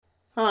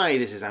Hi,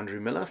 this is Andrew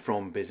Miller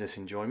from Business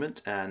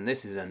Enjoyment, and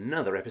this is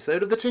another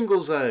episode of the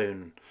Tingle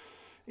Zone.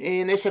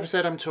 In this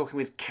episode, I'm talking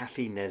with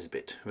Cathy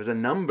Nesbitt, who has a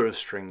number of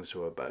strings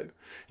to her bow,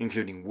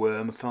 including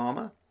worm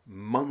farmer,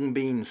 mung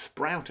bean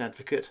sprout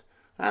advocate,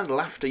 and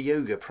laughter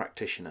yoga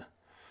practitioner.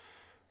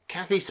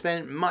 Cathy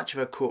spent much of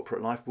her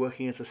corporate life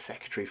working as a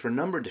secretary for a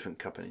number of different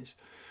companies.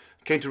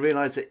 Came to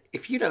realise that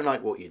if you don't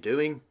like what you're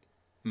doing,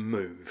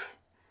 move.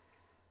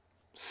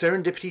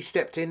 Serendipity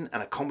stepped in,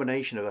 and a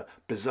combination of a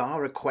bizarre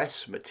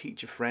request from a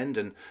teacher friend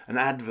and an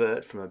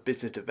advert from a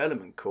business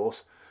development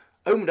course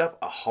opened up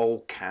a whole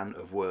can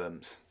of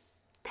worms.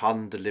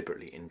 Pun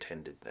deliberately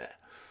intended there.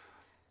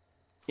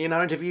 In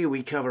our interview,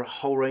 we cover a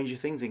whole range of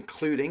things,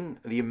 including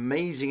the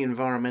amazing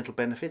environmental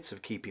benefits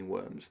of keeping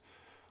worms,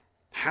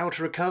 how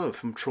to recover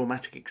from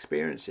traumatic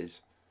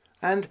experiences,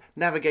 and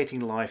navigating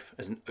life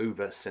as an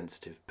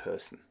oversensitive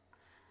person.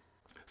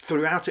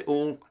 Throughout it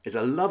all is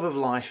a love of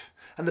life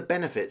and the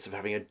benefits of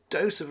having a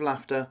dose of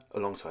laughter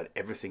alongside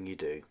everything you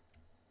do.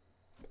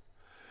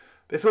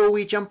 Before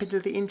we jump into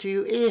the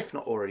interview, if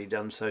not already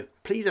done so,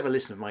 please have a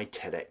listen to my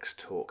TEDx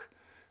talk.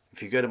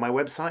 If you go to my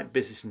website,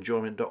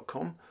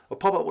 businessenjoyment.com, a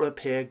pop-up will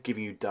appear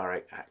giving you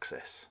direct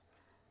access.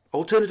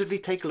 Alternatively,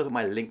 take a look at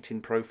my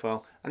LinkedIn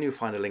profile and you'll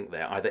find a link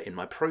there, either in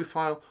my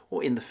profile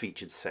or in the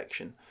featured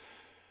section.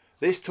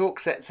 This talk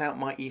sets out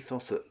my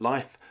ethos that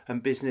life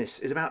and business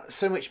is about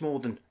so much more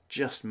than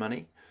just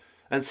money,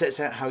 and sets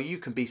out how you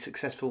can be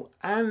successful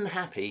and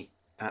happy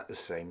at the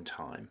same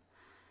time.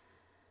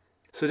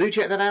 So do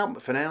check that out,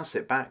 but for now,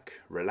 sit back,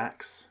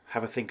 relax,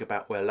 have a think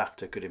about where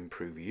laughter could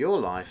improve your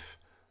life,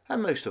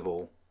 and most of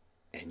all,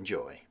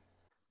 enjoy.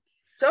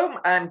 So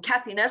I'm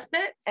Cathy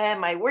Nesbitt,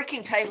 and my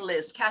working title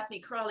is Cathy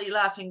Crawley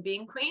Laughing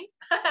Bean Queen.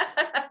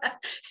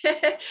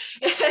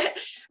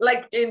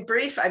 Like in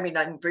brief,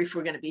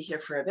 we're going to be here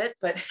for a bit,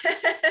 but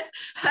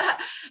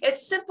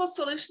it's simple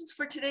solutions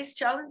for today's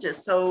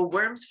challenges. So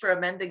worms for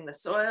amending the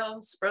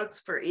soil, sprouts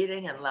for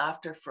eating, and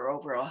laughter for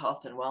overall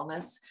health and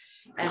wellness.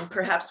 And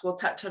perhaps we'll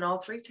touch on all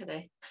three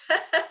today.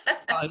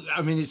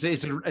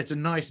 It's a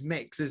nice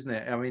mix, isn't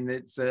it? I mean,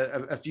 it's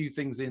a few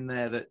things in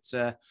there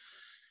that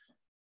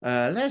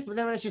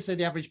let's just say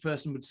the average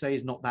person would say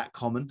is not that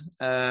common.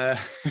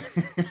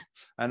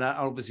 And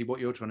obviously what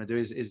you're trying to do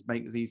is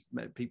make these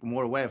people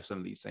more aware of some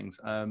of these things.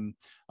 I'm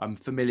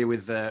familiar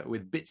with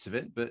bits of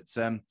it, but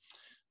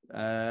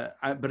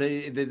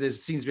there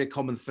seems to be a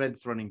common thread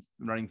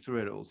running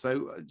through it all.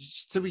 So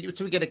we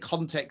get a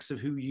context of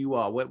who you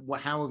are.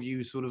 How have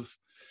you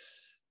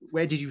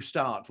where did you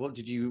start?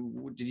 Did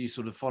you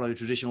sort of follow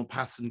traditional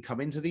paths and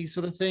come into these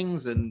sort of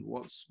things? And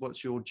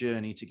what's your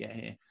journey to get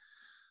here?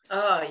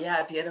 Oh,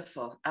 yeah,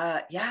 beautiful.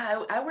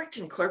 I worked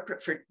in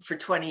corporate for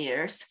 20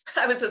 years.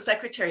 I was a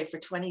secretary for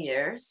 20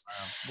 years.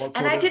 Wow.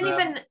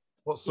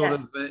 What sort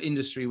of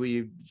industry were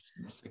you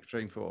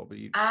secretarying for?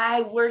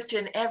 I worked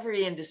in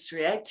every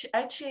industry.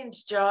 I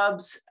changed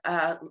jobs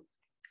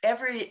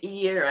every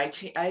year.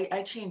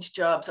 I changed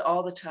jobs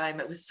all the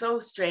time. It was so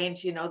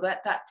strange,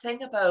 that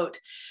thing about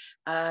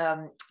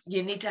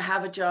you need to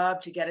have a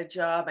job to get a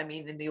job. I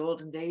mean, in the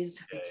olden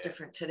days, it's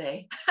different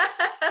today.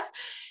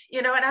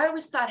 And I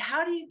always thought,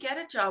 how do you get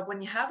a job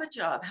when you have a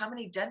job? How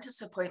many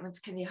dentist appointments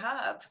can you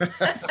have?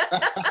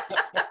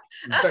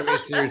 Very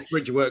serious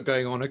bridge work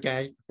going on,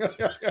 okay.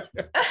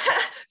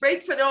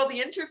 Right, for all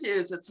the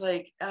interviews, it's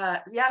like,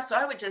 so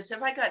I would just,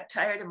 if I got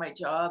tired of my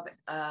job,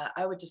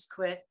 I would just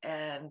quit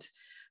and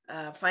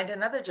find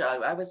another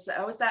job. I was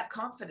that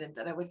confident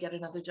that I would get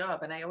another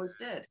job, and I always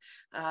did,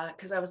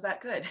 because I was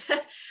that good.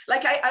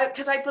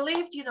 Because I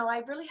believed,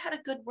 I really had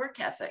a good work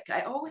ethic.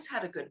 I always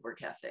had a good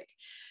work ethic.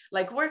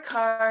 Like, work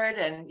hard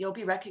and you'll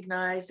be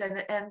recognized,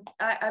 and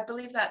I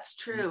believe that's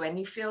true. And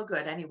you feel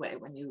good anyway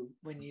when you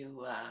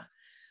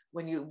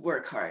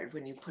work hard,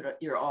 when you put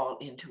your all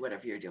into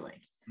whatever you're doing.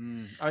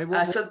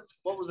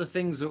 What were the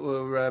things that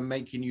were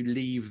making you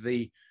leave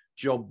the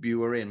job you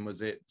were in?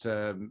 Was it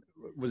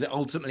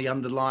ultimately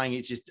underlying,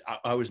 it's just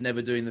I was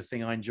never doing the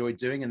thing I enjoyed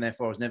doing, and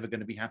therefore I was never going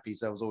to be happy,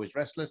 so I was always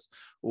restless?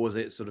 Or was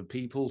it sort of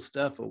people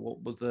stuff, or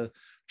what was the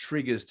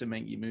triggers to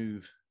make you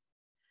move?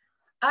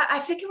 I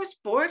think it was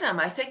boredom.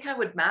 I think I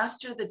would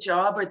master the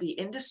job or the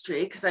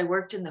industry, because I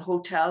worked in the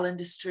hotel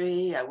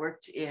industry. I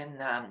worked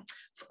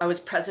I was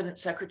president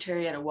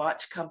secretary at a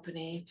watch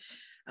company.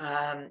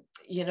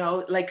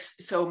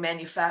 So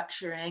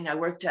manufacturing. I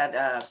worked at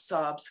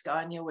Saab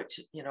Scania, which,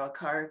 a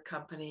car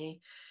company.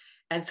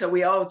 And so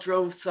we all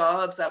drove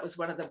Saabs. That was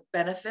one of the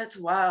benefits.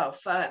 Wow,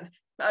 fun.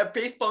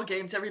 Baseball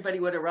games, everybody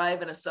would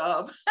arrive in a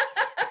Saab.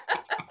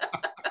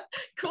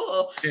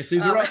 Cool. Yes,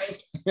 he's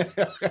right.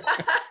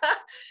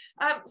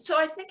 So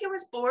I think it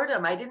was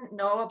boredom. I didn't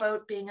know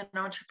about being an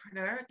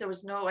entrepreneur.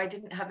 I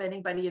didn't have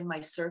anybody in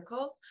my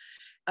circle.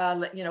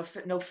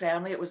 No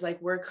family. It was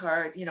like, work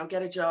hard,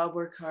 get a job,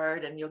 work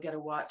hard, and you'll get a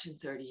watch in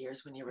 30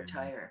 years when you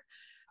retire.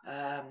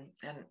 And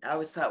I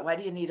always thought, why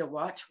do you need a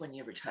watch when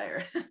you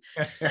retire?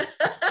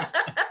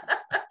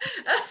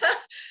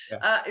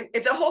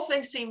 The whole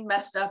thing seemed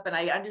messed up, and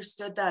I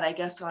understood that, I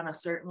guess, on a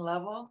certain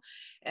level.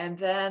 And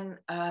then,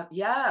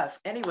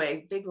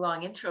 anyway, big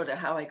long intro to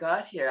how I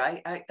got here.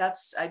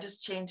 I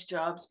just changed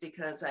jobs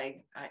because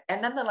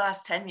and then the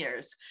last 10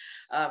 years,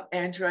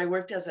 Andrew, I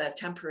worked as a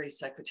temporary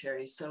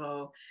secretary.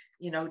 So,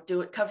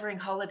 covering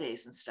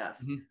holidays and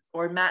stuff,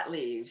 or mat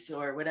leaves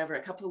or whatever,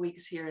 a couple of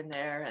weeks here and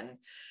there. And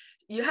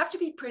you have to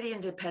be pretty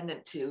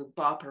independent to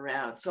bop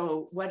around.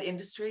 So what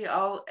industry?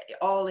 All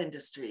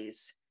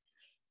industries.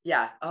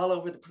 Yeah, all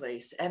over the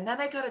place. And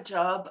then I got a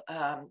job.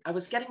 I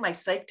was getting my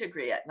psych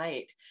degree at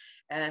night.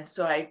 And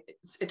so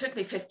it took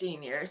me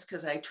 15 years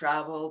because I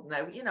traveled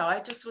and I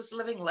just was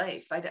living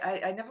life.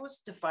 I never was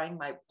defined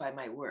by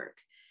my work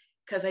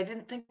because I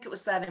didn't think it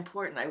was that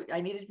important.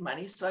 I needed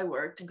money, so I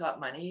worked and got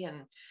money,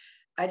 and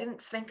I didn't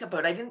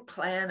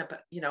plan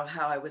about,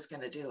 how I was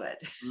going to do it.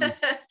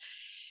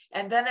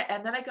 And then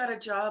I got a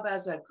job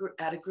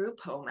at a group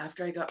home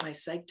after I got my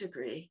psych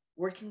degree,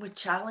 working with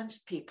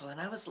challenged people, and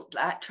I was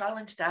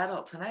challenged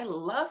adults, and I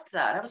loved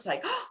that. I was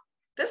like, oh,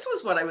 this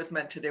was what I was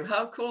meant to do.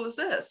 How cool is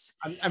this?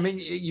 I mean,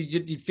 you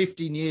did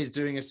 15 years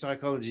doing a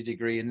psychology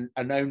degree, and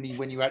only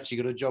when you actually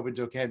got a job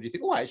into a care, do you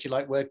think, oh, I actually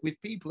like working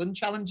with people and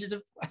challenges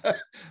of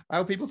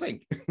how people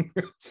think?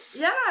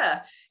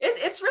 Yeah,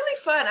 it's really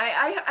fun.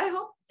 I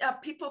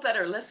hope people that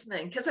are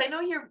listening, because I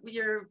know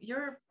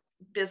your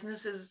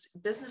business is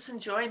business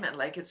enjoyment.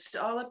 Like, it's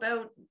all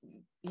about,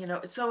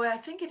 so I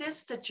think it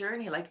is the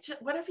journey. Like,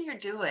 whatever you're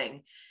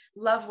doing,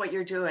 love what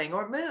you're doing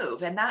or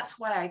move. And that's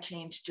why I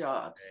changed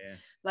jobs. Yeah.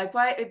 Like,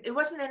 why it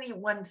wasn't any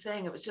one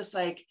thing. It was just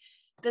like,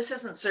 this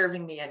isn't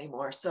serving me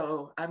anymore,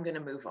 so I'm going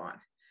to move on.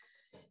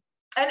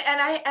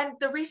 And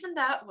the reason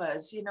that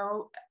was,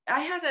 I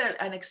had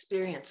an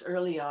experience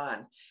early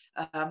on.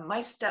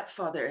 My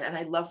stepfather, and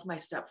I loved my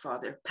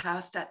stepfather,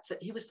 passed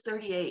he was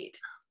 38.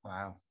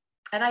 Wow.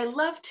 And I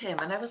loved him.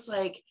 And I was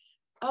like,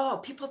 oh,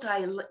 people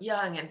die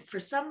young. And for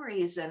some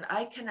reason,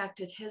 I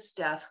connected his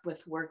death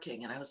with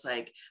working. And I was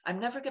like, I'm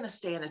never going to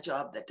stay in a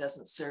job that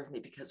doesn't serve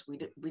me, because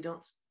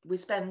we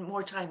spend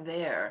more time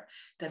there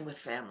than with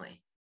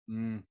family.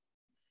 Mm.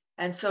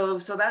 And so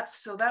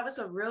that was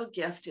a real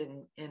gift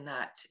in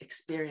that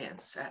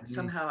experience.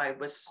 Somehow I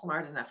was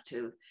smart enough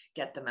to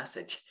get the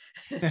message,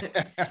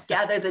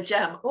 gather the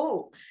gem.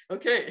 Oh,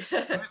 okay.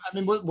 I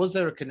mean, was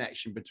there a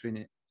connection between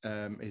it?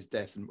 His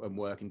death and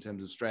work in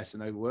terms of stress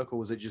and overwork, or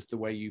was it just the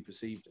way you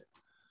perceived it?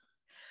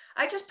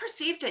 I just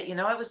perceived it,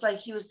 it was like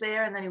he was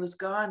there and then he was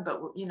gone, but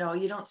you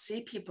don't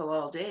see people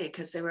all day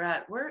because they were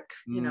at work,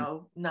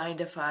 9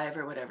 to 5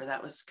 or whatever.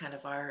 That was kind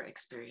of our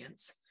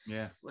experience.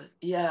 Yeah.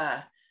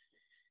 Yeah.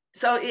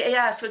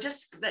 So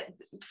just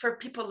for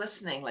people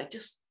listening, like,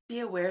 just be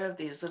aware of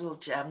these little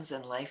gems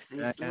in life,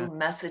 these little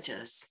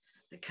messages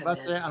that come in.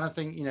 It. And I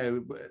think,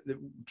 the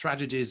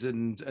tragedies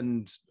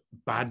and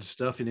bad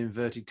stuff in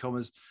inverted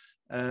commas,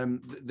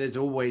 there's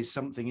always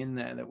something in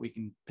there that we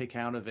can pick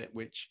out of it,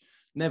 which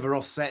never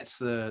offsets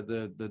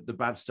the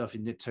bad stuff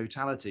in the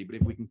totality. But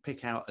if we can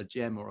pick out a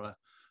gem or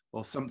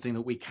something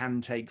that we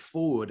can take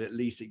forward, at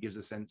least it gives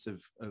a sense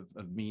of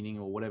meaning,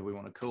 or whatever we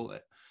want to call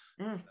it,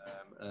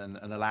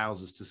 and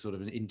allows us to sort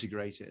of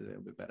integrate it a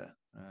little bit better.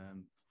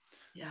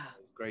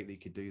 Great that you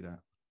could do that.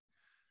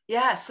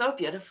 Yeah, so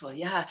beautiful.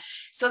 Yeah.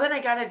 So then I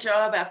got a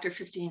job after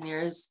 15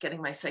 years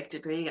getting my psych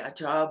degree, a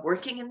job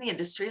working in the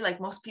industry. Like,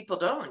 most people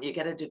don't. You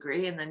get a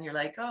degree and then you're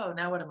like, oh,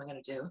 now what am I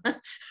going to do?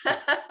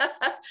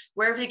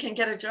 Wherever you can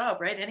get a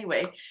job, right?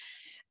 Anyway,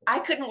 I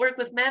couldn't work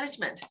with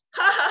management.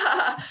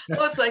 I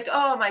was like,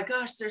 oh my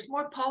gosh, there's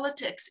more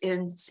politics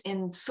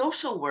in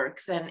social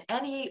work than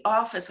any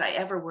office I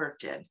ever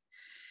worked in.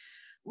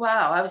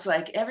 Wow. I was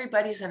like,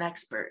 everybody's an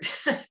expert.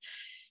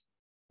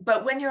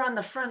 But when you're on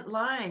the front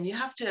line, you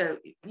have to,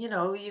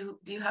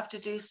 you have to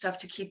do stuff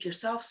to keep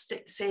yourself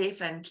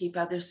safe and keep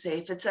others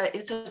safe. It's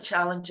a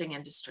challenging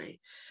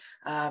industry,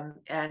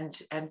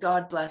 and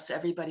God bless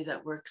everybody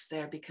that works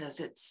there,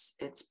 because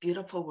it's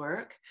beautiful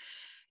work,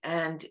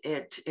 and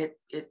it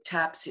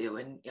taps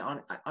you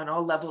on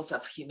all levels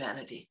of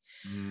humanity.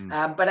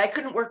 But I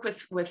couldn't work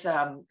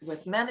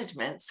with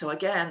management, so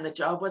again, the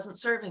job wasn't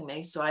serving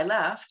me, so I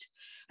left,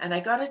 and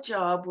I got a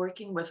job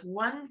working with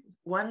one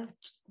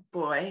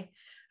boy.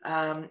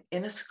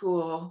 In a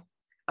school.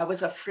 I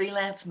was a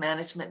freelance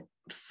management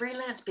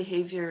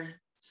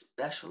behavior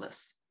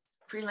specialist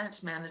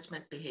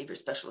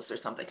or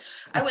something.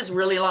 I was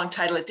really long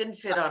title. It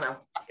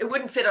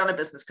wouldn't fit on a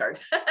business card.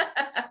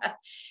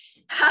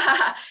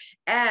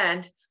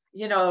 And,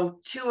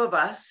 two of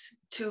us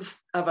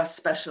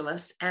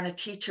specialists and a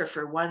teacher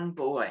for one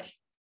boy.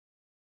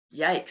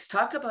 Yikes.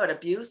 Talk about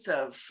abuse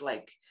of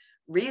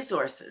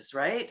resources,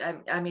 right?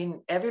 I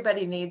mean,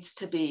 everybody needs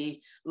to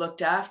be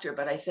looked after,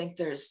 but I think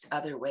there's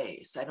other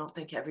ways. I don't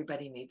think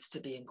everybody needs to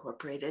be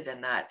incorporated,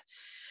 and that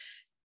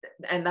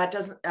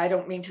doesn't, I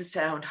don't mean to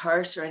sound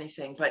harsh or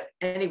anything, but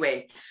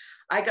anyway,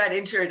 I got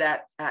injured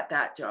at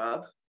that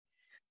job.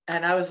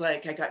 And I was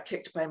like, I got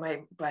kicked by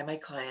my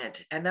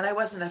client, and then I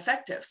wasn't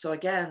effective. So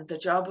again, the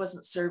job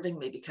wasn't serving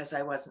me because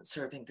I wasn't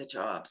serving the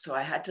job. So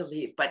I had to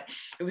leave. But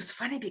it was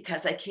funny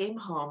because I came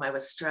home, I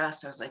was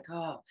stressed. I was like,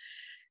 oh,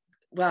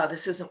 wow,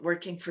 this isn't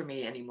working for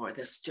me anymore,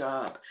 this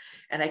job.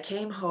 And I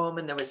came home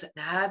and there was an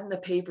ad in the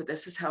paper.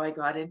 This is how I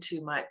got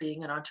into my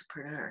being an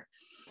entrepreneur.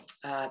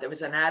 There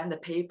was an ad in the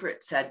paper.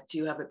 It said, do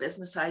you have a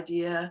business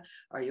idea?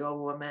 Are you a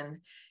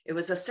woman? It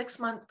was a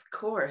 6-month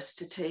course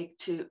to take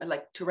to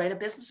write a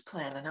business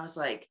plan. And I was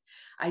like,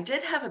 I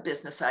did have a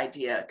business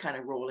idea kind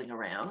of rolling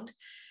around.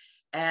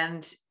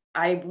 And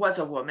I was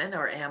a woman,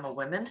 or am a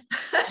woman.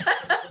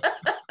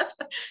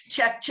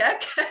 Check,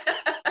 check.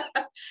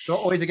 Not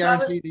always a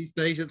guarantee these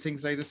days that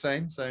things stay the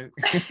same. So.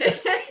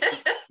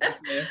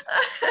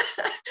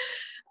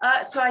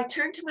 So I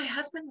turned to my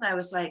husband and I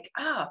was like,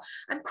 oh,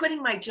 I'm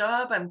quitting my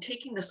job. I'm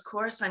taking this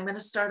course. I'm going to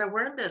start a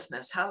worm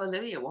business.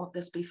 Hallelujah. Won't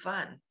this be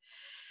fun?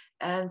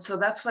 And so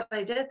that's what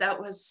I did.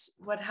 That was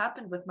what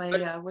happened with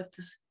my, with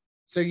this.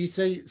 So you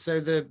say, so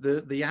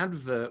the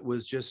advert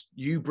was just,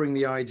 you bring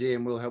the idea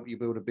and we'll help you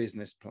build a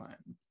business plan.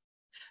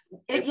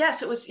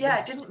 Yes, it was. Yeah.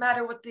 It didn't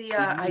matter what the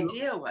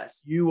idea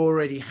was. You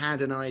already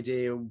had an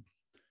idea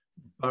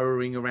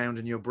burrowing around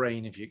in your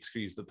brain, if you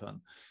excuse the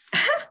pun.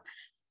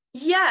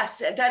 Yes,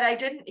 that I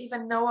didn't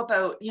even know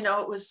about,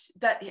 it was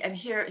that, and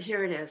here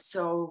it is.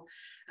 So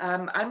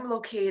I'm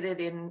located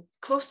in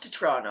close to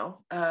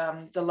Toronto,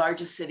 the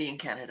largest city in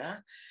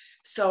Canada.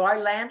 So our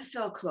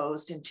landfill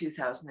closed in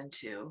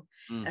 2002,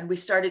 and we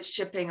started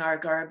shipping our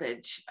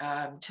garbage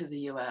to the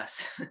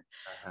US,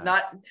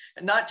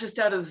 not just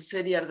out of the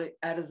city, out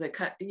of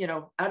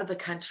the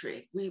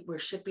country. We were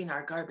shipping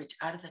our garbage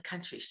out of the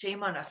country.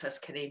 Shame on us as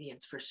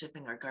Canadians for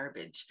shipping our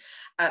garbage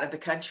out of the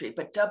country,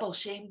 but double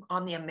shame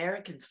on the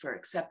Americans for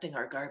accepting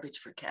our garbage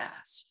for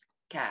cash,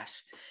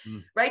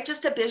 right?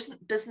 Just a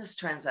business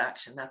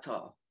transaction. That's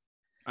all.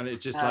 And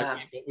it's just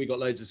like we got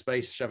loads of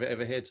space, shove it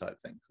over here type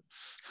thing.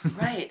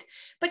 Right.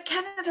 But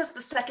Canada's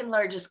the second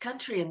largest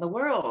country in the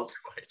world.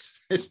 Right.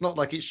 It's not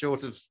like it's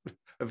short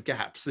of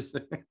gaps.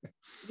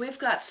 We've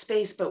got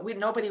space, but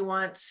nobody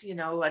wants, a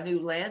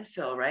new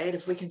landfill, right?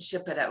 If we can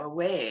ship it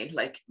away,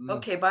 like,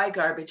 okay, buy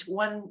garbage,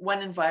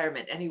 one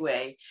environment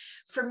anyway.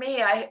 For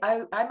me,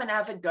 I'm an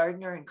avid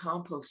gardener and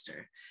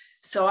composter.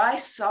 So I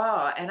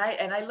saw, and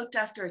I looked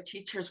after a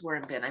teacher's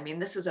worm bin. I mean,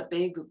 this is a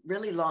big,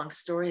 really long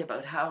story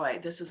about how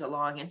this is a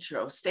long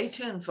intro. Stay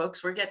tuned,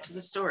 folks. We'll get to the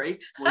story.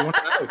 We want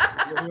to know.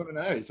 We want to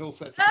know. It's all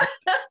set.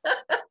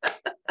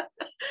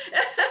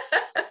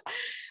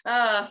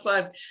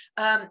 Fun.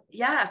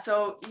 Yeah.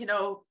 So,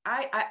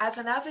 I as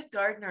an avid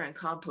gardener and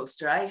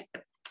composter,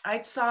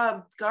 I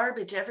saw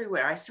garbage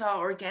everywhere. I saw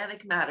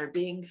organic matter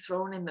being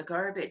thrown in the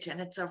garbage,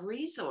 and it's a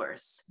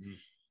resource.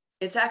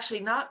 It's actually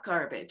not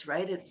garbage,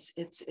 right? It's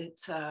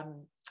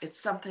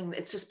something,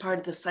 it's just part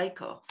of the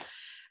cycle.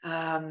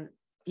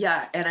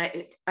 Yeah.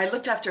 And I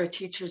looked after a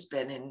teacher's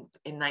bin in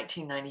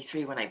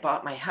 1993 when I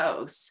bought my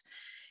house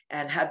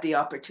and had the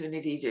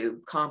opportunity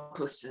to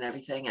compost and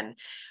everything. And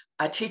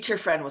a teacher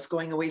friend was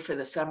going away for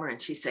the summer,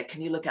 and she said,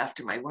 can you look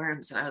after my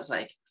worms? And I was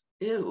like,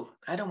 ew,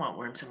 I don't want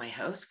worms in my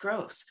house.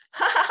 Gross.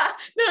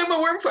 No, I'm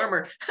a worm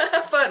farmer.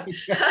 Fun.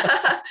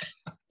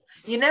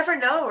 You never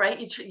know, right?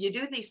 You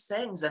do these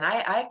things, and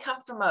I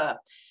come from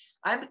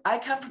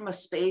a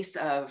space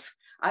of,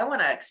 I want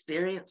to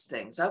experience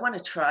things. I want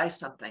to try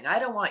something. I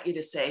don't want you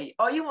to say,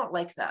 oh, you won't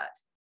like that.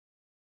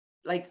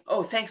 Like,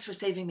 oh, thanks for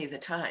saving me the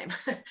time.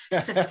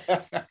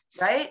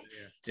 Right?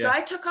 Yeah. So I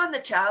took on the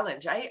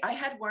challenge. I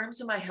had worms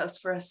in my house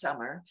for a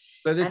summer.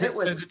 So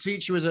the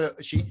teacher was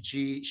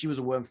she was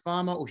a worm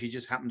farmer, or she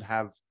just happened to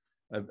have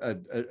a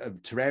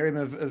terrarium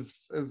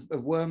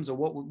of worms, or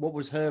what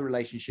was her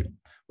relationship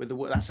with the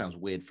worm? That sounds a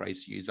weird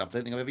phrase to use. I don't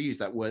think I've ever used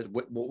that word.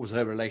 What was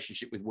her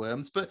relationship with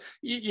worms? But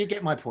you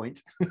get my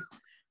point.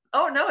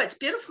 Oh no, it's a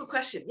beautiful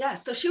question. Yeah,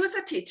 so she was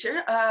a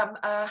teacher,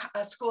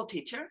 a school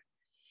teacher,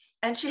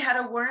 and she had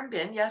a worm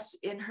bin, yes,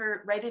 in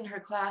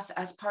her class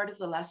as part of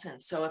the lesson.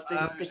 So if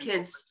the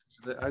kids,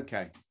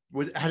 okay,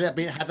 had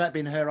that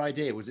been her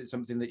idea? Was it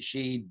something that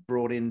she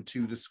brought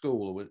into the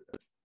school, or was?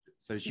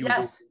 So she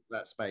was in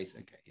that space.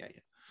 Okay, yeah.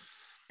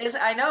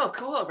 I know,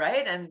 cool,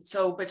 right? And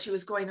so, but she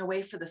was going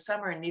away for the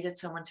summer and needed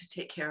someone to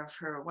take care of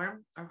her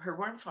worm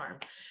farm.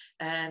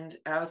 And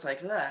I was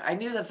like, ugh. I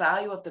knew the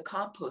value of the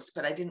compost,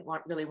 but I didn't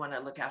really want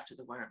to look after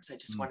the worms. I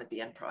just wanted the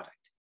end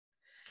product.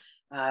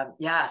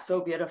 Yeah,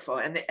 so beautiful.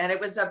 And it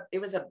was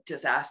a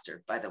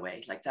disaster, by the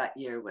way. Like that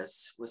year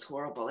was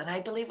horrible. And I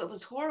believe it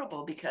was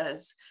horrible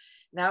because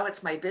now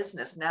it's my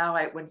business. Now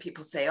when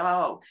people say,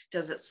 oh,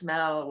 does it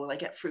smell? Will I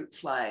get fruit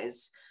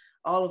flies?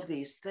 All of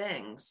these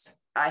things,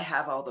 I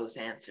have all those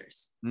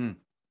answers.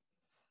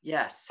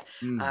 Yes.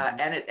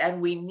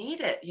 And we need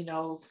it,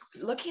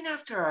 looking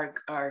after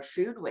our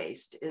food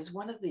waste is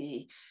one of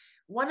the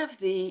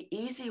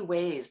easy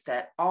ways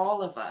that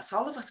all of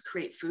us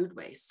create food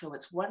waste. So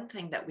it's one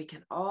thing that we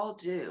can all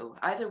do,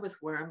 either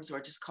with worms or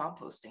just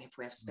composting if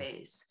we have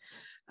space,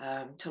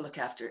 to look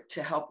after,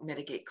 to help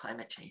mitigate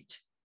climate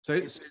change. So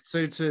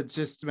to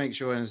just to make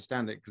sure I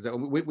understand it, because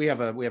we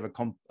have a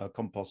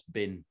compost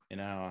bin in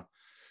our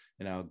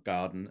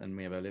garden, and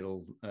we have a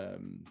little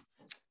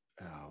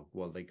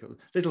they call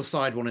little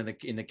side one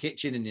in the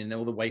kitchen, and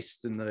all the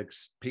waste and the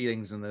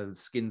peelings and the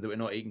skins that we're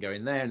not eating go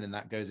in there, and then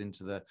that goes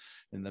into the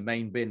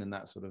main bin, and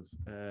that sort of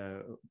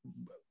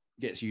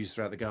gets used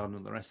throughout the garden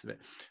and the rest of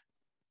it.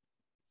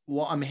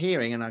 What I'm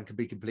hearing, and I could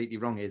be completely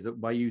wrong, is that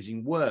by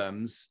using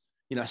worms,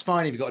 it's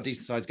fine if you've got a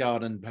decent sized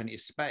garden, plenty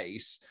of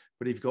space,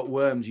 but if you've got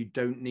worms, you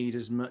don't need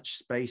as much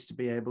space to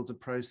be able to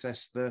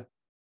process the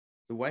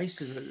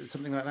waste. Is it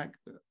something like that?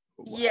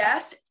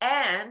 Yes,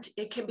 and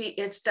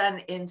it's done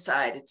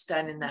inside, it's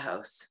done in the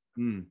house.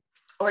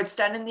 Or it's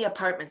done in the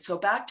apartment. So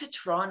back to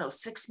Toronto,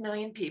 6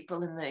 million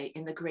people in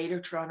the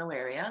greater Toronto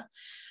area,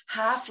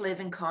 half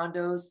live in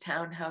condos,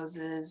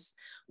 townhouses,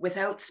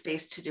 without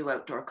space to do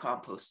outdoor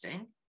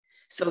composting.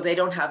 So they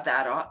don't have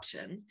that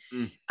option.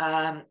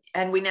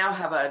 And we now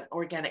have an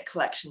organic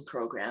collection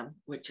program,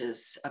 which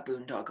is a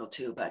boondoggle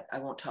too, but I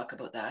won't talk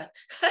about that.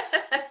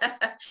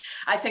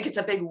 I think it's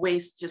a big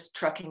waste just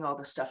trucking all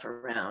the stuff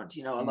around,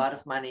 a lot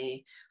of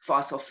money,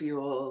 fossil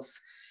fuels,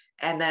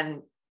 and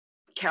then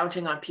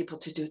counting on people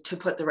to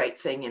put the right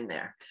thing in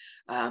there.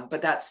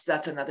 But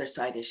that's another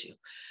side issue.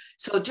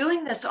 So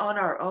doing this on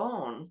our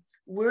own,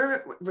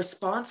 we're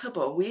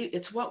responsible.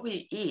 It's what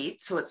we eat.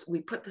 So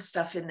we put the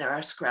stuff in there,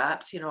 our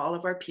scraps, all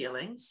of our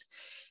peelings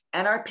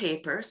and our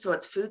paper. So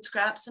it's food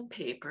scraps and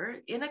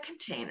paper in a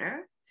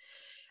container.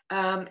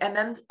 And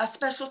then a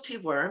specialty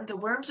worm. The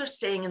worms are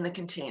staying in the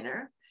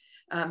container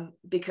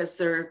because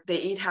they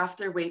eat half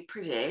their weight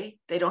per day.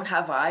 They don't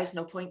have eyes,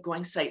 no point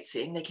going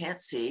sightseeing. They can't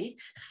see.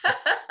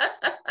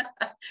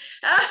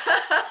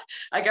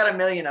 I got a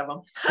million of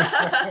them.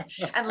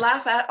 And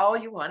laugh at all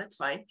you want, it's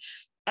fine.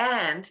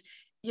 And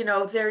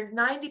they're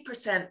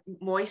 90%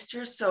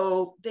 moisture,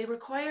 so they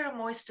require a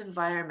moist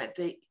environment.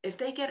 If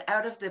they get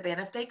out of the bin,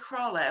 if they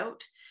crawl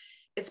out,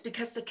 it's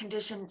because the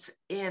conditions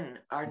in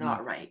are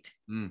not right.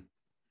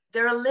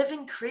 They're a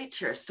living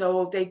creature,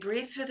 so they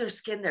breathe through their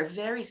skin. They're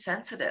very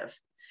sensitive.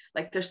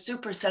 Like, they're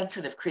super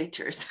sensitive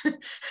creatures.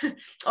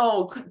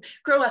 Oh,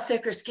 grow a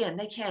thicker skin.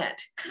 They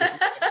can't.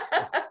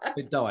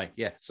 They die.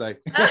 Yeah. So.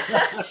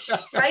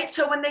 Right.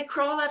 So when they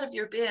crawl out of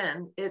your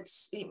bin,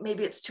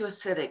 maybe it's too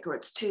acidic, or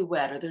it's too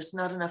wet, or there's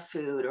not enough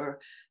food, or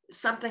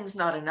something's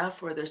not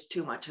enough, or there's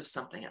too much of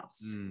something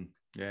else.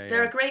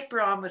 They're a great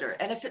barometer.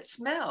 And if it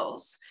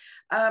smells,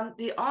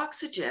 the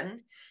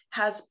oxygen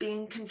has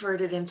been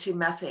converted into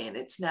methane.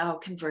 It's now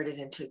converted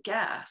into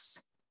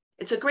gas.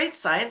 It's a great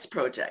science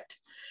project.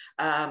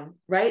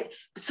 Right?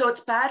 So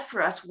it's bad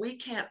for us. We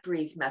can't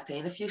breathe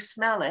methane. If you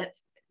smell it,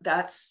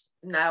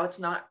 now it's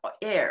not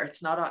air,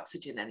 it's not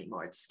oxygen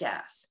anymore, it's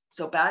gas.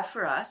 So bad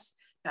for us,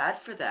 bad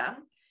for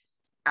them.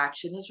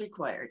 Action is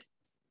required.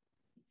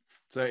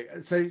 So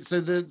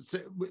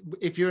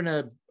if you're in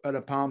an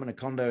apartment, a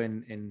condo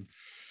in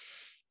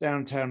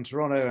downtown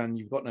Toronto, and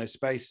you've got no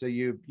space, so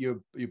you're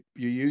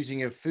using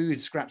your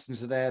food scraps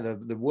into there.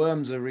 The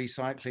worms are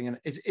recycling, and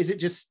is it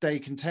just stay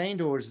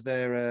contained, or is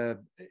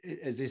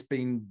has this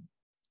been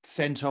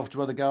sent off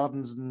to other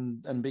gardens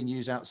and being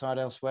used outside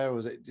elsewhere, or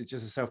is it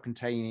just a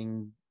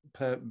self-containing,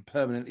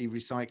 permanently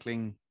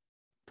recycling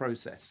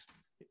process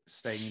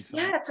staying inside?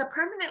 Yeah, it's a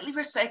permanently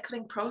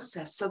recycling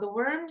process. So the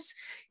worms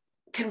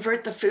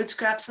convert the food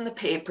scraps and the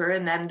paper,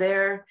 and then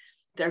their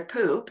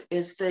poop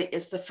is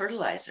the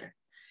fertilizer.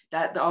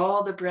 That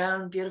all the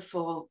brown,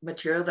 beautiful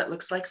material that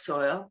looks like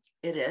soil,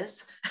 it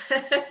is,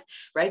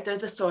 right? They're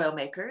the soil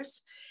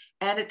makers.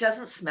 And it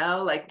doesn't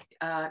smell like,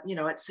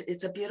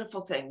 it's a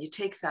beautiful thing. You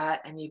take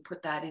that and you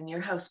put that in your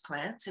house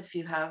plants. If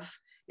you have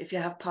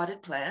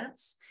potted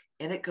plants,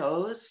 in it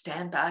goes.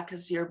 Stand back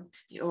as your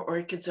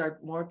orchids are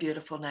more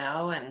beautiful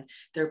now and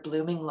they're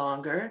blooming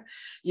longer.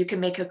 You can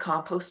make a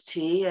compost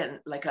tea and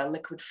like a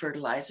liquid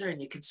fertilizer,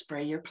 and you can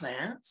spray your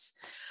plants.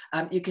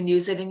 You can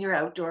use it in your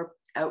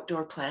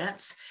outdoor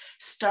plants.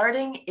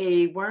 Starting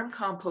a worm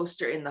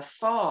composter in the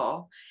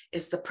fall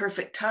is the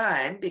perfect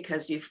time,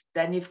 because you've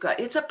got,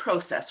 it's a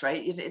process,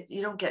 right?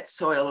 You don't get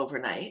soil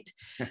overnight.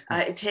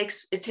 It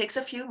takes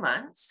a few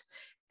months,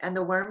 and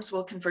the worms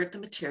will convert the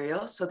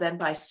material. So then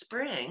by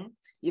spring,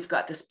 you've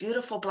got this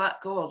beautiful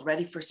black gold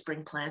ready for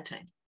spring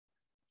planting.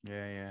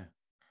 Yeah.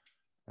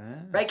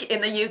 Right,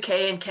 in the UK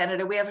and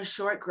Canada, we have a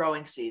short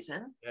growing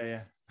season.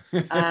 Yeah.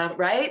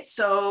 Right,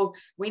 so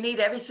we need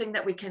everything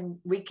that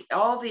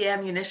all the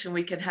ammunition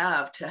we can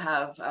have to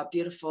have a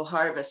beautiful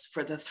harvest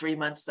for the 3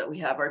 months that we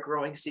have our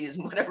growing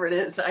season, whatever it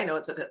is. I know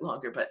it's a bit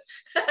longer, but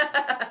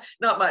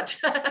not much.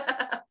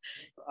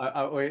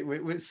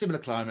 We're similar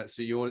climates,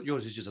 so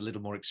yours is just a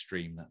little more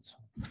extreme. That's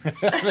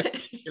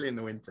particularly in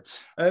the winter.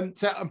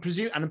 So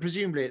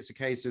presumably it's a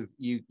case of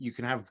you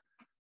can have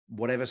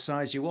whatever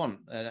size you want,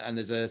 and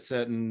there's a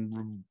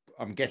certain,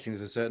 I'm guessing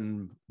there's a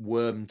certain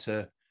worm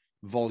to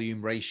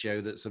volume ratio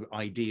that's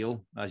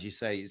ideal, as you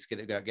say. It's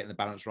getting the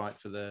balance right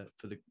for the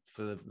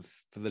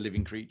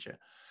living creature.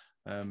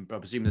 But I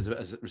presume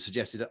there's a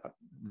suggested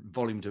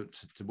volume to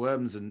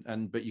worms,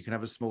 but you can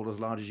have as small or as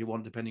large as you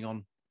want depending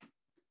on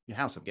your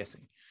house, I'm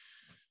guessing.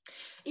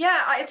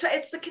 Yeah,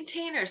 it's the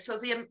container. So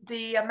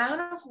the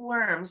amount of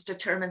worms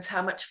determines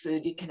how much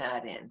food you can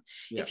add in.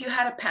 Yeah. If you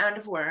had a pound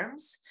of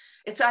worms,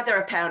 it's either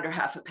a pound or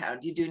half a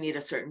pound. You do need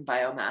a certain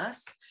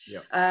biomass.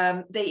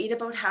 Yeah. They eat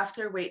about half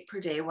their weight per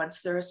day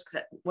once they're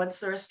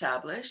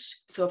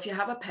established. So if you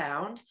have a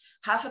pound,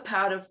 half a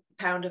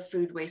pound of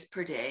food waste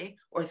per day,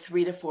 or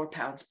 3 to 4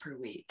 pounds per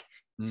week.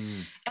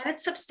 Mm. And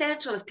it's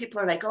substantial. If people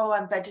are like, oh,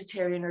 I'm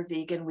vegetarian or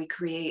vegan, we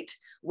create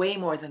way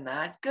more than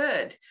that.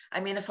 Good.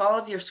 I mean, if all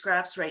of your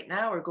scraps right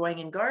now are going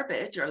in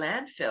garbage or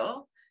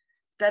landfill,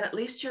 then at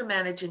least you're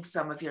managing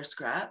some of your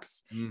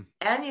scraps. Mm.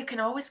 And you can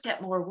always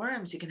get more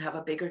worms. You can have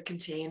a bigger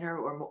container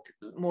or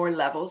more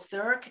levels.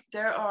 There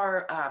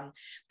are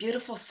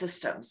beautiful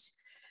systems.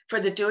 For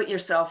the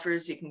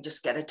do-it-yourselfers, you can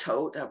just get a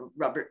tote, a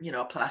rubber,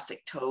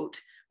 plastic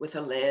tote with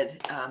a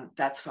lid.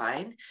 That's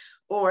fine.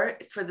 Or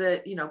for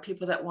the,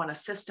 people that want a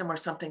system or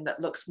something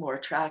that looks more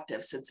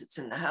attractive since it's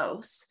in the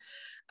house.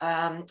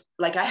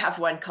 Like I have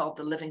one called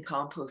the Living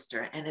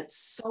Composter, and it's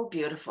so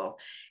beautiful.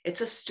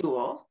 It's a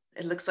stool.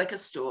 It looks like a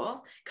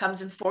stool,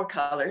 comes in 4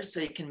 colors, so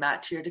you can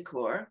match your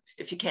decor.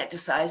 If you can't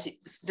decide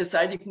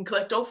you can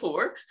collect all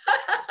 4.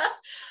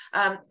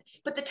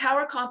 But the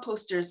tower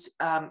composters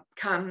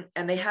come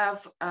and they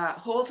have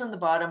holes in the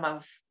bottom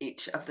of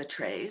each of the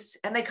trays,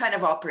 and they kind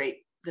of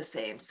operate the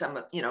same, some,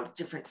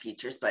 different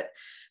features, but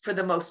for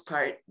the most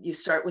part, you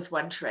start with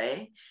one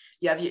tray.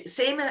 You have your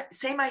same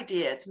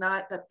idea. It's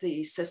not that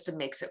the system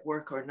makes it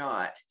work or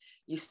not.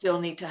 You still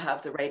need to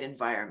have the right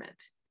environment.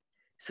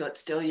 So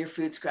it's still your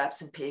food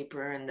scraps and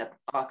paper and the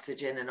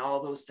oxygen and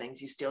all those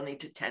things. You still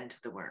need to tend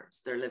to the worms.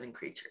 They're living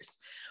creatures.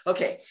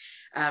 Okay,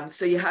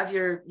 so you have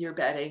your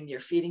bedding, you're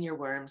feeding your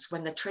worms.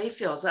 When the tray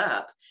fills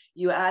up,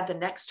 you add the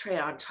next tray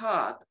on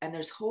top, and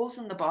there's holes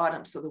in the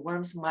bottom, so the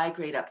worms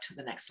migrate up to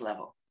the next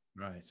level.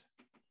 Right.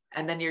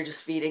 And then you're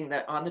just feeding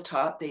on the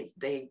top,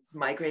 they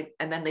migrate,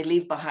 and then they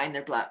leave behind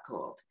their black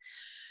gold.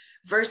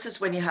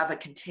 Versus when you have a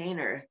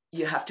container,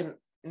 you have to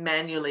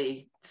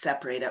manually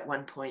separate. At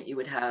one point you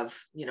would have,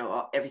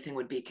 everything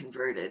would be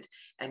converted,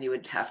 and you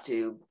would have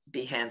to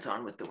be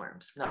hands-on with the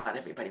worms. Not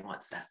everybody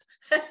wants that.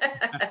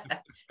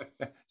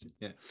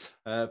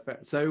 Yeah.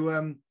 So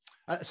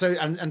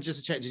and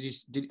just to check,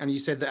 and you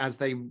said that as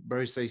they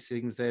process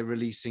things, they're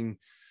releasing,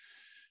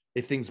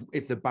 if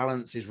the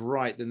balance is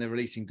right, then they're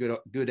releasing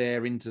good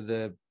air into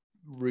the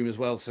room as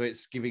well. So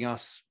it's giving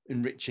us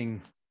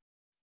enriching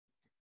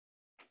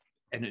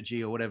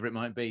energy or whatever it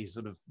might be,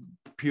 sort of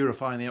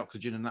purifying the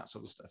oxygen and that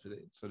sort of stuff.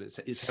 So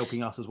it's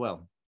helping us as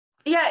well.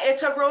 Yeah,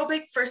 it's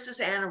aerobic versus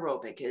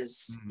anaerobic.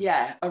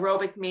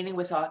 Aerobic meaning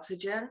with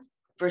oxygen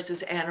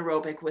versus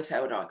anaerobic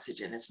without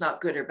oxygen. It's not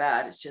good or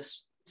bad. It's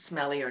just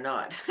smelly or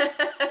not.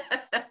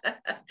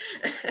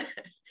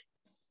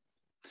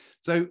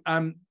 So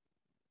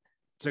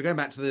going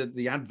back to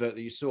the advert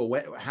that you saw,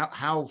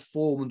 how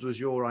formed was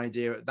your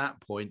idea at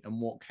that point,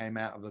 and what came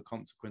out of the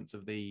consequence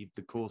of the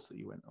course that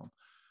you went on?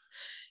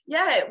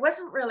 Yeah, it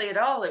wasn't really at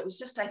all. It was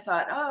just, I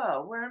thought,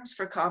 oh, worms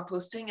for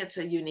composting. It's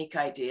a unique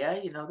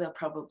idea. They'll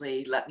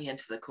probably let me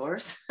into the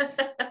course.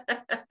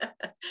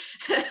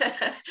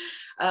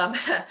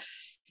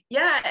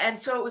 Yeah, and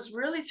so it was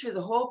really through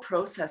the whole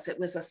process. It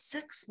was a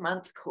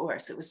 6-month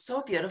course. It was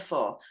so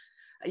beautiful.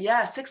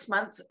 Yeah, 6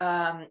 months.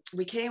 I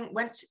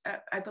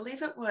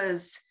believe it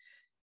was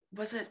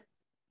it?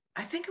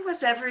 I think it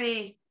was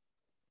every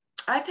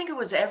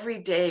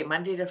day,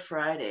 Monday to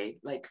Friday,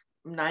 like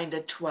 9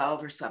 to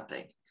 12 or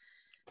something.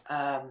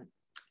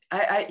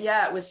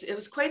 It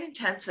was quite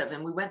intensive,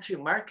 and we went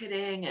through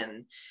marketing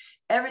and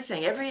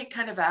everything, every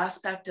kind of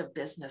aspect of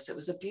business. It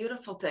was a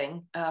beautiful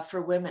thing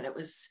for women. It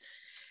was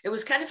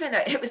kind of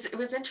it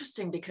was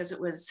interesting because it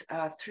was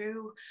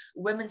through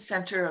Women's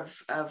Center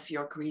of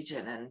York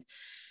Region,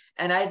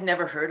 and I had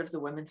never heard of the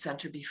Women's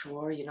Center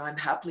before. I'm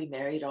happily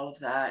married, all of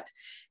that.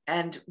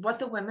 And what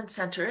the Women's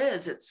Center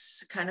is,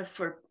 it's kind of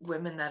for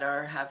women that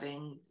are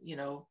having,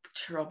 marital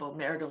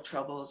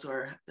troubles,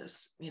 or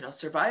this,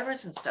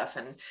 survivors and stuff.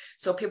 And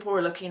so people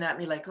were looking at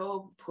me like,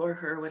 oh, poor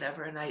her,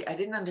 whatever. And I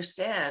didn't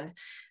understand,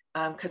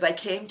 because I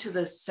came to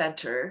the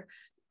center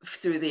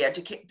through the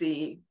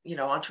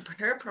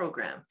entrepreneur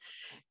program.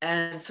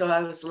 And so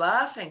I was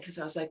laughing because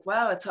I was like,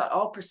 wow, it's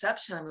all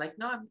perception. I'm like,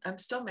 no, I'm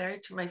still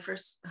married to my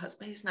first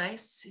husband. He's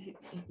nice,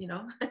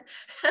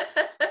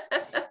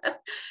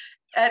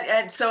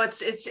 and so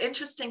it's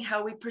interesting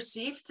how we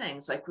perceive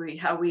things, like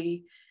how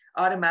we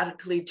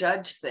automatically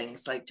judge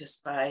things, like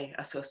just by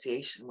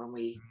association when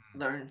we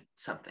learn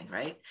something,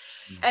 right?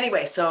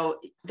 Anyway, so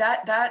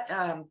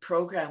that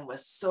program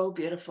was so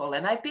beautiful,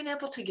 and I've been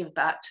able to give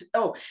back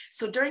to.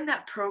 So during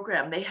that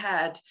program, they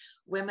had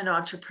women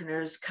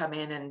entrepreneurs come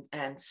in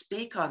and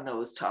speak on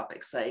those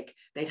topics. Like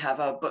they'd have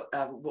a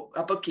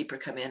bookkeeper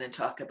come in and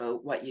talk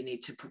about what you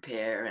need to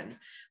prepare and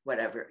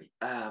whatever.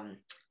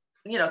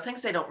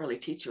 Things they don't really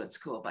teach you in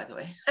school, by the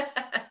way.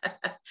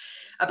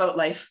 about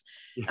life,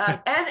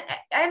 Yeah.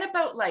 and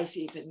about life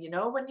even,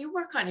 when you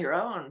work on your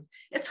own,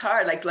 it's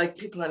hard. Like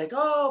people are like,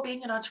 oh,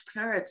 being an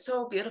entrepreneur, it's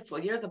so beautiful.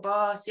 You're the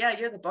boss. Yeah,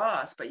 you're the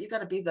boss, but you got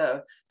to be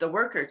the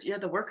worker. You're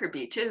the worker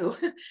bee too.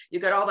 You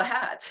got all the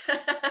hats.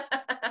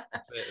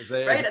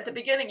 Right at the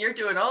beginning, you're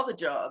doing all the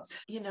jobs.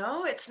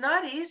 It's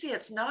not easy.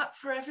 It's not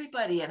for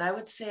everybody. And I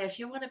would say, if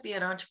you want to be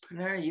an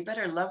entrepreneur, you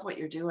better love what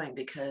you're doing,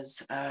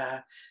 because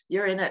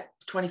you're in it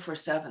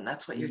 24/7.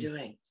 That's what you're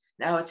doing.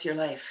 Now it's your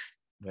life.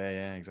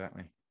 Yeah,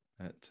 exactly.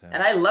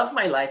 And I love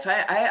my life.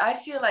 I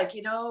feel like,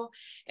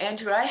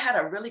 Andrew, I had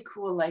a really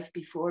cool life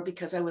before,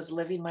 because I was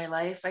living my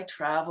life. I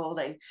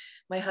traveled.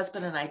 My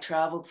husband and I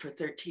traveled for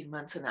 13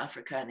 months in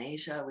Africa and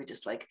Asia. We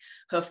just like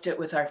hoofed it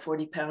with our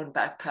 40-pound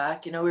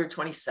backpack. We were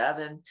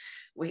 27.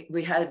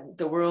 We had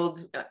the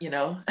world,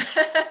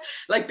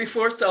 like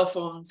before cell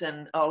phones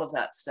and all of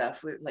that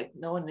stuff. Like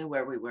no one knew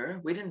where we were.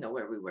 We didn't know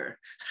where we were.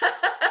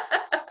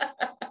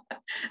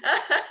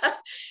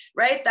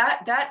 Right,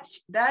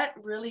 that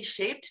really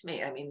shaped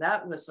me. I mean,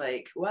 that was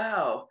like,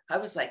 wow. I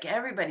was like,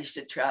 everybody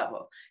should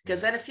travel,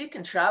 because then if you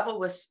can travel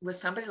with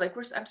somebody, like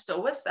I'm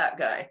still with that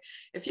guy,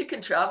 if you can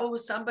travel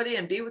with somebody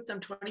and be with them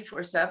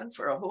 24/7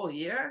 for a whole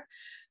year,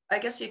 I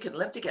guess you can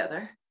live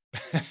together.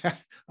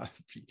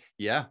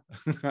 Yeah.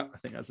 I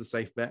think that's a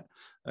safe bet.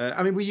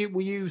 I mean,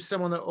 were you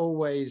someone that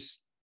always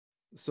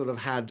sort of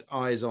had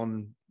eyes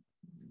on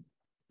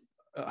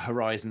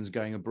horizons,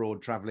 going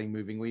abroad, traveling,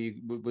 moving?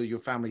 Were your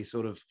family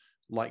sort of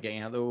like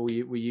getting out there, or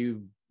were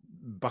you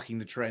bucking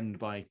the trend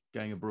by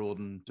going abroad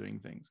and doing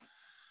things?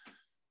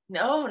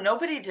 No,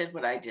 nobody did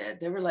what I did.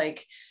 They were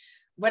like,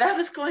 when I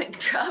was going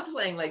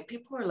traveling, like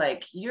people were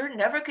like, you're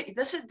never,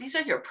 these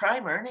are your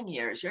prime earning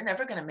years. You're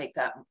never going to make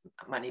that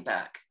money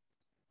back.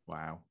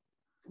 Wow.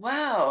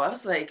 I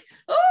was like,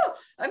 oh,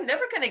 I'm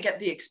never going to get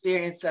the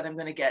experience that I'm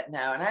going to get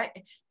now. And I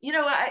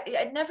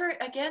never,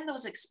 again,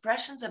 those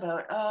expressions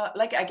about,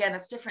 like, again,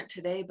 it's different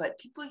today, but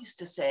people used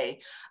to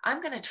say,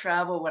 I'm going to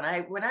travel when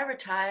I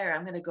retire,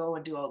 I'm going to go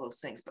and do all those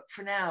things. But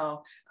for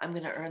now, I'm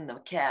going to earn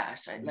the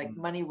cash. Like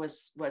money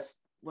was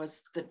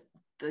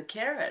the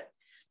carrot.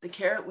 The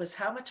carrot was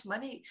how much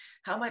money,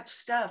 how much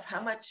stuff,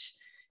 how much,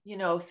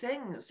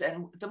 things.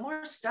 And the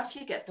more stuff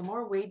you get, the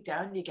more weighed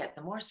down you get,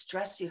 the more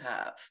stress you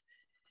have.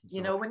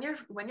 When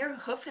you're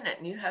hoofing it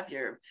and you have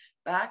your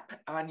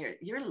back on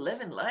you're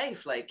living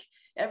life like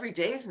every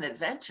day is an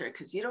adventure,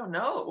 because you don't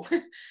know.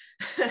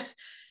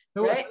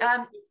 Right.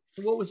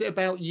 What was it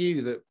about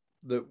you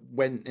that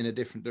went in a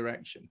different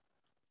direction?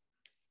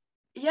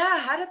 Yeah,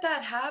 how did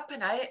that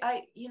happen?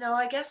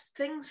 I guess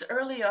things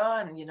early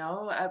on,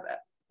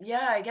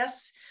 I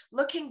guess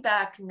looking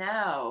back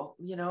now,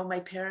 my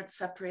parents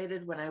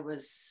separated when I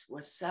was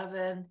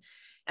 7.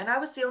 And I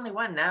was the only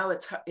one. Now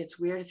it's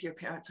weird if your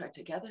parents are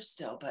together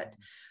still, but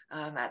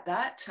at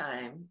that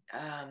time,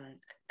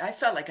 I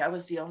felt like I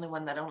was the only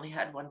one that only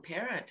had one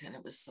parent, and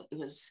it was.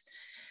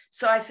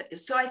 So I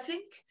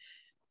think,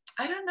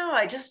 I don't know.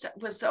 I just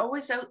was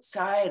always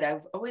outside. I'm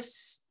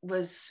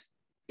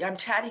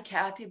chatty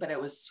Cathy, but I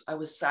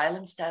was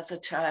silenced as a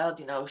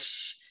child.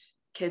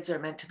 Kids are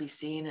meant to be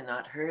seen and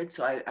not heard.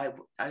 So I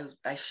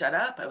shut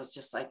up. I was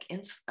just like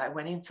I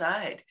went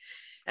inside,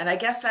 and I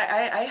guess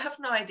I have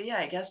no idea.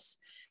 I guess.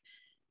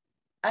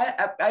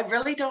 I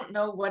really don't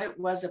know what it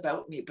was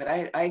about me, but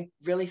I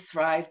really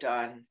thrived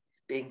on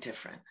being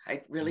different.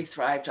 I really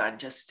thrived on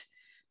just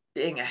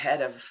being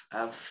ahead of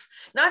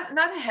not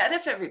ahead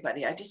of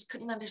everybody. I just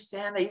couldn't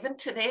understand. Even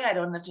today, I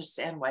don't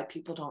understand why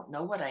people don't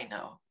know what I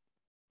know.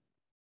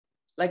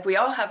 Like, we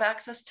all have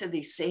access to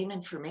the same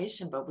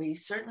information, but we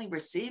certainly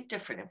receive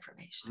different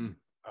information.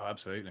 Oh,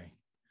 absolutely.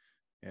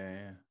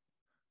 Yeah.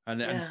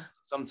 And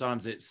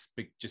sometimes it's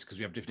just because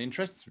we have different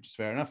interests, which is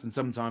fair enough. And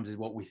sometimes it's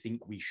what we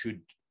think we should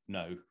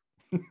know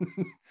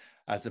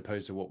as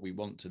opposed to what we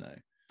want to know.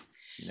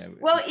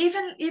 Well,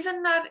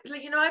 even not,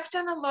 I've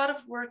done a lot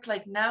of work.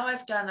 Like now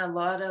I've done a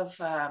lot of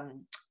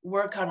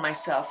work on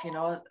myself,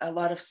 a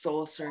lot of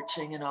soul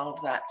searching and all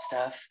of that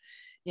stuff,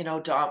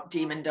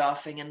 demon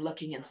doffing and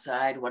looking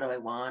inside. What do I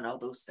want? All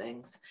those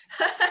things.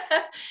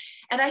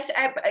 And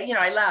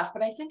I laugh,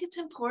 but I think it's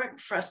important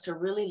for us to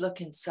really look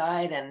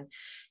inside. And,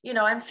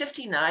 I'm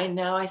 59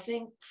 now. I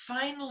think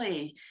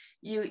finally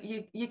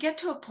you get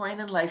to a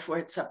point in life where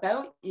it's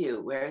about you,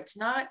 where it's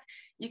not,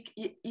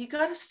 you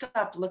got to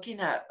stop looking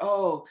at,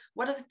 oh,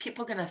 what are the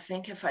people going to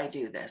think if I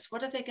do this?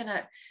 What are they going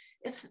to,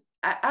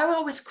 I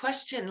always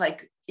question,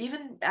 like,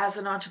 even as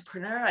an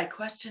entrepreneur, I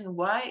question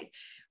why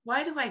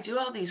do I do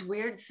all these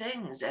weird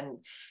things and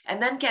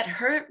then get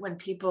hurt when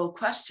people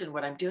question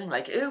what I'm doing,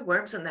 like, ooh,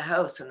 worms in the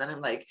house. And then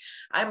I'm like,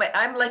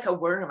 I'm like a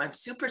worm. I'm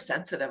super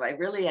sensitive. I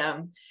really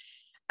am.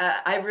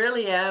 I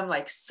really am,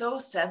 like, so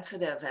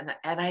sensitive. And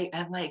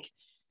I'm like,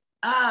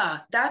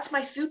 that's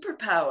my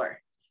superpower.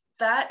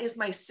 That is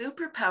my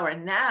superpower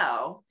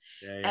now.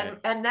 Yeah.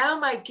 And now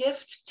my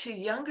gift to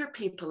younger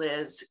people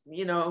is,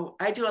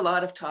 I do a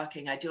lot of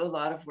talking. I do a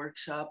lot of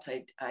workshops.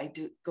 I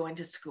do go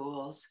into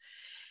schools.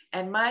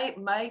 And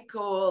my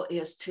goal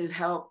is to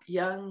help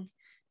young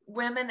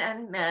women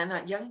and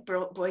men, young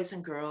boys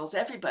and girls,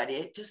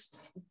 everybody, just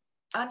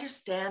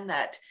understand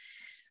that,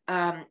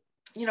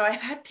 you know,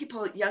 I've had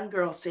people, young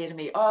girls say to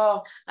me,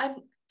 oh,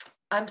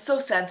 I'm so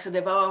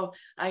sensitive. Oh,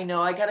 I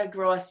know, I got to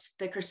grow a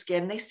thicker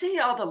skin. They say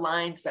all the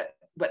lines that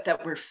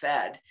we're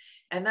fed.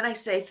 And then I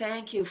say,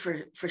 thank you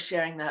for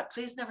sharing that.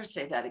 Please never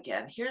say that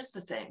again. Here's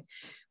the thing.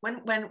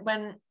 When,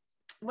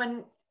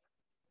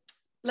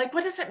 like,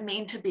 what does it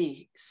mean to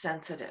be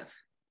sensitive?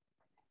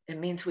 It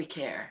means we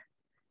care,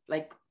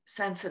 like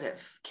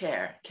sensitive,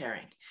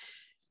 caring.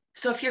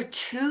 So if you're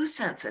too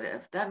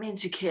sensitive, that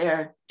means you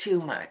care too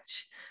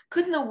much.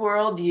 Couldn't the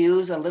world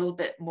use a little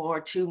bit more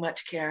too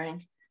much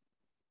caring?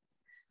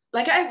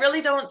 Like, I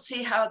really don't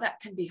see how that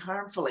can be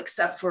harmful,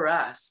 except for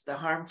us, the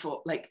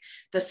harmful, like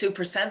the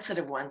super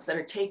sensitive ones that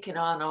are taking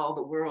on all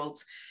the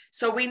worlds.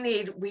 So we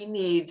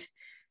need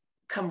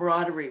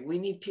camaraderie. We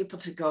need people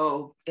to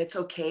go, it's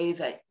okay,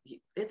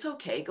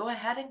 go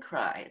ahead and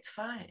cry. It's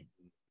fine.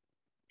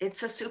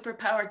 It's a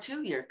superpower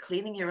too. You're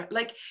cleaning your,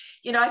 like,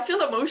 you know, I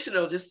feel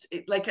emotional, just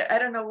like, I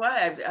don't know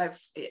why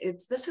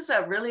this is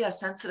really a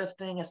sensitive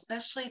thing,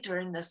 especially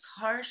during this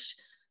harsh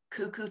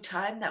cuckoo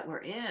time that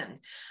we're in.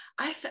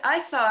 I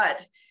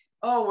thought,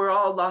 oh, we're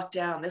all locked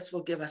down. This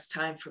will give us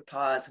time for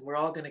pause. And we're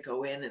all going to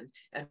go in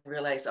and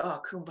realize,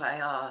 oh,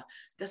 kumbaya,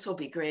 this will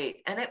be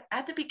great. And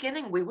at the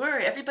beginning,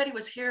 everybody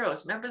was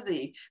heroes. Remember,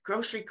 the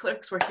grocery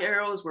clerks were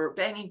heroes. We were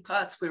banging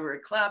pots. We were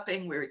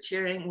clapping. We were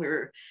cheering.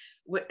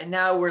 And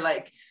now we're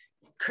like,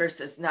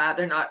 curses. Nah,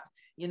 they're not,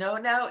 you know,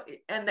 now.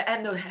 And the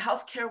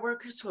healthcare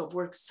workers who have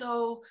worked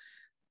so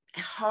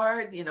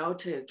hard, you know,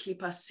 to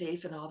keep us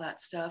safe and all that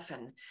stuff.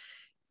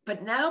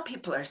 But now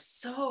people are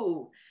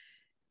so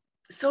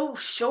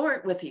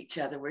short with each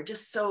other. We're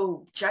just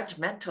so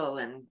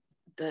judgmental, and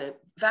the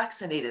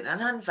vaccinated and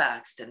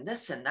unvaxxed and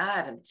this and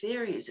that and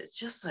theories. It's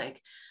just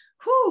like,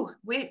 whew,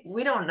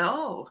 we don't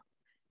know.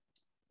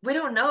 We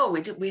don't know.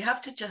 We have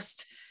to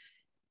just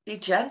be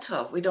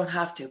gentle. We don't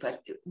have to,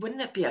 but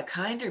wouldn't it be a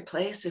kinder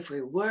place if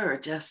we were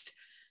just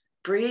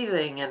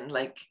breathing and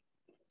like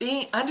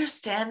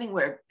understanding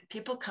where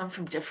people come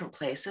from different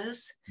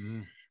places?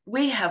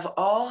 We have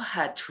all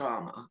had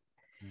trauma,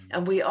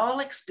 and we all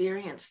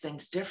experience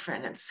things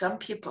different. And some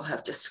people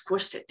have just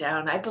squished it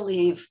down. I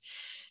believe,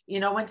 you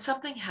know, when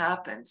something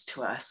happens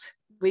to us,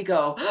 we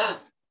go,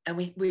 and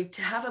we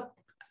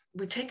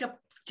take a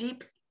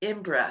deep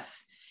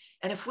in-breath.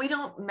 And if we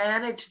don't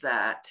manage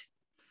that,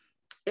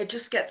 it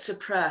just gets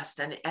suppressed,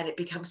 and it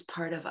becomes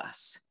part of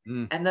us.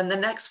 And then the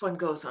next one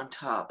goes on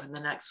top, and the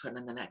next one,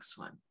 and the next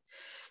one.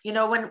 You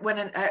know,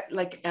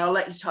 like, I'll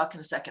let you talk in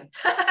a second.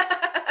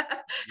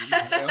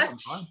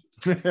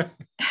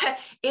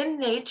 In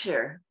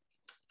nature,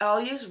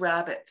 I'll use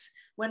rabbits.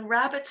 When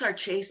rabbits are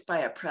chased by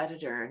a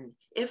predator, and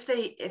if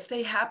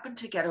they happen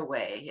to get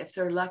away, if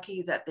they're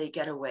lucky that they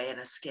get away and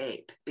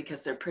escape,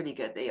 because they're pretty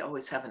good, they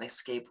always have an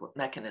escape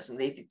mechanism.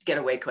 They get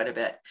away quite a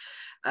bit.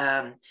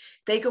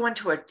 They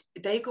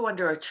go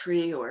under a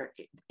tree or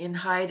in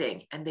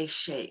hiding, and they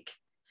shake.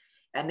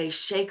 And they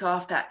shake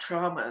off that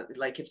trauma.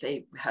 Like, if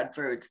they had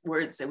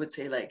words, they would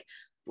say like,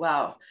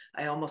 wow,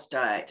 I almost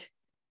died.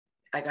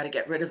 I got to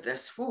get rid of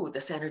this,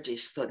 this energy.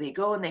 So they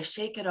go and they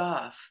shake it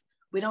off.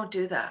 We don't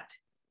do that.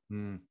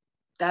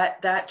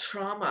 That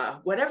trauma,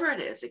 whatever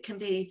it is, it can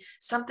be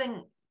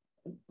something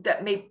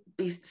that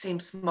seem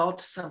small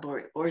to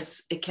somebody, or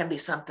it can be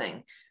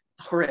something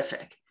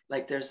horrific.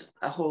 Like, there's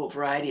a whole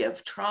variety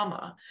of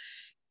trauma,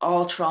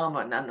 all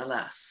trauma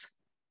nonetheless.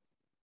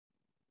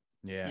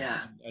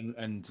 Yeah.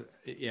 And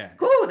yeah.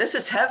 Ooh, this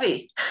is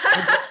heavy.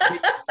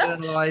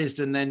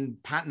 Internalized, and then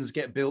patterns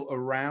get built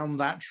around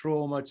that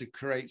trauma to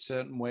create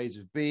certain ways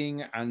of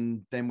being,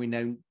 and then we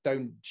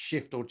don't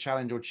shift or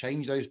challenge or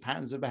change those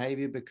patterns of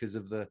behavior because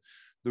of the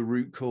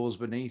root cause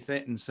beneath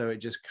it. And so it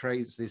just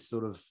creates this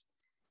sort of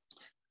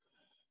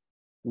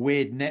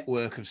weird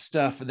network of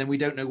stuff, and then we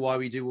don't know why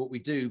we do what we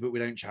do, but we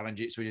don't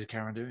challenge it, so we just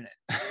carry on doing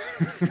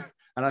it.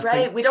 And I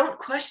think, we don't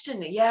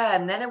question it. Yeah.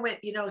 And then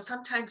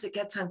sometimes it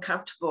gets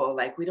uncomfortable.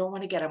 Like, we don't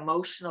want to get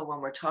emotional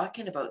when we're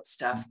talking about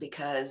stuff,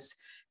 because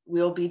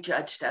we'll be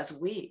judged as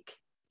weak.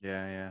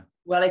 Yeah.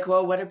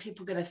 Well, what are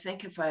people going to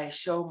think if I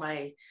show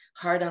my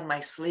heart on my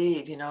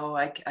sleeve? You know,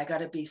 I got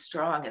to be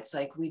strong. It's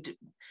like, we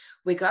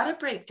got to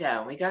break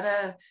down. We got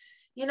to,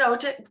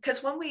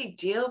 because when we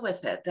deal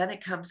with it, then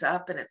it comes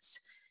up, and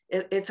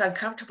it's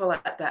uncomfortable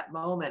at that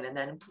moment. And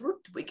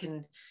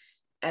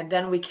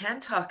then we can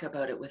talk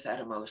about it with that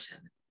emotion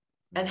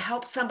and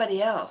help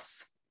somebody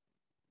else.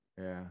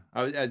 Yeah,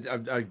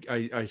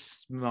 I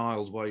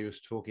smiled while you was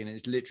talking.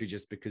 It's literally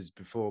just because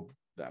before,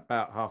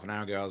 about half an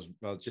hour ago,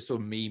 I just saw a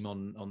meme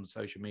on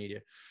social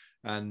media,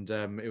 and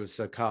it was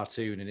a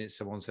cartoon, and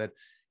someone said,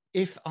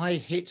 "If I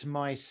hit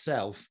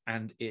myself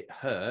and it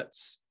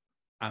hurts,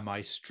 am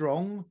I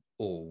strong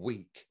or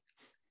weak?"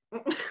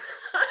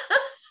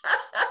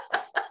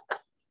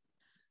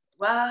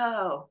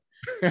 Wow.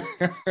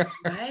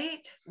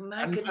 Right?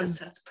 My goodness,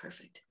 that's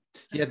perfect.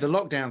 Yeah, the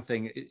lockdown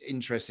thing,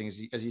 interesting,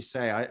 as you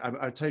say.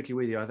 I'm totally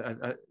with you.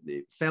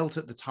 It felt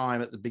at the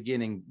time, at the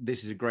beginning,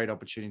 this is a great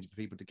opportunity for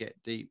people to get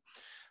deep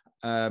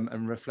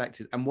and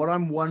reflected. And what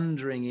I'm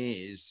wondering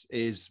is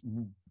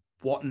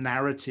what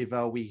narrative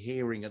are we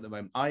hearing at the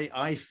moment?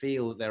 I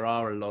feel that there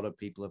are a lot of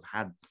people have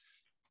had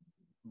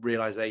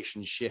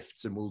realization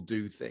shifts and will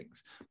do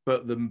things,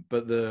 but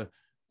the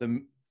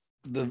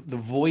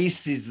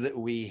voices that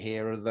we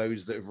hear are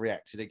those that have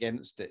reacted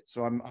against it.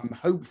 So I'm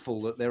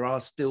hopeful that there are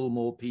still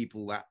more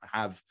people that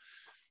have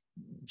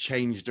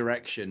changed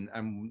direction.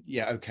 And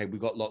yeah, okay, we've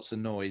got lots of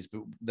noise,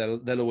 but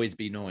there'll always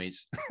be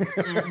noise.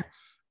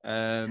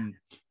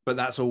 But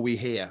that's all we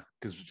hear,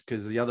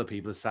 because the other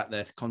people are sat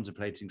there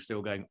contemplating,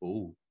 still going,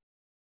 oh,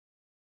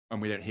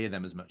 and we don't hear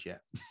them as much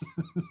yet.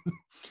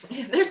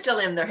 They're still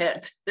in their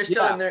heads. They're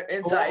still in their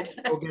inside.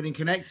 Or getting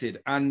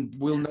connected. And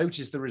we'll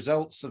notice the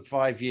results of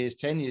 5 years,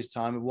 10 years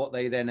time of what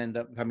they then end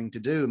up coming to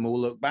do. And we'll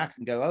look back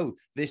and go, oh,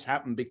 this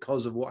happened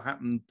because of what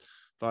happened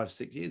 5,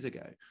 6 years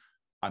ago.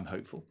 I'm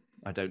hopeful.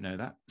 I don't know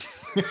that.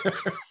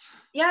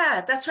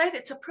 Yeah, that's right.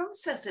 It's a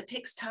process. It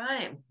takes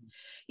time.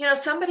 You know,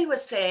 somebody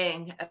was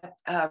saying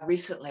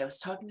recently, I was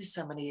talking to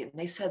somebody and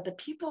they said the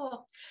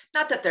people,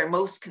 not that they're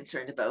most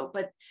concerned about,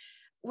 but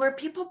were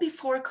people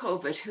before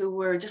COVID who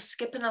were just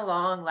skipping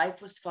along.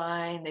 Life was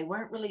fine. They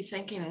weren't really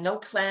thinking, no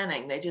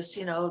planning. They just,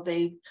 you know,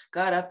 they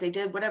got up, they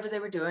did whatever they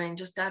were doing,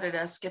 just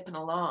skipping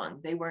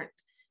along. They weren't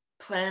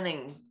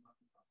planning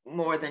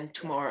more than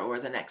tomorrow or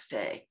the next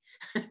day.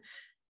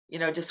 You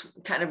know,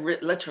 just kind of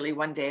literally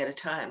one day at a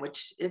time,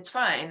 which it's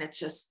fine. It's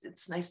just,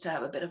 it's nice to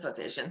have a bit of a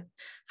vision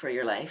for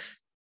your life.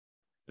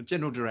 A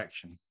general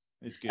direction.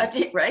 It's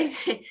good. Right?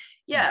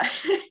 Yeah.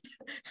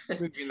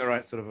 Moving in the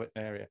right sort of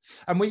area.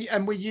 And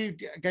were you,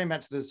 going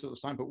back to the sort of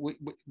sign, but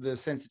the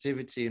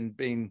sensitivity and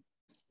being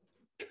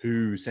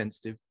too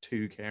sensitive,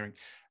 too caring,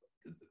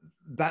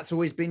 that's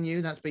always been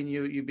you? That's been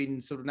you? You've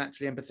been sort of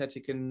naturally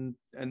empathetic and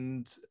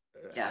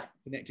yeah,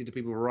 connected to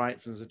people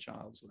right from as a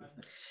child, sort of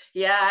thing.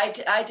 Yeah,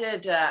 I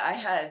did. I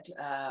had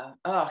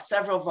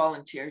several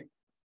volunteer,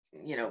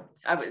 you know,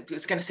 I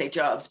was going to say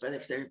jobs, but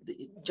if the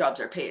jobs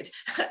are paid,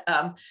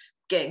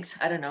 gigs,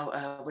 I don't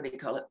know, what do you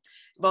call it?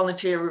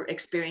 Volunteer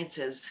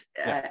experiences.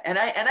 And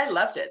I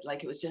loved it.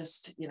 Like, it was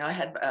just, you know, I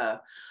had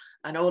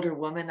an older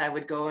woman, I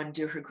would go and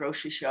do her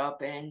grocery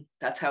shopping.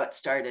 That's how it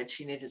started.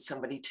 She needed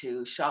somebody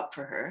to shop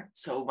for her.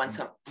 So once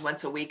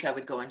a week I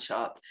would go and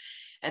shop.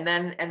 And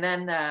then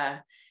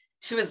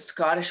she was a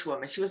Scottish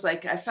woman. She was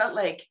like, I felt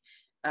like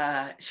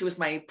she was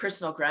my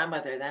personal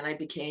grandmother. Then I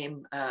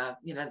became,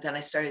 then I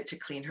started to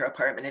clean her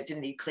apartment. It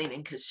didn't need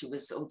cleaning because she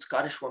was an old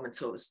Scottish woman.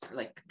 So it was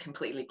like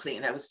completely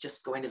clean. I was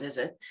just going to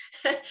visit.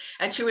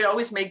 And she would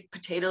always make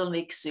potato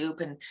leek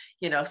soup. And,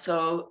 you know,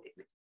 so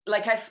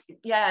like,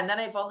 and then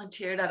I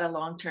volunteered at a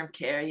long-term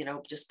care, you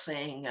know, just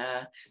playing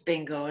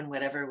bingo and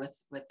whatever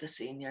with the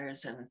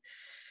seniors. And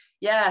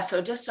yeah,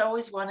 so just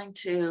always wanting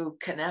to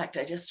connect.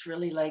 I just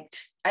really liked,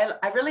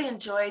 I really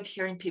enjoyed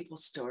hearing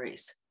people's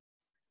stories.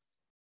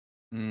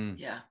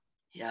 Yeah.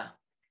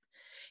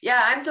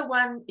 I'm the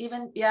one,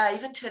 even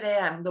today,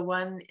 I'm the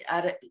one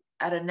at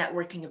a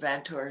networking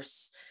event or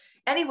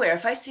anywhere.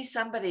 If I see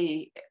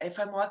somebody, if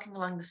I'm walking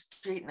along the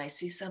street and I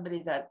see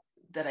somebody that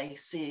I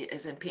see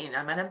is in pain,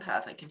 I'm an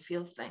empath, I can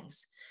feel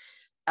things.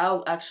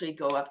 I'll actually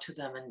go up to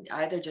them and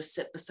either just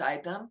sit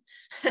beside them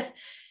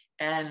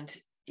and,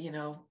 you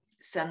know,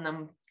 send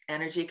them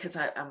energy, because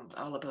I'm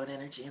all about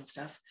energy and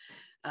stuff.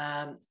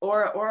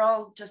 Or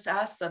I'll just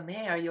ask them,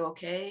 hey, are you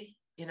okay?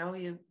 You know,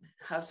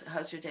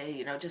 how's your day?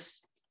 You know,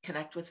 just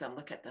connect with them,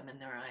 look at them in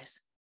their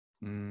eyes.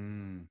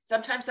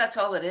 Sometimes that's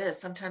all it is.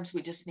 Sometimes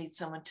we just need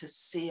someone to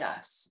see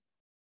us.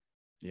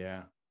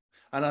 Yeah.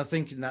 And I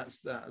think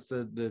that's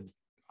the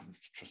I'm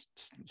just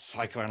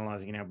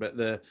psychoanalyzing now, but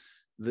the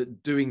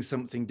doing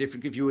something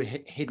different. If you were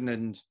hidden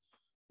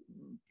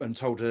and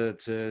told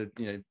to,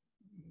 you know,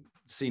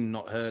 seen,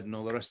 not heard, and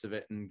all the rest of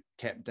it, and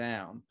kept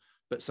down,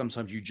 but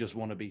sometimes you just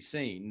want to be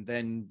seen,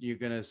 then you're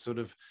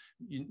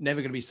never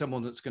going to be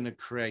someone that's going to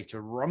create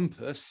a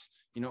rumpus.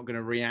 You're not going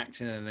to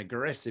react in an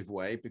aggressive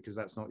way because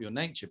that's not your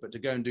nature, but to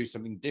go and do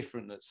something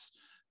different that's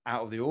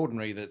out of the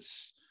ordinary,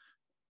 that's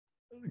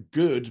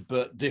good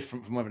but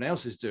different from what everyone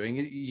else is doing,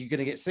 you're going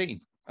to get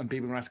seen and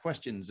people will ask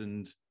questions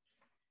and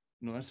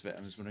all the rest of it.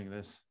 I was wondering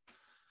this.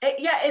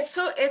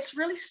 It's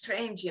really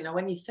strange, you know,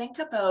 when you think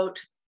about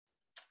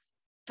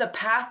the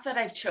path that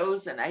I've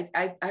chosen.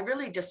 I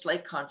really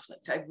dislike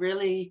conflict. I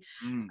really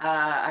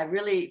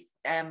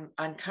am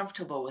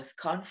uncomfortable with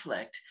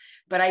conflict,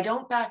 but I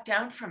don't back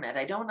down from it.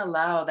 I don't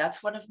allow,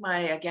 that's one of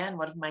my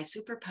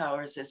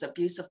superpowers is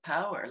abuse of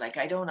power. Like,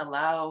 I don't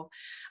allow,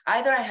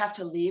 either I have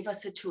to leave a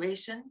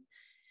situation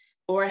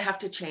or I have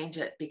to change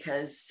it,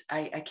 because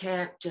I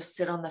can't just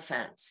sit on the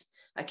fence.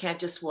 I can't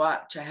just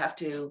watch. I have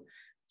to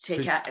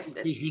take action.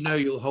 You know,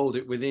 you'll hold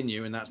it within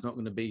you, and that's not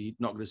going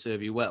to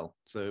serve you well.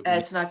 So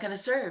it's not going to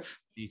serve.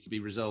 It needs to be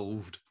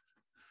resolved.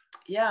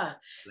 Yeah,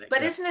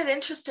 but isn't it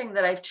interesting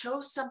that I've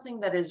chose something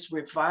that is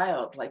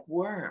reviled, like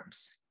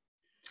worms?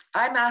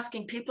 I'm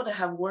asking people to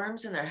have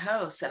worms in their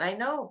house, and I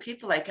know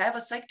people, like, I have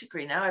a psych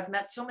degree now. I've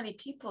met so many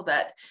people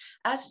that,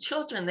 as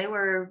children, they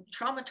were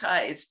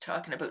traumatized,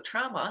 talking about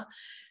trauma.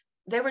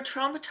 they were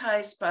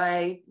traumatized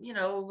by, you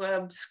know,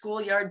 a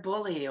schoolyard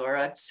bully or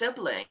a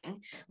sibling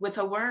with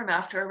a worm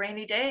after a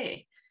rainy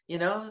day. You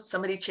know,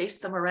 somebody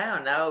chased them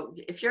around. Now,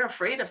 if you're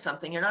afraid of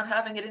something, you're not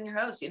having it in your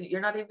house.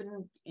 You're not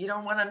even, you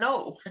don't want to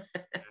know.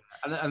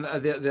 And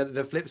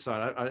the flip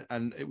side,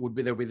 and it would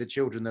be, there'll be the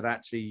children that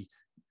actually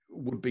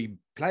would be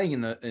playing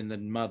in the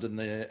mud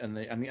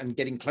and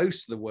getting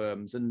close to the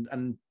worms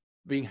and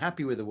being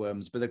happy with the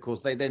worms, but of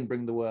course they then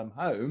bring the worm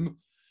home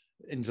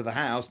into the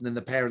house, and then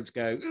the parents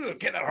go,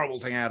 get that horrible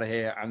thing out of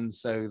here, and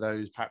so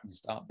those patterns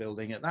start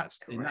building it. That's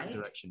in that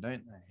direction,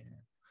 don't they?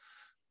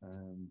 Yeah.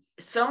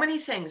 So many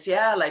things,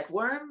 yeah. Like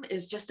worm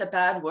is just a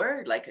bad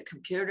word, like a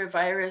computer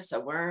virus, a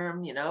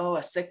worm, you know,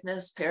 a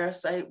sickness,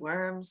 parasite,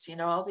 worms, you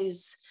know, all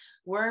these.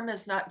 Worm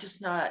is not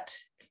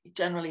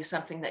generally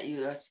something that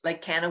you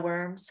like, can of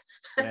worms.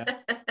 Yeah.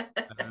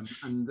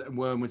 And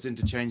worm was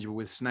interchangeable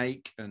with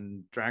snake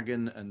and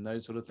dragon and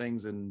those sort of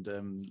things, and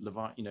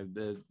you know,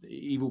 the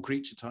evil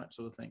creature type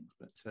sort of things.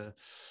 But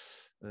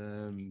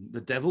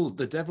the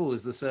devil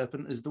is the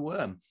serpent, is the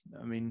worm.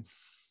 I mean,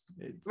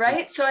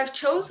 right. So I've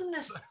chosen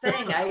this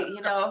thing.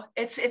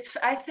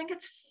 I think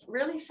it's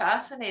really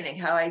fascinating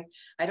how I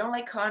don't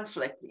like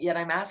conflict, yet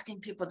I'm asking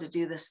people to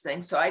do this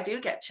thing. So I do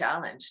get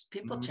challenged.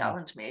 People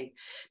challenge me,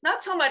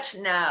 not so much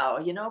now,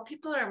 you know,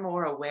 people are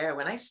more aware.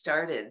 When I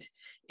started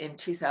in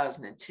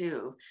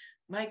 2002,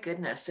 my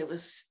goodness, it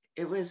was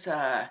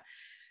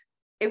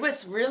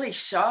really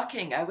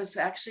shocking. I was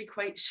actually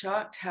quite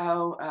shocked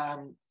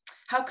how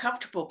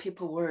comfortable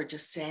people were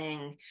just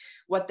saying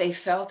what they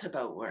felt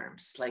about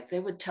worms. Like they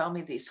would tell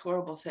me these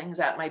horrible things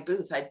at my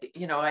booth.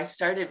 When I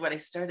started,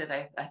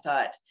 I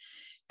thought,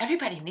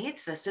 everybody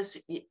needs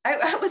this.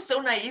 I was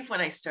so naive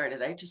when I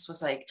started. I just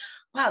was like,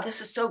 wow,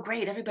 this is so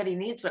great. Everybody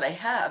needs what I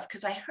have.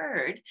 Because I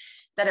heard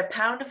that a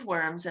pound of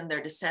worms and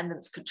their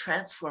descendants could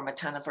transform a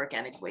ton of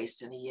organic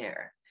waste in a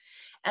year.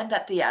 And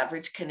that the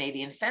average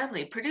Canadian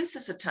family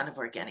produces a ton of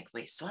organic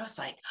waste. So I was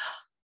like,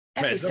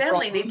 every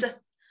family needs a...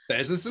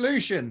 There's a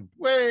solution.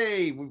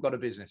 Way, we've got a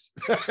business.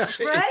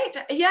 Right.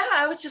 Yeah.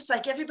 I was just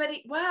like,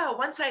 everybody, wow.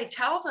 Once I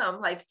tell them,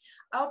 like,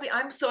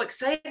 I'm so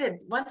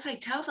excited. Once I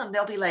tell them,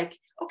 they'll be like,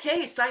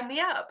 okay, sign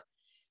me up.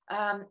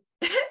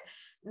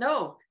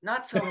 No,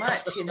 not so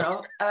much, you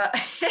know. Then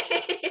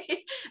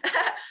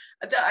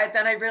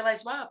I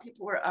realized, wow,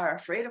 people are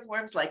afraid of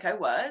worms like I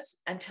was,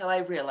 until I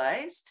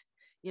realized,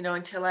 you know,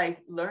 until I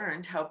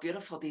learned how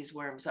beautiful these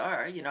worms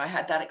are. You know, I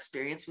had that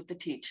experience with the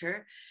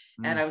teacher,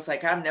 and I was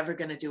like, I'm never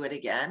going to do it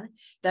again.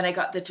 Then I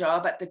got the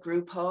job at the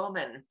group home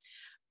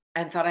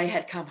and thought I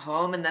had come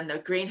home. And then the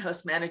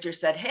greenhouse manager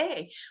said,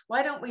 hey,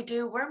 why don't we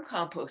do worm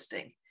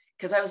composting?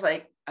 Because I was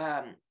like,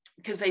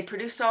 because they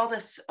produced all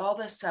this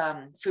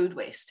food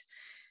waste,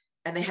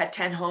 and they had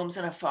 10 homes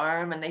and a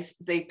farm, and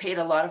they paid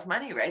a lot of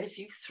money, right? If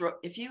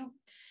you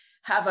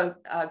have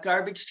a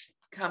garbage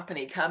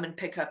company come and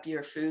pick up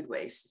your food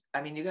waste,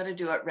 I mean, you got to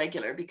do it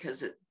regular,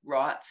 because it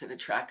rots, it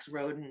attracts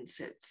rodents,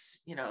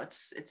 it's, you know,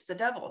 it's the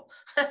devil.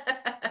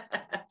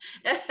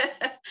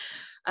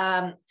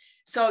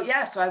 So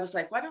I was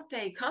like, why don't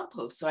they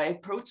compost? So I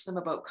approached them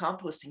about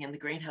composting, and the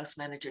greenhouse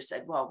manager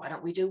said, well, why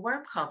don't we do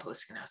worm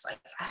composting? And I was like,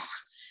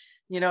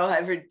 you know,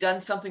 I've done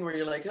something where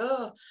you're like,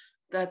 oh,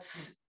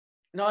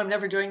 no, I'm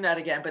never doing that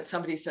again. But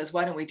somebody says,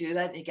 why don't we do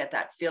that? And you get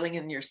that feeling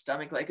in your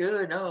stomach, like,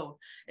 oh, no,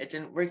 it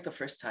didn't work the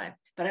first time.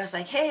 But I was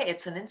like, hey,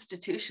 it's an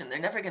institution. They're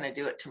never going to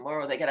do it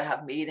tomorrow. They got to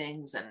have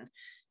meetings and,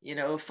 you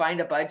know,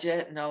 find a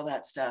budget and all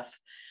that stuff.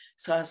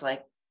 So I was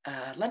like,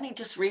 let me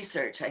just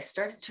research. I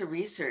started to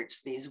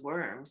research these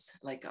worms,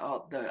 like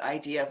all the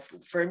idea of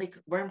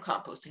worm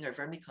composting or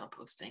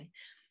vermicomposting.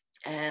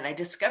 And I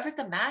discovered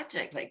the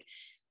magic. Like,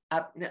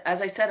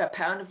 as I said, a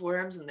pound of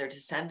worms and their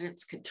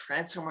descendants could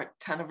transform a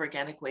ton of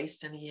organic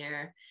waste in a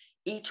year.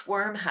 Each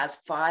worm has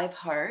 5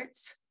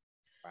 hearts.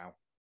 Wow.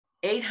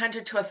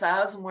 800 to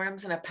 1,000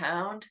 worms in a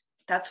pound.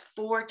 That's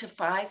 4,000 to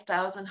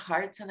 5,000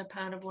 hearts in a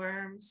pound of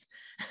worms.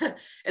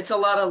 It's a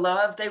lot of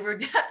love. They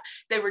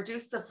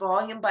reduced the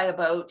volume by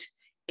about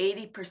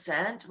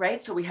 80%,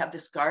 right? So we have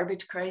this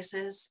garbage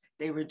crisis.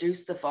 They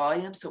reduced the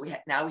volume. So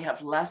now we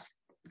have less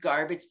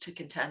garbage to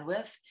contend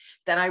with.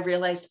 Then I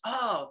realized,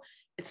 oh,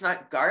 it's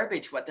not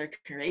garbage what they're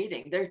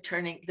creating.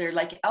 They're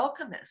like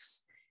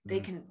alchemists. They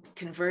can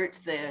convert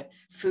the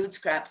food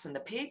scraps and the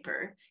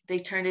paper. They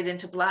turn it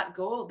into black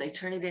gold. They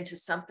turn it into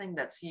something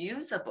that's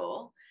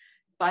usable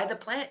by the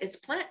plant. It's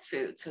plant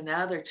food. So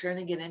now they're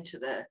turning it into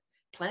the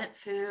plant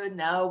food.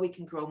 Now we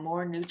can grow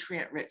more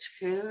nutrient-rich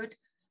food.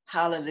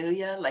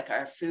 Hallelujah. Like,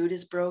 our food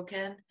is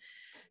broken.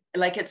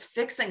 Like, it's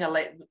fixing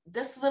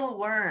this little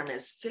worm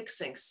is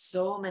fixing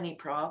so many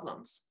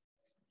problems.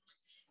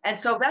 And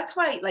so that's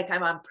why, like,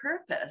 I'm on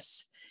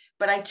purpose,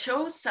 but I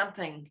chose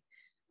something,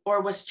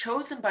 or was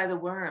chosen by the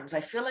worms.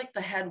 I feel like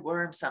the head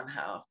worm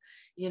somehow,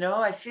 you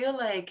know. I feel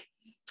like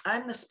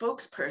I'm the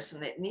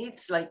spokesperson. It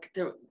needs, like,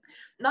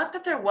 not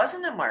that there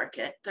wasn't a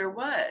market, there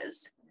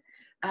was.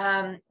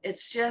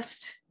 It's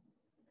just,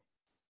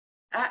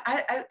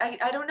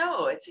 I don't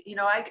know. It's, you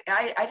know, I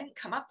didn't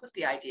come up with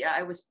the idea.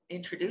 I was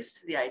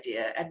introduced to the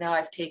idea, and now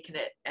I've taken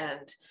it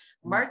and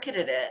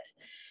marketed it,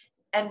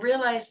 and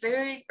realized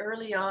very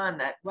early on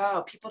that,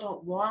 wow, people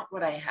don't want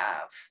what I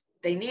have.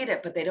 They need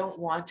it, but they don't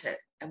want it.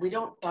 And we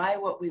don't buy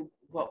what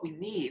we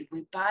need.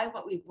 We buy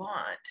what we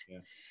want.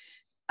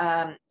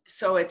 Yeah.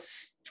 So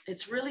it's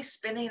really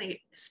spinning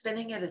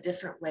it a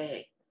different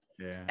way.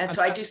 Yeah. And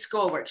so I do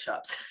school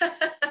workshops.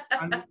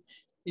 And,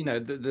 you know,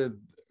 the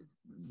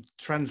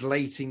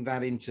translating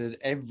that into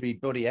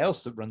everybody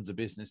else that runs a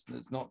business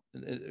that's not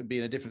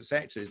being a different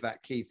sector is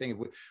that key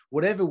thing.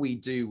 Whatever we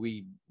do,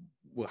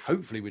 well,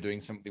 hopefully we're doing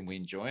something we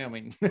enjoy. I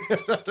mean,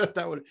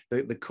 that would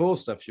the core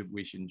stuff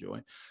we should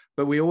enjoy,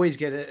 but we always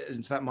get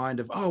into that mind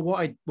of, oh,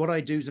 what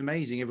I do is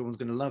amazing, everyone's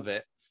going to love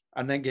it,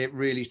 and then get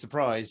really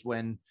surprised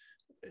when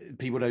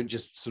people don't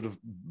just sort of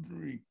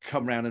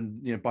come around and,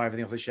 you know, buy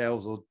everything off the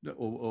shelves, or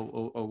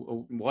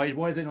why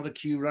is there not a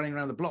queue running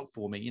around the block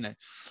for me, you know?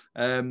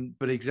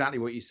 But exactly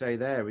what you say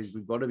there is,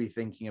 we've got to be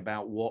thinking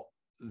about what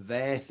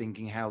they're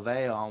thinking, how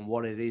they are, and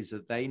what it is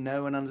that they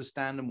know and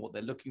understand, and what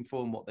they're looking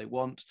for and what they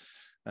want,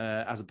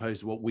 as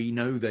opposed to what we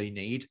know they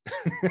need.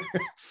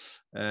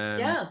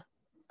 Yeah.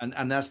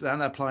 And that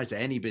applies to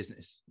any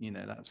business, you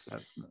know. That's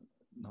not...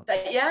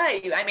 Yeah,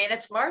 I mean,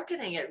 it's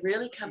marketing. It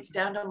really comes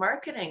down to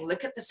marketing.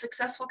 Look at the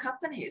successful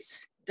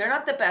companies. They're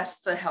not the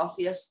best, the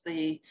healthiest,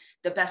 the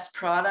best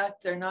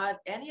product. They're not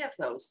any of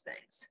those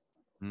things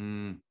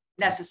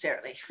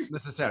necessarily.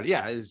 Necessarily,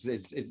 yeah.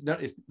 It's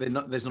not.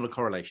 There's not a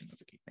correlation.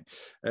 That's a key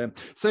thing.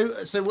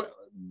 So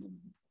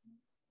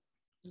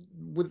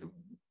with...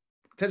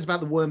 Tell us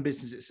about the worm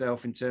business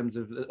itself in terms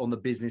of on the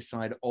business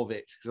side of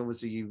it, because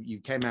obviously you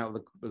came out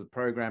of the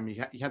program, you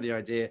had the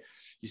idea,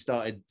 you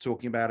started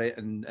talking about it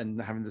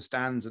and having the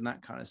stands and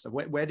that kind of stuff.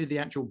 Where did the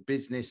actual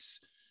business,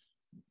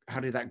 how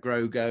did that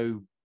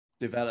go,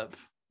 develop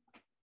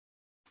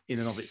in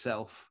and of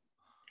itself?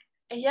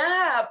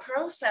 Yeah,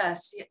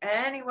 process.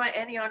 Any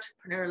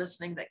entrepreneur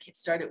listening that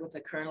started with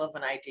a kernel of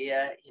an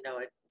idea, you know,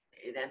 it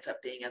ends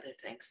up being other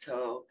things.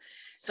 So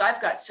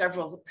I've got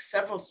several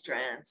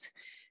strands.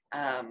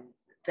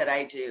 That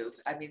I do.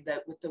 I mean,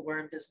 with the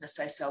worm business,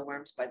 I sell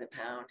worms by the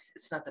pound.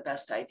 It's not the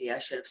best idea. I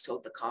should have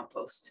sold the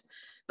compost,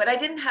 but I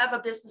didn't have a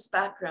business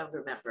background,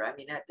 remember. I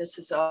mean, this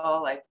is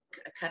all, I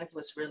kind of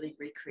was really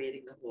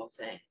recreating the whole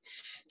thing.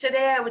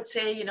 Today, I would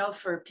say, you know,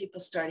 for people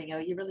starting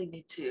out, you really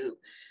need to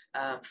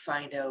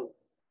find out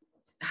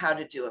how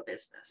to do a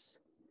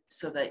business,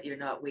 so that you're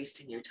not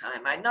wasting your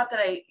time.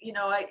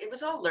 It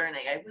was all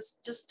learning. I was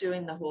just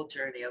doing the whole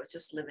journey. I was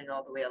just living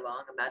all the way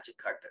along a magic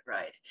carpet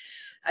ride.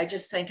 I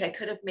just think I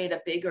could have made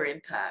a bigger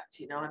impact.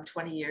 You know, I'm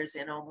 20 years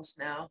in almost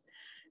now.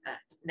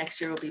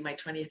 Next year will be my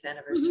 20th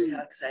anniversary. Mm-hmm.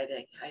 How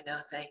exciting. I know,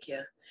 thank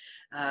you.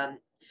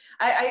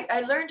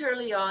 I learned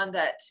early on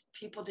that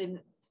people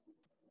didn't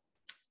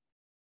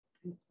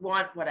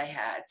want what I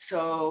had.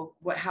 So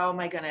how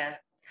am I going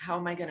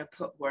to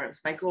put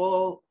worms? My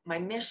goal, my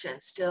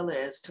mission still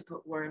is to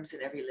put worms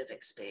in every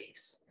living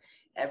space,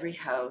 every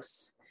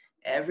house,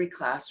 every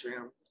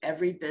classroom,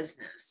 every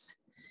business,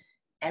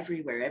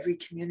 everywhere, every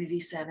community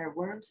center,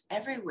 worms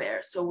everywhere.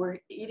 So we're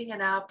eating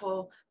an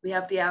apple, we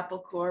have the apple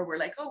core, we're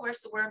like, oh,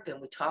 where's the worm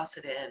bin? We toss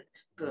it in,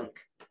 boom,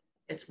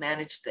 it's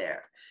managed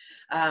there.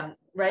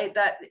 Right,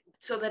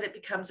 so that it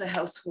becomes a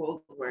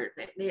household word.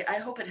 I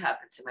hope it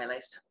happens in my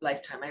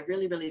lifetime. I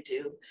really, really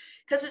do,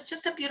 because it's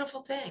just a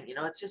beautiful thing. You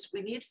know, it's just,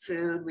 we need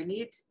food, we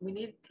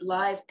need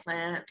live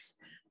plants.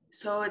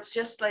 So it's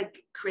just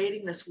like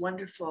creating this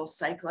wonderful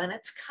cycle, and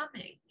it's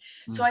coming.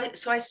 So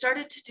I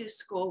started to do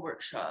school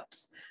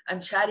workshops.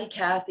 I'm Chatty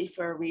Cathy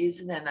for a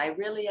reason, and I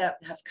really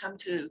have come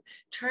to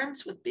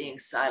terms with being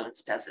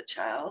silenced as a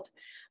child.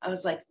 I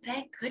was like,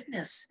 thank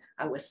goodness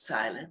I was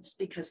silenced,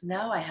 because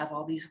now I have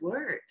all these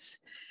words.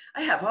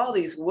 I have all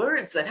these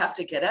words that have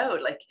to get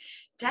out, like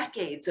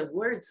decades of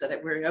words that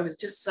I was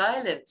just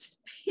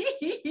silenced.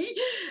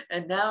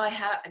 And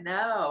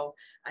now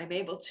I'm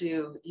able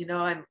to, you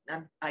know,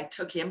 I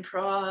took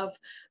improv.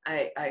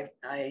 I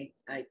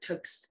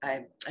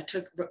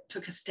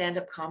took a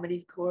stand-up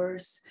comedy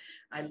course.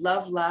 I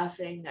love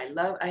laughing.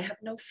 I have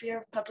no fear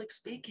of public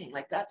speaking.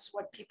 Like, that's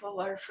what people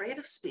are afraid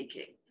of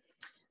speaking.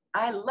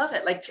 I love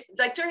it.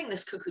 Like during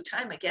this cuckoo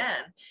time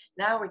again,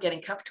 now we're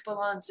getting comfortable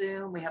on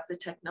Zoom. We have the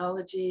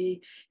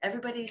technology.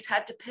 Everybody's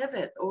had to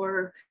pivot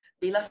or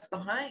be left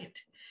behind.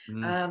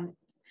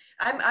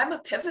 I'm a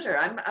pivoter.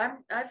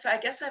 I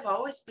guess I've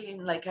always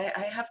been like,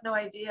 I have no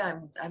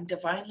idea. I'm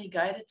divinely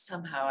guided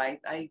somehow.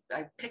 I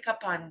pick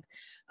up on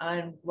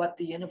what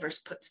the universe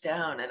puts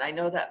down. And I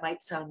know that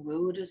might sound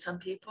woo to some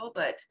people,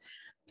 but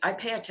I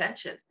pay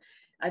attention.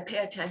 I pay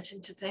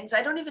attention to things.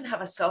 I don't even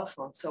have a cell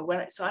phone. So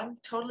I'm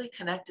totally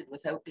connected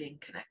without being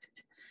connected.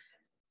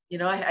 You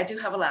know, I do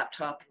have a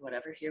laptop and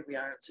whatever. Here we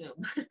are on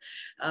Zoom.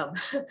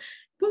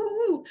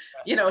 Woo.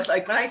 You know, it's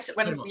like when I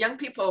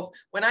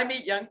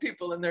meet young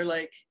people and they're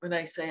like, when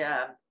I say,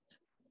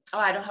 oh,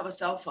 I don't have a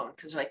cell phone,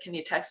 because like, can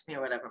you text me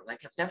or whatever? I'm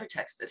like, I've never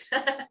texted.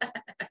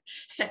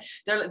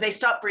 They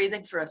stop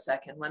breathing for a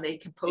second when they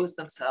compose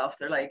themselves.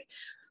 They're like,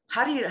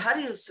 how do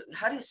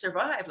you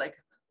survive? Like,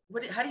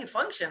 how do you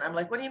function? I'm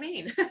like, what do you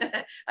mean?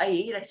 I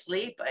eat, I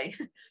sleep,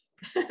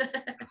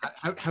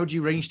 how do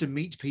you arrange to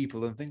meet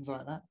people and things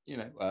like that? You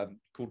know,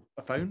 called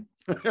a phone.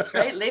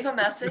 Right, leave a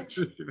message.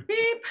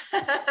 Beep.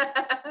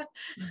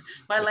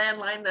 My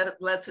landline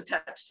that's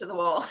attached to the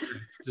wall.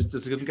 just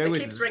doesn't go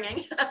with it. Keeps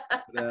ringing.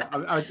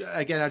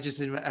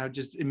 I'm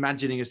just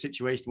imagining a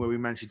situation where we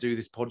managed to do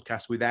this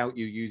podcast without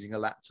you using a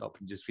laptop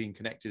and just being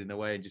connected in a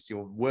way and just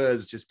your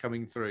words just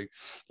coming through.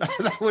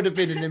 That would have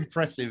been an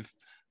impressive.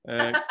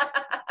 You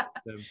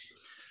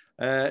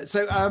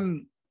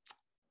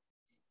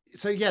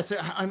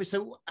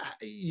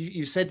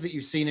said that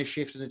you've seen a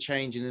shift and a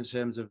change in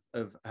terms of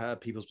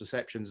people's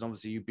perceptions, and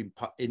obviously you've been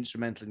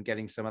instrumental in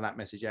getting some of that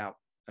message out.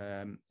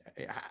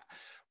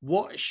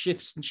 What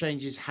shifts and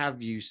changes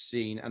have you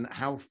seen, and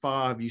how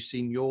far have you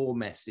seen your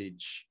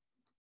message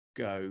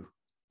go?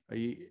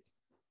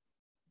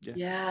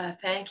 Yeah,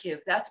 thank you.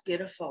 That's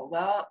beautiful.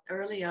 Well,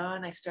 early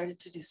on, I started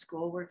to do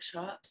school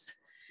workshops.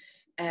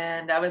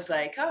 And I was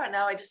like, oh,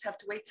 now I just have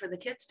to wait for the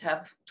kids to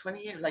have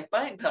 20 years, like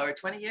buying power,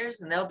 20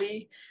 years, and they'll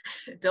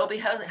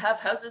have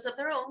houses of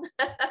their own.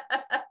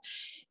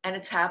 And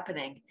it's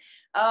happening.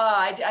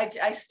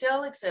 I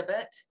still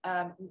exhibit,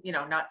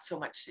 not so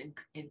much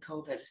in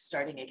COVID,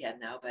 starting again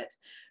now, but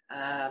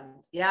I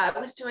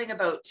was doing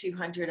about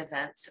 200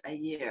 events a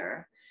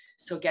year.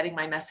 So getting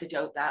my message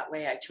out that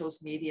way, I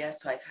chose media.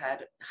 So I've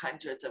had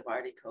hundreds of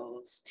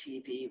articles,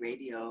 TV,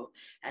 radio,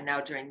 and now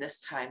during this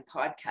time,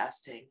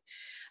 podcasting.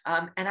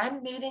 And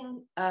I'm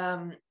meeting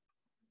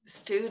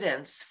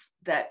students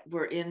that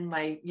were in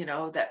my,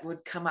 that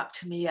would come up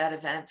to me at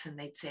events and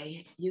they'd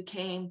say, you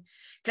came,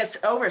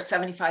 because over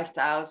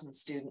 75,000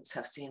 students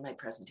have seen my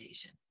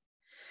presentation.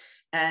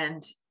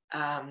 And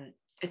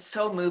it's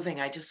so moving.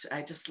 I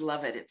just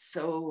love it. It's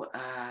so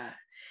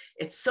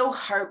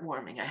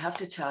heartwarming. I have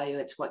to tell you,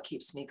 it's what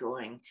keeps me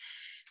going.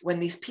 When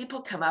these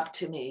people come up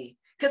to me,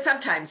 because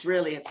sometimes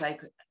really it's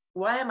like,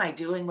 why am I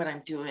doing what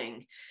I'm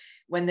doing?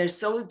 When there's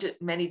so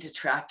many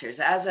detractors.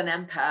 As an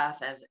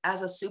empath,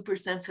 as a super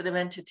sensitive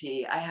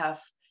entity, I have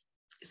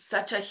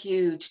such a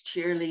huge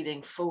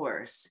cheerleading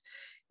force.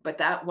 But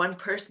that one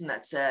person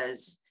that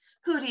says,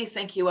 who do you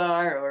think you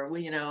are? Or,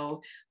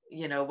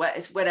 what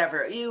is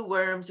whatever, you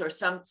worms, or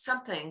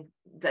something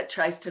that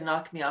tries to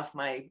knock me off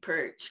my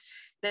perch.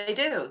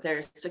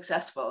 They're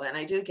successful. And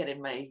I do get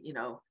in my,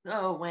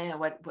 oh, wow,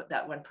 what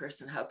that one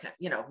person, how can,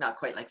 not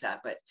quite like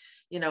that, but,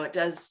 it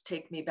does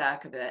take me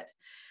back a bit.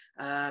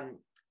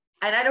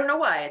 And I don't know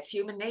why. It's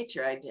human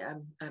nature.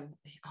 I'm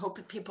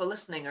hoping people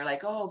listening are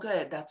like, oh,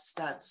 good.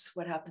 That's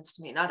what happens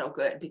to me. Not oh,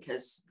 good,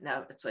 because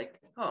now it's like,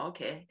 oh,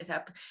 okay, it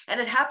happened.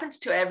 And it happens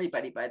to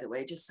everybody, by the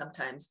way. Just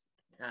sometimes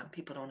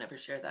people don't ever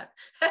share that.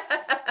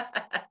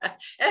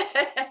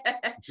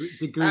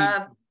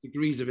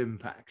 Degrees of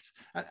impact.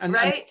 And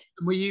right.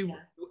 And were you? Yeah.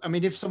 I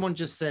mean, if someone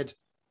just said,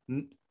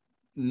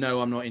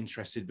 "No, I'm not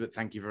interested, but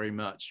thank you very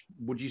much,"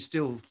 would you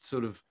still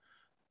sort of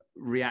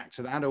react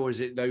to that, or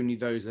is it only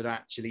those that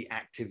actually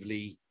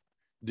actively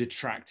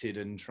detracted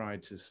and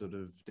tried to sort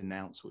of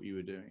denounce what you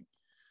were doing?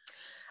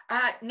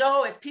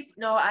 No,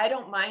 I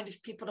don't mind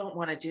if people don't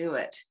want to do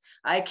it.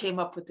 I came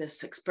up with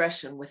this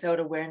expression: without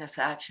awareness,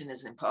 action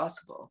is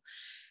impossible.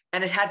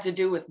 And it had to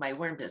do with my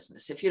worm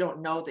business. If you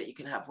don't know that you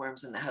can have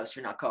worms in the house,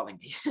 you're not calling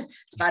me.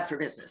 It's bad for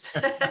business.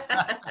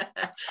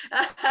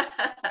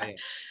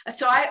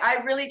 So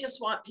I really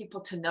just want people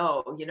to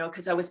know,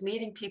 because I was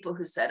meeting people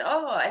who said,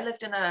 oh, I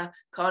lived in a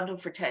condo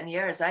for 10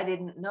 years. I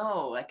didn't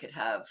know I could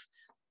have,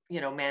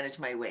 manage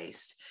my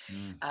waste.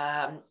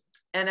 And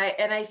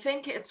I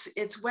think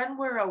it's when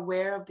we're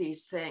aware of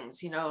these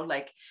things,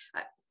 like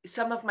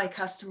some of my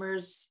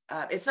customers,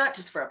 it's not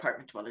just for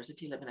apartment dwellers.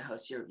 If you live in a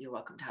house, you're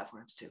welcome to have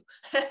worms too.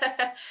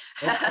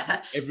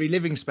 Every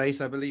living space,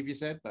 I believe you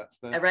said. That's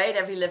right.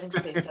 Every living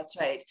space. That's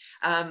right.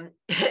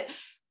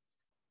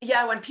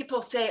 Yeah, when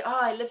people say, oh,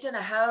 I lived in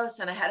a house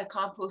and I had a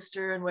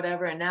composter and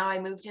whatever, and now I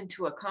moved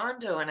into a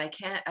condo and I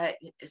can't,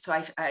 so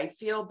I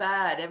feel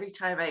bad every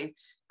time I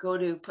go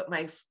to put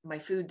my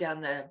food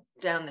down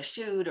the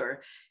chute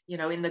or,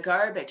 in the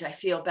garbage. I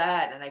feel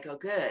bad, and I go,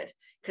 good,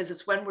 because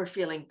it's when we're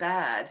feeling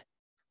bad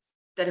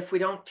that if we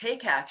don't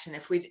take action,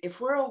 if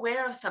we're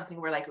aware of something,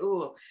 we're like,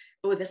 oh,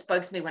 this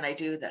bugs me when I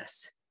do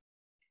this,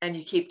 and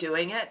you keep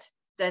doing it,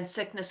 then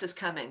sickness is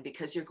coming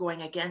because you're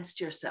going against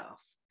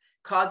yourself.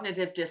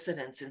 Cognitive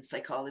dissonance in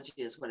psychology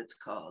is what it's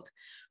called,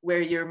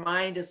 where your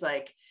mind is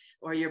like,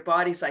 or your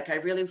body's like, I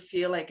really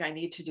feel like I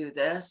need to do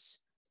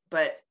this,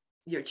 but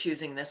you're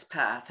choosing this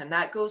path. And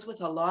that goes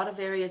with a lot of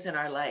areas in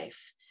our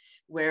life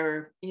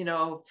where,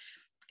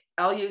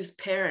 I'll use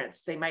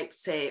parents. They might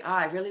say,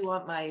 I really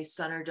want my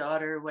son or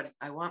daughter,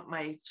 I want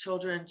my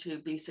children to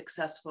be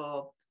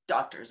successful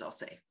doctors, I'll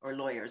say, or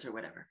lawyers or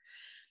whatever.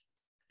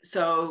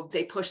 So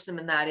they push them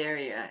in that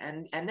area,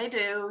 and they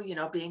do,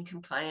 being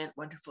compliant,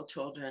 wonderful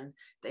children.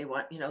 They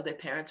want, their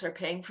parents are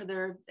paying for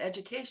their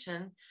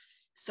education,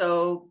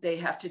 so they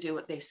have to do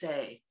what they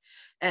say.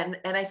 And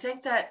I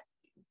think that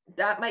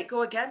that might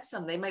go against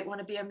them. They might want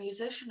to be a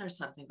musician or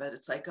something, but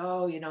it's like,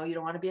 oh, you know, you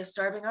don't want to be a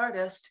starving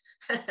artist.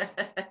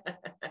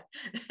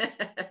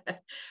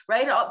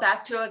 Right? All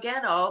back to,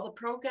 again, all the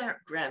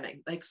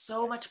programming, like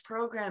so much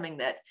programming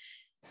that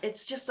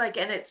it's just like,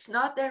 and it's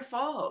not their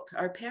fault.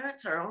 Our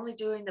parents are only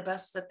doing the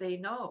best that they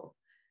know.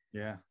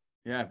 Yeah.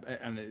 Yeah.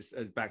 And it's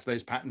back to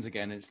those patterns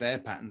again. It's their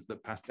patterns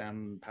that pass down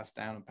and pass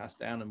down and pass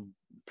down, and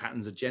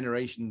patterns of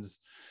generations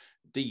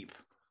deep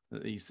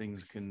that these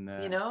things can,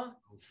 you know,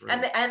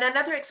 and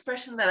another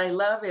expression that I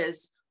love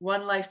is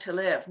one life to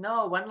live.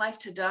 No, one life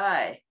to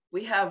die.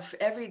 We have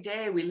every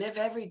day, we live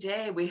every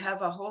day. We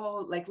have a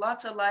whole, like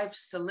lots of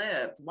lives to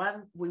live.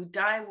 We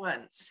die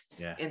once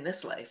in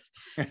this life.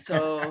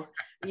 So,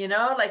 you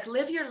know, like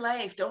live your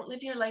life. Don't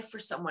live your life for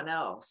someone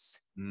else.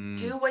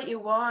 Do what you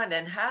want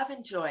and have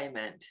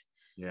enjoyment.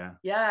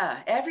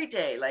 Yeah. Every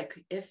day.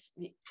 Like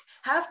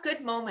have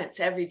good moments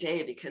every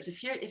day, because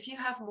if you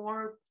have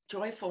more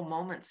joyful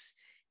moments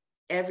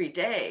every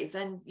day,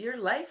 then your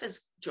life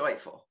is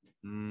joyful.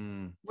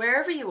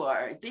 Wherever you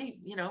are,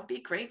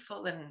 be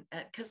grateful, and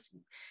because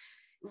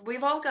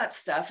we've all got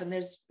stuff, and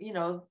there's, you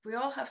know, we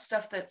all have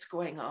stuff that's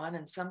going on,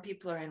 and some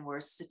people are in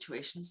worse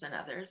situations than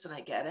others, and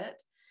I get it.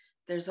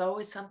 There's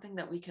always something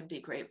that we can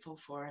be grateful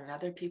for, and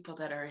other people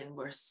that are in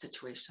worse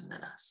situation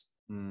than us.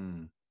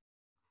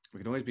 We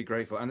can always be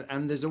grateful,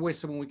 and there's always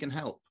someone we can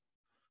help.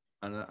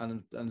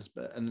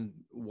 And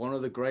one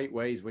of the great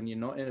ways when you're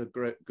not in a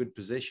good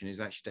position is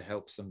actually to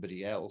help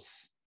somebody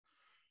else.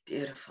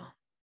 Beautiful.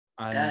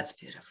 And that's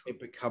beautiful. It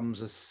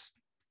becomes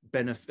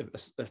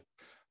a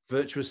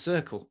virtuous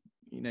circle.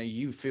 You know,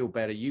 you feel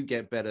better, you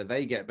get better,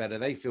 they get better,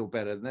 they feel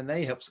better, and then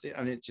they help.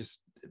 And it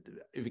just,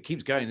 if it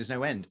keeps going, there's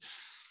no end.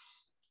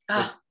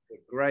 A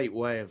great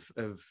way of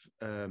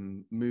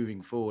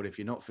moving forward. If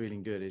you're not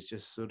feeling good, it's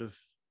just sort of,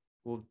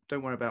 well,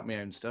 don't worry about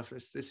my own stuff.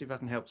 Let's see if I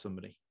can help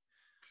somebody.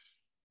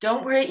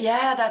 Don't worry.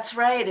 Yeah, that's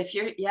right. If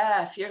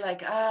you're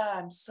like,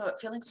 I'm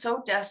feeling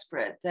so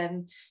desperate,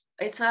 then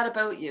it's not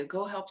about you.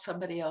 Go help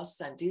somebody else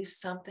then. Do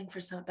something for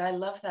something. I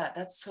love that.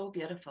 That's so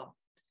beautiful.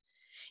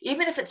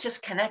 Even if it's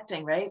just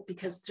connecting, right?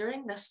 Because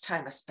during this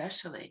time,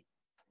 especially.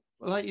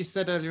 Well, like you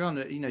said earlier on,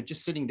 you know,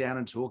 just sitting down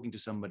and talking to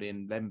somebody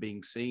and them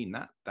being seen,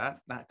 that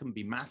can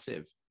be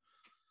massive.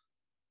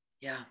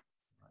 Yeah.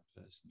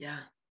 Yeah.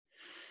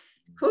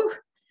 Whew.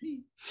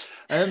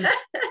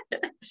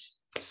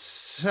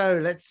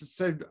 So a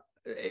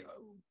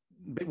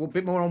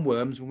bit more on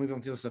worms. We'll move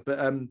on to the other stuff. But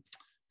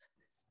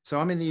so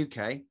I'm in the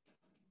UK.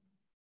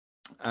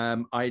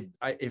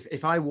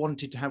 If I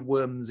wanted to have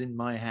worms in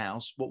my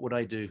house, what would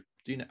I do?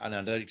 Do you know? And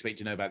I don't expect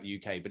you to know about the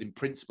UK, but in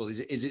principle, is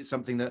it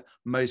something that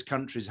most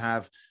countries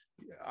have?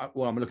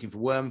 Well, I'm looking for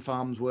worm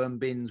farms, worm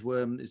bins,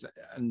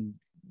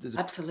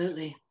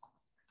 absolutely.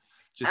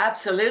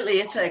 Absolutely.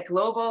 It's a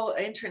global,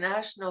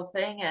 international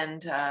thing.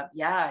 And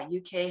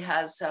UK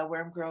has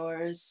worm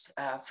growers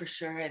for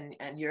sure.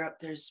 And Europe,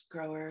 there's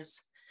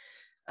growers.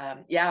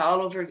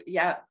 All over.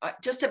 Yeah,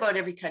 just about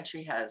every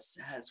country has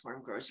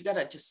worm growers. You got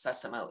to just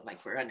suss them out,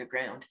 like we're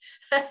underground.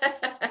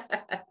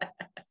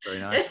 Very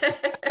nice.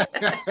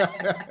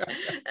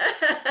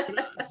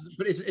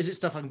 But is it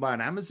stuff I can buy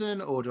on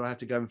Amazon, or do I have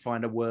to go and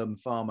find a worm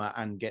farmer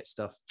and get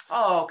stuff?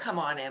 Oh, come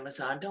on,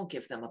 Amazon. Don't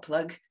give them a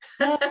plug.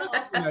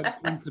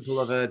 Principle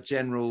of a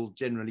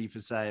generally for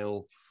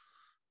sale.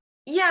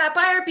 Yeah,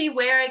 buyer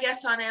beware, I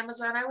guess, on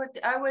Amazon. I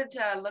would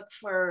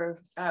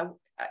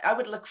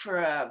look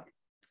for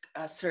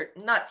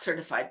not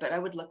certified, but I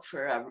would look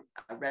for a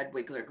red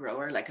wiggler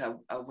grower, like a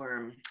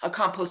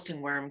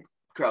composting worm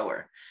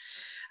grower.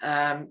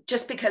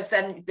 Just because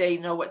then they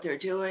know what they're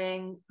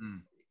doing.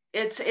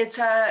 It's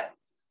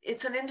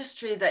an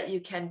industry that you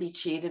can be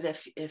cheated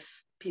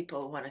if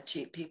people want to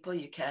cheat people,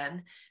 you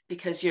can,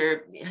 because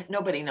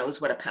nobody knows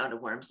what a pound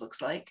of worms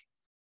looks like.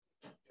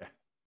 Yeah.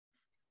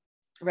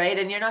 Right.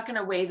 And you're not going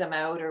to weigh them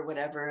out or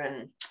whatever.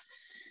 And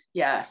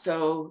yeah,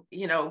 so,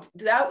 you know,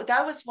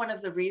 that was one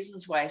of the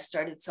reasons why I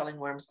started selling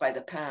worms by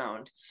the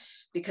pound,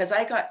 because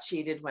I got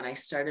cheated when I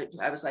started.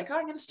 I was like,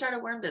 I'm going to start a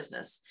worm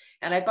business.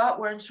 And I bought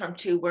worms from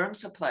 2 worm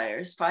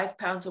suppliers, 5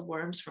 pounds of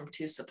worms from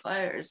 2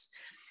 suppliers.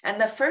 And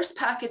the first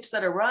package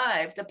that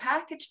arrived, the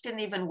package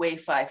didn't even weigh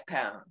 5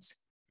 pounds.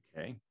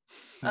 Okay.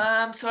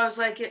 So I was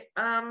like,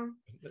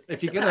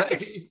 if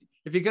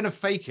you're gonna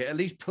fake it, at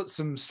least put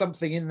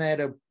something in there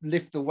to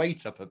lift the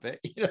weight up a bit.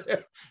 You know?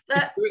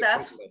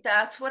 That's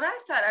what I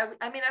thought.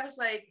 I mean, I was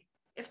like,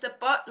 if the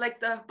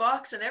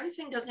box and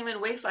everything doesn't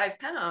even weigh 5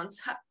 pounds,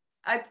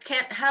 I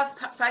can't have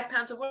 5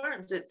 pounds of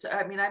worms.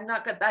 I'm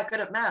not that good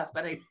at math,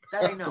 but I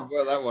know.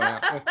 Well, that one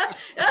out.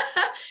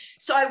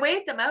 So I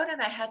weighed them out, and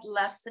I had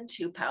less than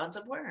 2 pounds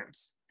of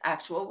worms,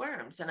 actual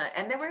worms,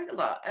 and they were a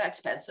lot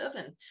expensive.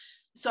 And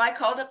so I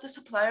called up the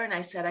supplier and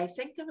I said, I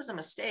think there was a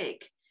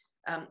mistake.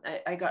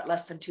 I got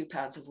less than 2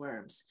 pounds of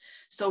worms.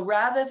 So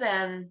rather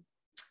than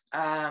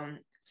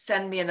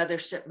send me another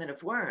shipment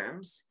of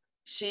worms,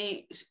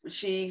 she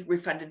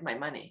refunded my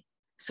money.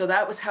 So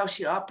that was how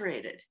she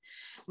operated.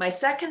 My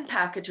second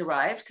package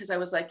arrived because I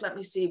was like, let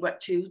me see what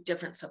 2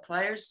 different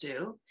suppliers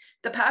do.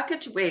 The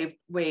package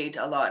weighed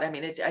a lot. I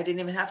mean, I didn't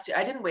even have to,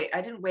 I didn't weigh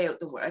out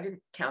I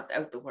didn't count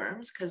out the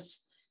worms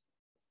because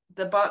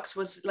the box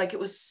was like, it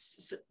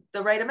was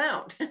the right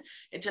amount.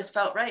 It just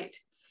felt right.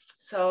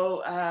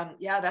 So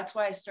yeah, that's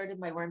why I started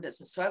my worm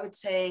business. So I would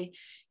say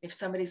if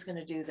somebody's going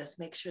to do this,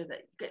 make sure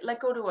that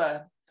like go to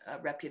a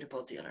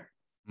reputable dealer.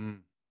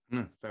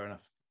 Fair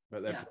enough.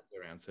 But they're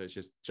around, so it's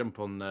just jump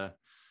on.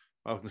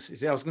 I was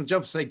going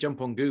to say jump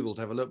on Google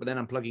to have a look, but then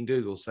I'm plugging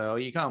Google, so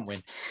you can't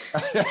win.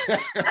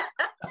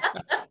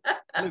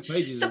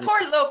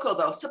 Support local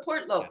though.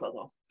 Support local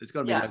though. It's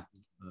got to be local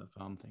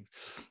farm things.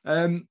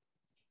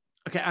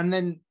 Okay, and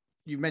then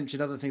you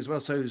mentioned other things as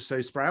well.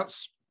 So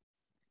sprouts.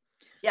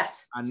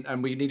 Yes.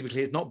 And we need to be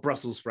clear, it's not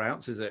Brussels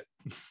sprouts, is it?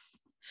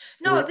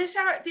 No, these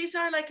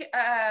are like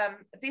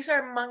these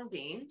are mung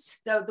beans.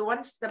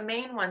 The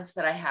main ones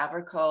that I have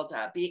are called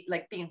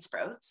bean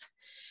sprouts.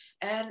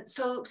 And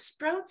so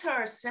sprouts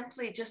are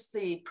simply just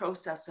the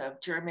process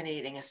of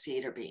germinating a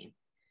seed or bean.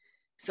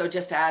 So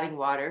just adding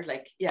water,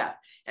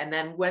 and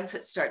then once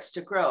it starts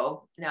to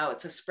grow, now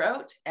it's a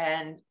sprout,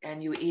 and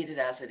you eat it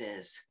as it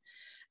is.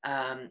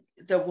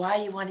 The why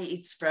you want to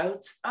eat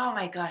sprouts, oh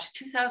my gosh,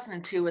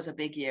 2002 was a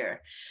big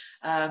year.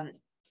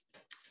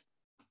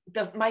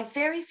 My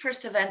very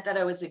first event that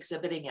I was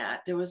exhibiting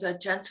at, there was a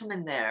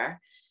gentleman there,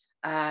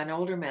 an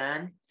older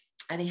man,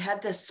 and he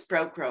had this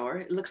sprout grower.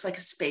 It looks like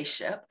a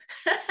spaceship.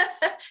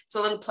 It's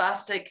a little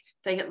plastic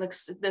thing. It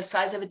looks the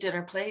size of a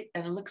dinner plate,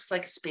 and it looks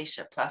like a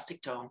spaceship,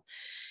 plastic dome.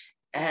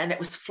 And it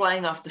was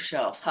flying off the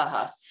shelf.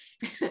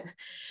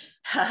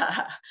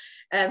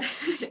 And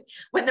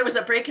when there was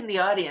a break in the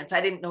audience,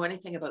 I didn't know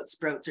anything about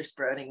sprouts or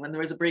sprouting. When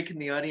there was a break in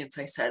the audience,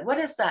 I said, "What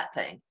is that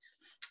thing?"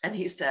 And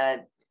he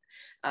said,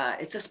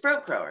 "It's a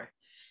sprout grower."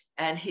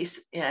 And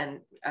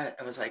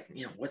I was like,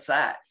 "What's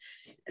that?"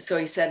 So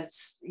he said,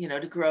 "It's,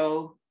 to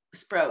grow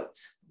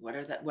sprouts." What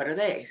are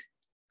they?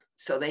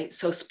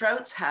 So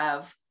sprouts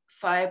have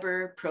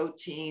fiber,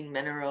 protein,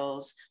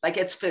 minerals, like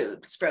it's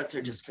food. Sprouts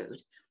are just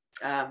food,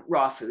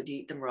 raw food. You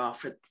eat them raw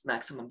for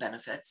maximum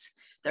benefits.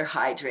 They're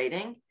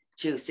hydrating,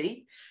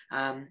 juicy,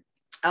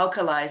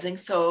 alkalizing.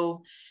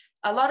 So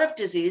a lot of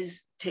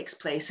disease takes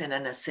place in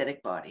an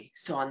acidic body.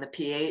 So on the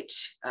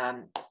pH,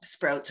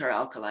 sprouts are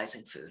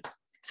alkalizing food.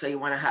 So you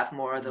want to have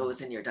more of those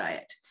in your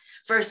diet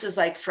versus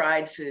like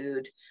fried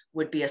food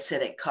would be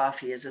acidic.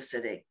 Coffee is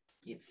acidic.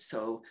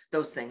 So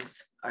those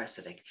things are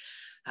acidic.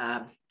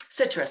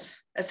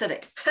 Citrus,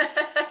 acidic.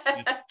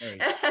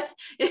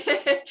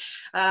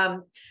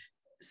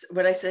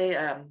 What I say,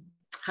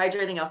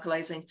 hydrating,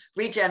 alkalizing,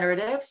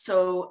 regenerative.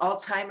 So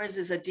Alzheimer's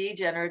is a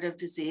degenerative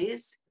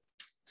disease.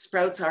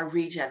 Sprouts are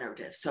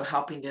regenerative, so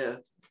helping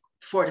to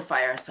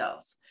fortify our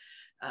cells.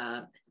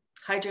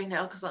 Hydrating,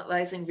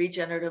 alkalizing,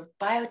 regenerative,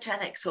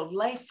 biogenic, so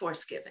life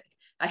force giving.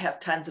 I have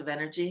tons of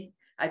energy.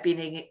 I've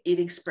been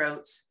eating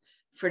sprouts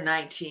for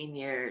 19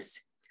 years.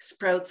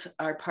 Sprouts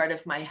are part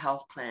of my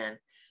health plan.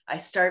 I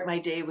start my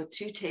day with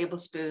 2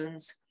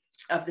 tablespoons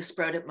of the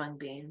sprouted mung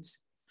beans,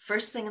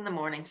 first thing in the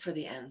morning for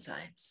the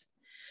enzymes.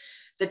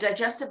 The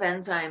digestive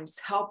enzymes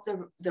help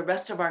the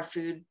rest of our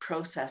food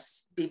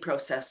be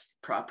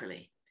processed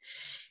properly.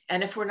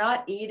 And if we're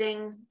not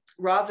eating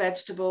raw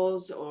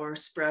vegetables or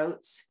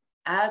sprouts,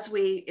 as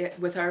we eat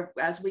with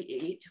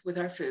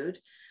our food,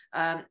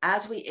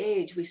 as we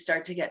age, we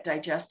start to get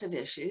digestive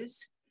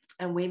issues,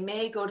 and we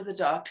may go to the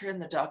doctor,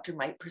 and the doctor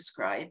might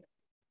prescribe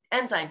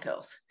enzyme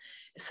pills.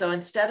 So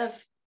instead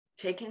of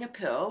taking a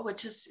pill,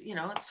 which is,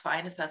 it's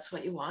fine if that's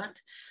what you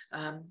want.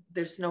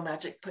 There's no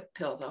magic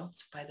pill though,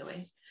 by the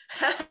way.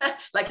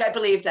 Like I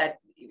believe that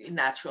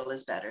natural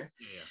is better.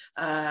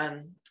 Yeah.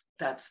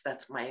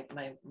 That's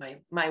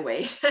my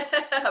way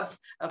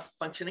of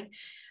functioning.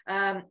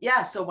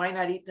 So why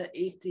not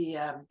eat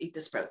the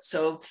sprouts?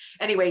 So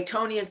anyway,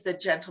 Tony is the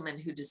gentleman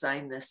who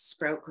designed this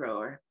sprout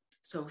grower.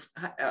 So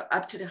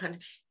up to the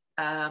 100,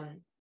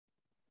 and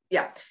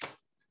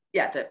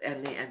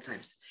the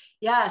enzymes.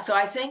 Yeah, so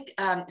I think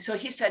so.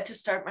 He said to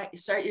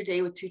start your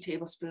day with 2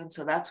 tablespoons.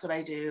 So that's what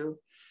I do.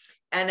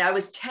 And I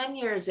was 10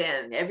 years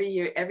in,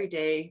 every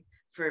day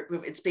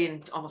it's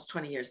been almost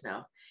 20 years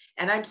now.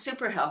 And I'm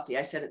super healthy.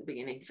 I said at the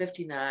beginning,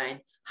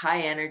 59,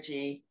 high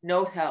energy,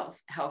 no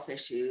health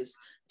issues,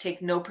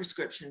 take no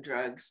prescription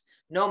drugs,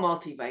 no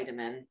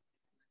multivitamin.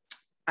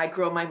 I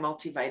grow my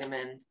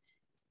multivitamin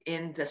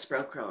in the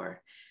sprout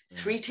grower.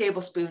 3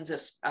 tablespoons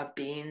of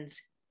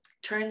beans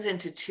turns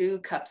into 2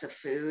 cups of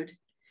food,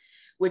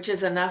 which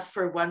is enough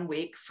for 1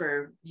 week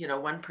for,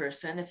 one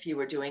person if you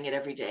were doing it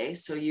every day.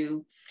 So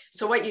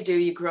what you do,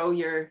 you grow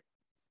your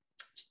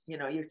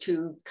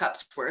 2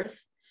 cups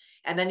worth,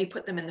 and then you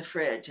put them in the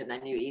fridge, and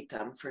then you eat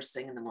them first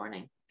thing in the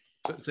morning.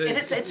 So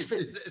it's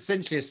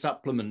essentially a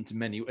supplement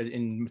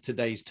in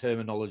today's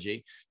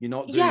terminology. You're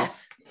not doing,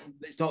 yes.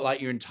 It's not like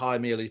your entire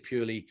meal is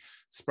purely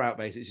sprout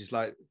based. It's just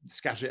like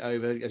scatter it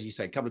over, as you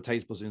say, a couple of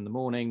tablespoons in the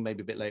morning,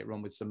 maybe a bit later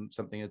on with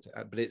something,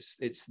 but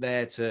it's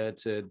there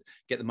to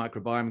get the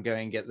microbiome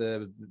going, get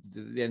the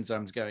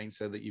enzymes going,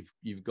 so that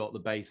you've got the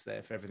base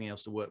there for everything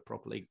else to work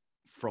properly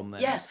from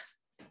there. Yes,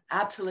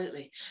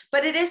 absolutely.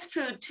 But it is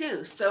food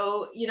too.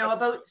 So,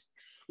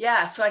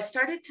 so I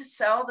started to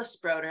sell the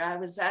sprouter. I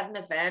was at an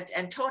event,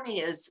 and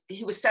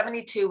he was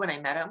 72 when I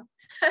met him.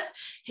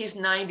 He's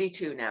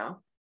 92 now.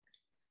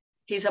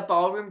 He's a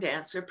ballroom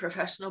dancer,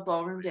 professional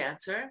ballroom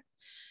dancer.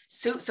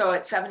 So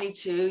at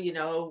 72,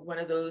 one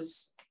of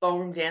those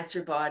ballroom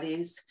dancer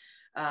bodies,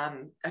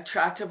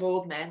 attractive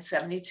old man,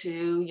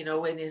 72,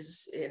 in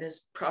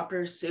his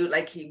proper suit,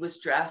 like he was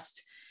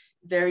dressed,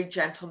 very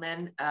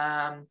gentleman,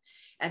 and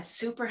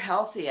super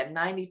healthy at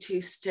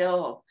 92,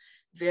 still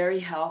very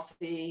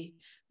healthy,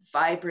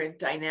 vibrant,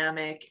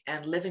 dynamic,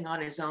 and living on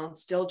his own,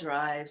 still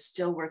drives,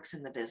 still works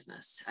in the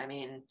business. I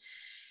mean,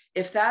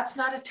 if that's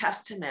not a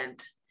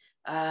testament,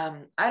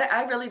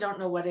 I really don't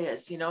know what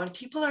is, and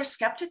people are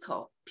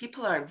skeptical.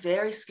 People are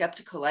very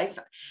skeptical.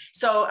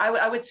 So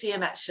I would see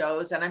him at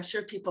shows, and I'm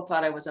sure people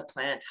thought I was a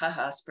plant.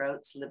 Haha,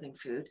 sprouts, living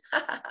food.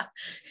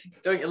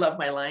 Don't you love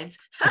my lines?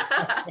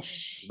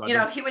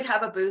 He would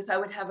have a booth, I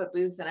would have a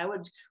booth, and I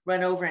would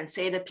run over and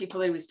say to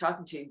people he was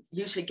talking to,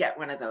 you should get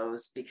one of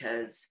those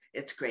because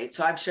it's great.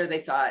 So I'm sure they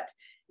thought,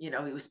 he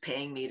was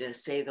paying me to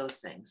say those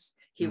things.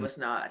 He was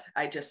not.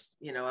 I just,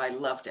 I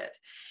loved it.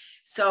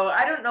 So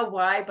I don't know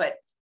why, but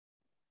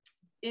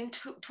in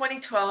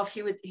 2012,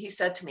 he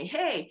said to me,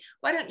 hey,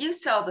 why don't you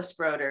sell the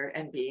sprouter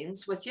and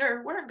beans with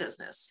your worm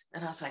business?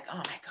 And I was like, oh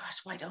my gosh,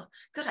 why don't?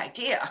 Good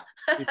idea.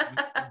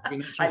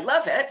 I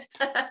love it.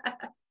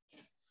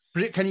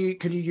 Can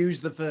you use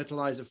the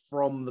fertilizer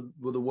from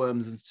the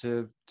worms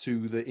into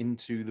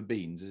the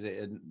beans? Is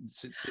it?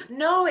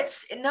 No,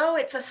 it's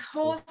a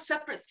whole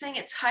separate thing.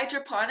 It's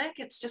hydroponic.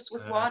 It's just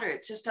with water.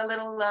 It's just a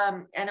little,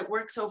 and it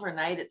works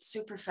overnight. It's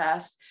super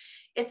fast.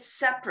 It's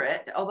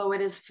separate, although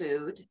it is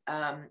food.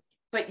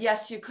 But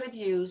yes, you could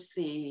use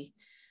the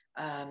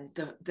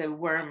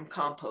worm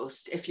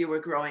compost if you were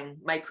growing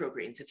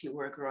microgreens, if you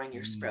were growing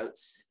your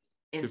sprouts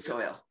in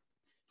soil.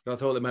 I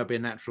thought there might be a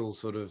natural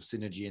sort of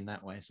synergy in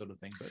that way, sort of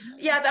thing. But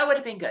yeah, that would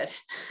have been good.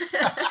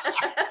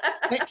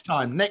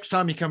 next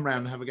time you come around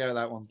and have a go at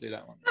that one, do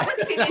that one. That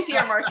would be an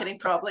easier marketing,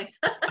 probably.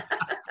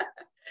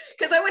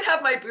 Because I would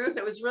have my booth.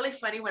 It was really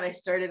funny when I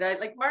started.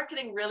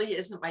 Marketing really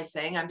isn't my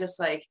thing. I'm just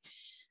like,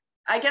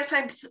 I guess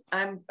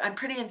I'm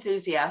pretty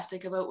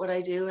enthusiastic about what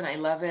I do, and I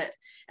love it,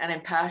 and I'm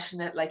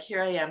passionate. Like,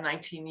 here I am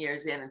 19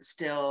 years in, and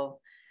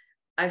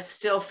I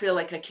still feel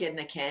like a kid in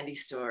a candy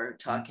store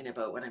talking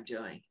about what I'm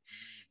doing.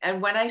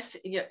 And when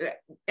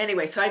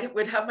anyway, so I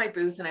would have my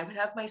booth, and I would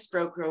have my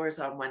sprout growers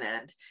on one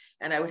end,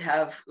 and I would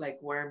have like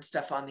worm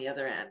stuff on the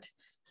other end.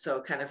 So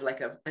kind of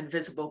like an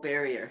invisible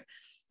barrier.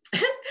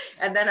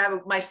 And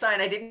then my sign,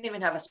 I didn't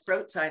even have a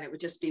sprout sign. It would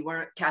just be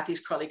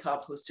Cathy's Crawly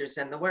Composters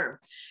and the worm.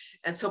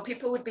 And so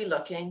people would be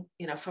looking,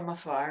 from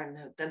afar, and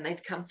then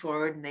they'd come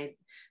forward and they'd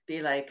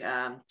be like,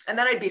 and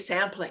then I'd be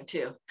sampling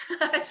too,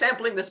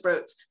 sampling the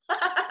sprouts.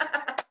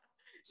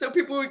 So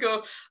people would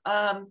go,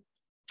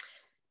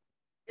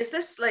 is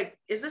this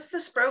the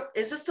sprout?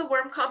 Is this the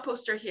worm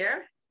composter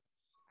here?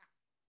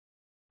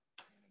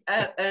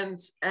 And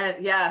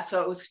yeah,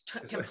 so it was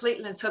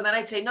completely. And so then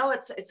I'd say, no,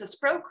 it's a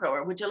sprout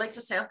grower. Would you like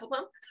to sample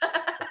them?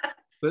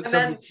 But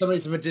somebody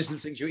from a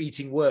distance thinks you're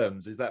eating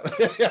worms. Is that?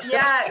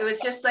 Yeah, it was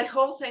just the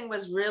whole thing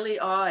was really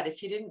odd.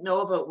 If you didn't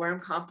know about worm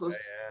compost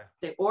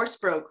or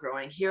sprout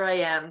growing, here I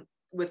am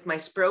with my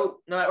sprout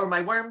or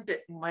my worm,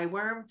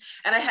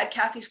 and I had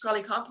Cathy's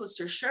Crawly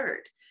Composter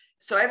shirt.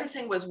 So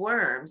everything was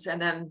worms,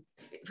 and then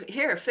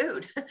here,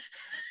 food.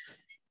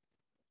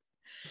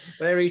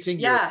 They're eating.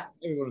 Yeah,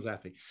 everyone's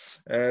happy.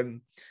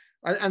 And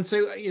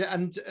so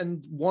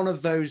and one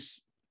of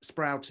those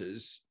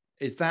sprouters,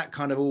 is that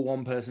kind of all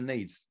one person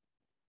needs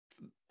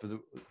for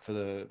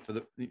the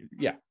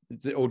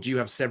or do you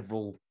have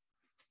several?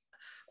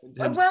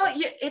 Well,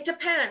 it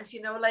depends,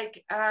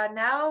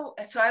 now.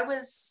 So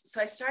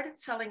I started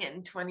selling it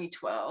in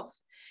 2012,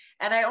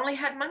 and I only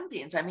had mung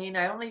beans. I mean,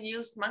 I only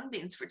used mung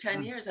beans for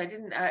 10 years. I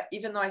didn't,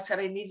 even though I said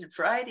I needed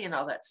variety and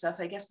all that stuff,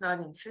 I guess not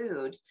in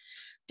food,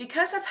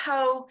 because of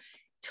how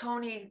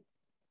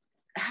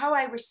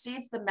I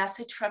received the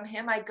message from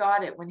him. I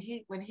got it when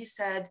he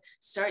said,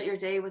 start your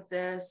day with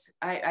this.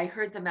 I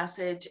heard the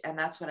message, and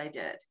that's what I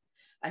did.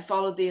 I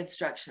followed the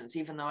instructions,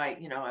 even though I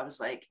was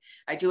like,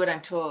 I do what I'm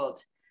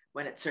told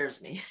when it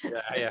serves me.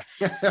 Yeah.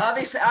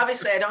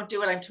 obviously I don't do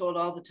what I'm told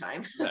all the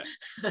time. No.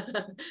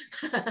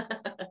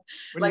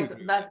 Like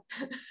that.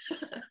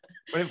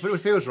 When it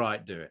feels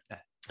right, do it.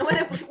 when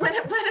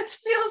it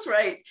feels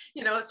right,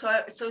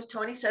 so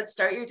Tony said,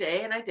 start your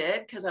day, and I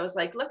did, because I was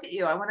like, look at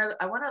you, I want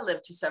to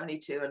live to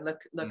 72 and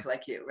look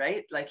like you,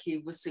 right? Like,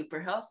 he was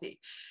super healthy.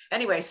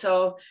 Anyway,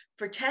 so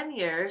for 10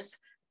 years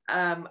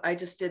I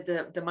just did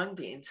the mung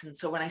beans, and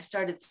so when I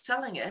started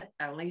selling it,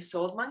 I only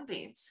sold mung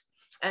beans.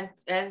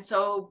 And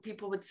so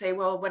people would say,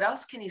 well, what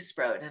else can you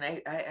sprout? And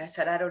I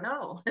said, I don't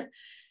know.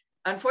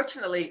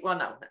 Unfortunately, well,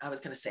 no, I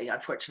was going to say,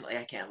 unfortunately,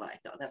 I can't lie.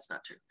 No, that's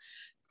not true.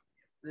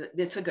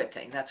 It's a good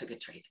thing. That's a good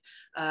trait.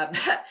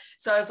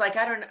 So I was like,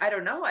 I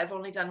don't know. I've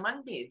only done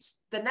mung beans.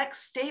 The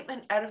next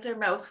statement out of their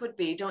mouth would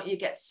be, don't you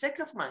get sick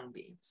of mung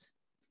beans?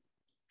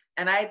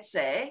 And I'd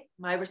say,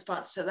 my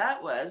response to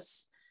that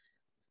was,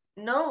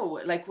 no,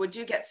 like, would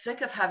you get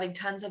sick of having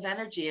tons of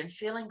energy and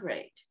feeling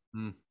great?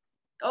 Mm.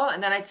 Oh,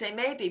 and then I'd say,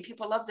 maybe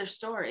people love their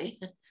story.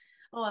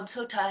 Oh, I'm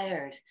so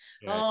tired.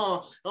 Yeah.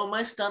 Oh,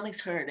 my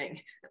stomach's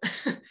hurting.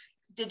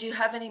 Did you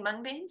have any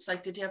mung beans?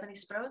 Like, did you have any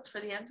sprouts for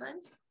the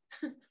enzymes?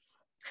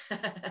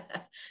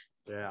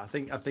 Yeah, I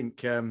think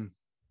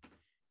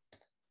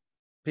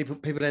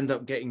people end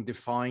up getting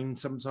defined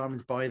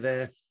sometimes by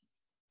their,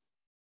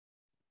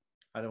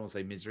 I don't want to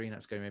say misery,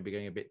 that's maybe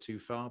going a bit too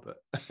far, but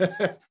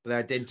they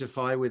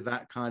identify with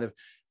that kind of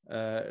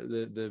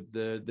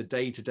the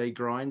day-to-day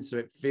grind. So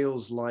it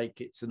feels like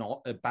it's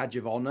a badge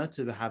of honor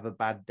to have a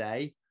bad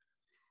day.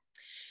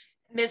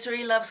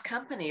 Misery loves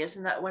company,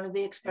 isn't that one of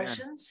the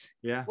expressions?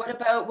 Yeah. What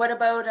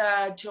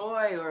about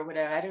joy or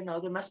whatever? I don't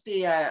know. There must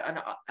be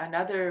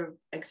another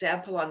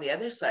example on the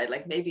other side.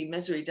 Like maybe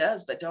misery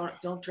does, but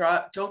don't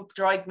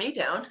drag me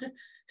down.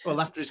 Well,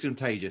 laughter is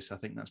contagious. I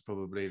think that's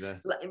probably the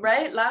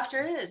right.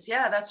 Laughter is,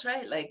 yeah, that's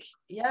right. Like,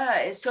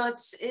 yeah. So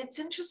it's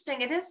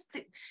interesting. It is.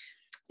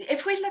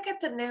 If we look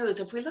at the news,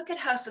 if we look at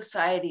how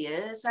society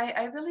is,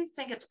 I really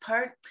think it's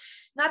part.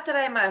 Not that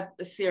I'm a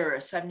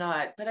theorist, I'm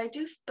not, but I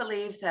do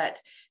believe that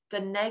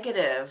the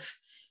negative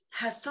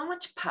has so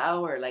much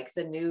power. Like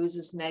the news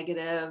is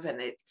negative,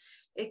 and it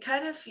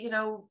kind of,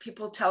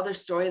 people tell their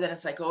story, then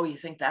it's like, oh, you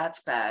think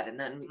that's bad, and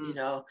then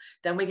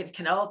then we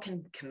can all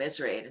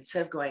commiserate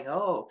instead of going,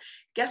 oh,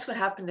 guess what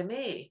happened to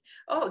me?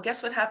 Oh,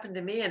 guess what happened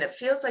to me? And it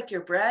feels like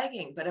you're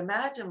bragging, but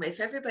imagine if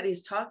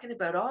everybody's talking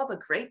about all the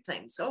great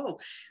things. Oh,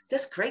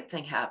 this great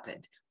thing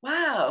happened.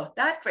 Wow,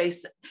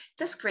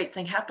 this great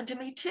thing happened to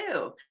me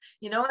too.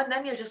 And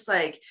then you're just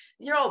like,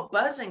 you're all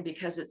buzzing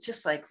because it's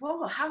just like,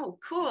 whoa, how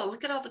cool,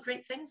 look at all the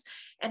great things.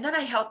 And then I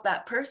helped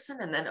that person,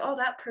 and then, oh,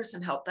 that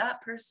person helped that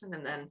person,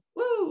 and then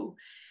woo.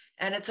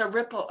 And it's a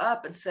ripple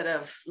up instead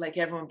of like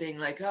everyone being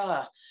like,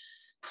 I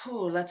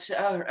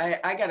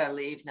gotta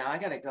leave now, I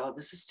gotta go,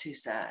 this is too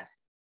sad.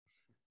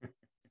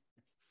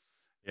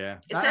 Yeah,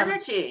 it's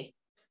energy.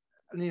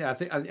 I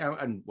think,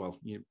 and well,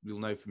 you'll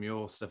know from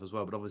your stuff as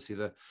well, but obviously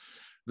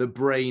the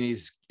brain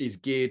is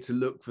geared to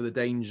look for the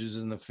dangers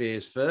and the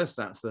fears first.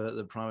 That's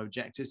the prime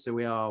objective. So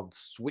we are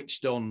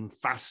switched on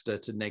faster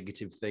to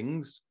negative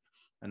things,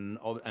 and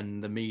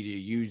the media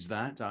use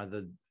that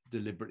either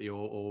deliberately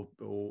or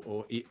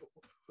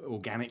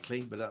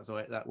organically, but that's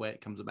that way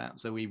it comes about.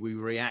 So we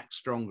react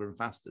stronger and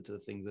faster to the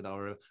things that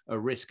are a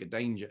risk, a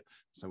danger.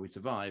 So we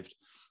survived.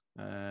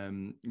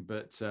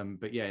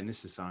 But yeah, in this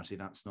society,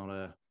 that's not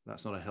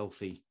a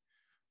healthy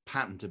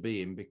pattern to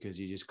be in, because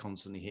you're just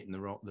constantly hitting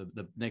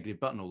the negative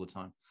button all the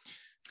time.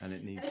 And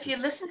it needs. If you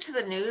listen to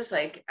the news,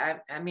 like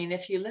I mean,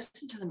 if you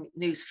listen to the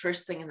news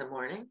first thing in the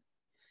morning,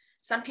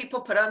 some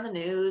people put on the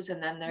news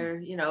and then they're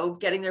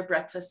getting their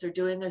breakfast, they're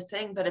doing their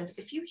thing. But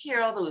if you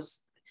hear all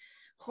those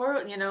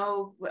horror,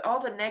 all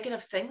the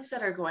negative things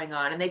that are going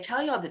on, and they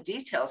tell you all the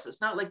details,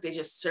 it's not like they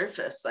just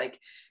surface, like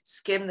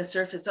skim the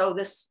surface. Oh,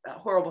 this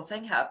horrible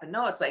thing happened.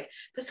 No, it's like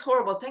this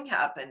horrible thing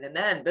happened, and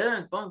then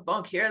boom, boom,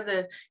 boom, here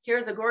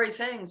are the gory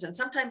things. And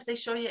sometimes they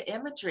show you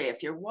imagery.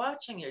 If you're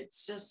watching it,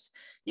 it's just,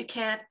 you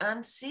can't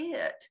unsee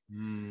it.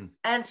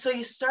 And so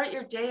you start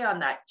your day on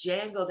that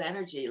jangled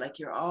energy, like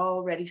you're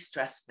already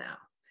stressed now,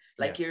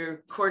 like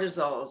your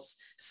cortisol's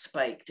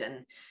spiked,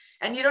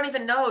 and you don't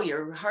even know,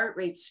 your heart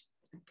rate's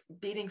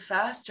beating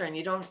faster, and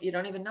you don't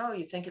even know.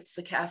 You think it's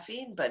the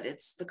caffeine, but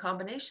it's the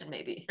combination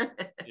maybe.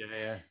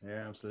 yeah,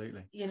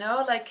 absolutely.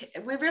 Like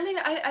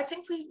I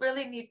think we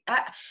really need,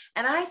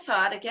 and I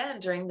thought again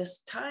during this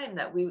time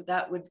that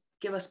would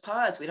give us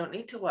pause. We don't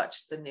need to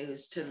watch the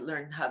news to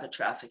learn how the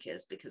traffic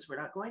is, because we're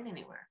not going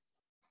anywhere.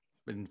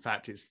 But in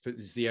fact, it's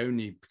the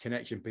only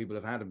connection people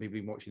have had, and people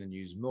have been watching the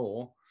news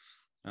more,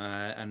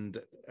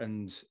 and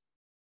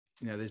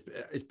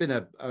it's been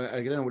I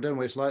don't know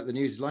what it's like, the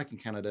news is like in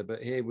Canada,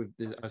 but here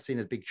I've seen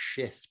a big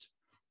shift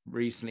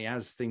recently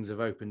as things have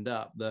opened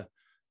up. The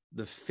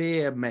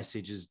fear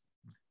message has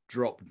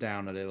dropped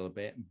down a little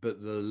bit,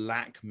 but the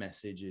lack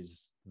message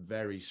is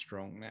very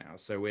strong now.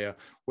 So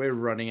we're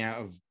running out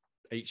of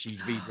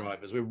HGV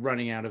drivers, we're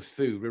running out of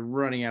food, we're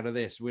running out of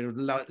this, we're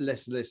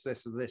less of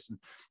this,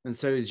 and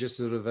so it's just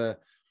sort of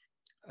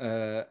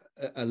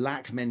a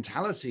lack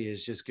mentality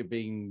is just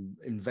being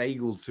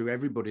inveigled through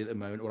everybody at the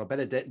moment. Or I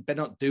better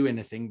not do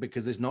anything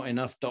because there's not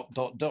enough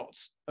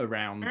dots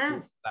around.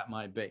 That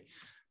might be.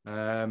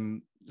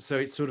 So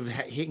it's sort of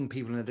hitting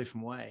people in a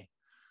different way.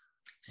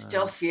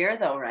 Still fear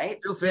though,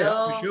 right? Still fear,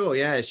 for sure.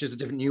 Yeah, it's just a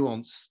different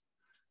nuance.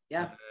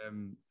 Yeah.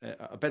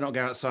 I better not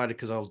go outside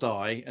because I'll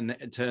die, and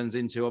it turns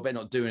into I better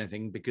not do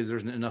anything because there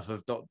isn't enough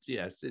of dot.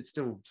 Yeah, it's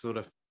still sort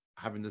of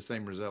having the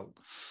same result.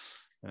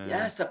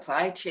 Yeah,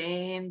 supply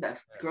chain, the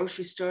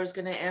grocery store is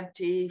going to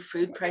empty,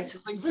 food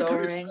prices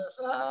soaring.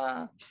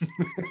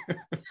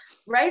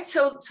 Right.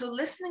 So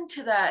listening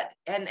to that,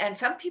 and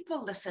some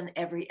people listen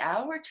every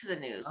hour to the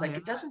news.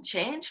 It doesn't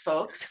change,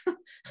 folks.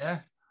 Yeah.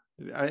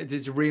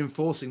 It's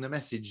reinforcing the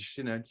message,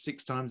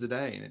 6 times a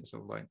day. And it's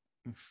sort of like.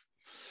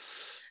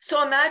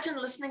 So imagine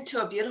listening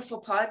to a beautiful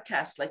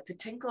podcast like The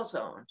Tinkle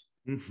Zone.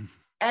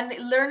 And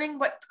learning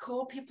what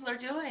cool people are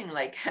doing,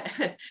 like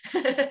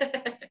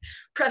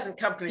present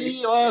company.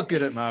 You are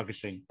good at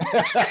marketing.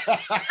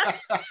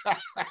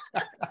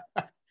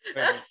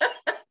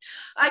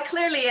 I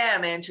clearly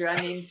am, Andrew.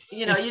 I mean,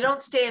 you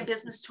don't stay in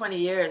business 20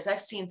 years.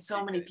 I've seen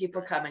so many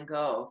people come and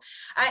go.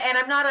 And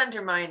I'm not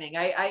undermining.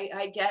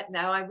 I get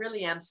now, I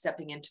really am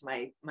stepping into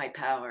my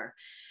power.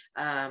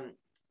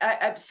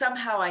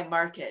 Somehow I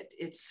market.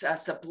 It's a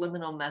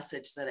subliminal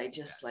message that I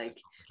just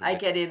I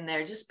get in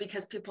there just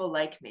because people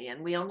like me,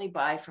 and we only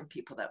buy from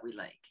people that we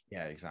like.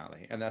 Yeah,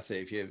 exactly. And that's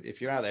it. If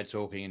you're out there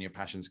talking and your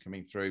passion's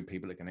coming through,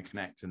 people are going to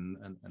connect and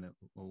it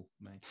will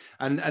make.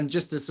 And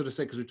just to sort of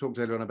say, because we talked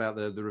earlier on about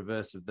the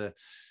reverse of the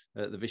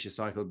vicious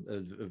cycle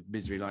of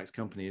misery likes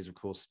company is, of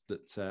course,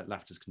 that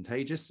laughter's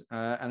contagious.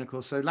 And of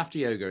course, so laughter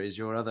yoga is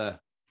your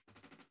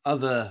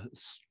other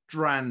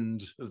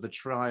strand of the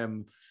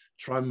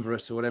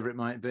triumvirate or whatever it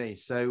might be.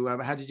 So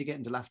how did you get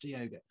into laughter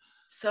yoga?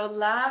 So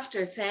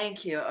laughter,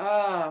 thank you.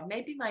 Oh,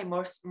 maybe my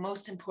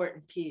most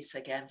important piece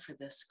again for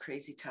this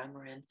crazy time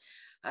we're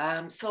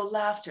in. So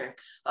laughter.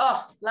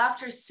 Oh,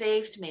 laughter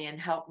saved me and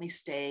helped me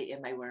stay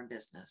in my worm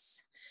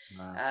business.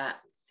 Wow.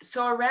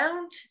 So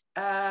around,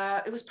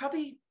 it was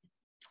probably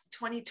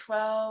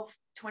 2012,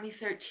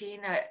 2013,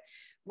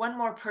 one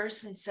more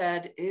person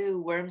said,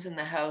 "Ooh, worms in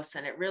the house."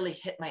 And it really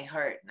hit my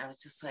heart. And I was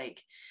just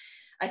like,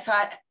 I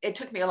thought it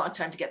took me a long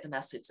time to get the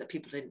message that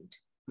people didn't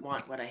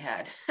want what I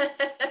had.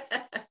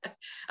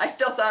 I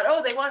still thought,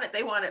 oh, they want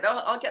it.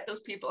 I'll get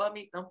those people, I'll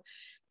meet them.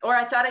 Or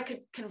I thought I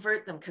could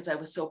convert them because I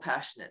was so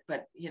passionate.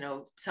 But,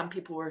 some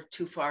people were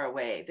too far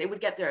away. They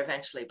would get there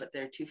eventually, but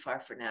they're too far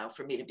for now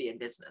for me to be in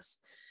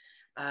business.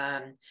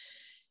 And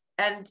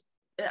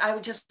I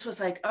just was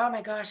like, oh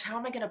my gosh, how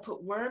am I going to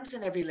put worms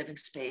in every living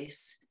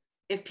space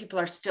if people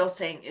are still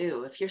saying,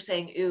 ooh? If you're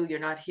saying, ooh, you're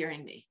not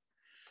hearing me.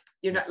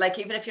 You're not, like,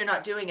 even if you're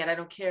not doing it, I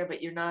don't care,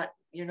 but you're not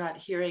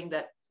hearing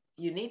that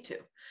you need to.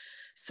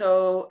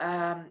 So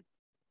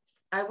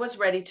I was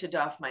ready to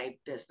doff my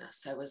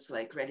business. I was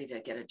like ready to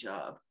get a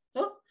job.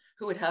 Oh,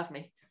 who would have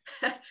me?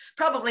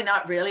 Probably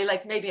not really.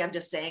 Like, maybe I'm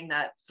just saying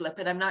that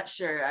flippant. I'm not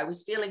sure. I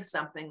was feeling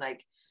something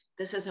like,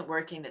 this isn't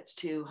working. It's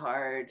too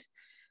hard.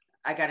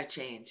 I got to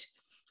change.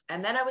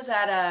 And then I was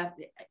at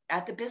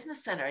the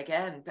business center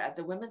again, at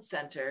the Women's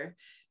Center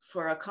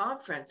for a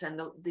conference.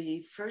 And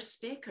the first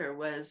speaker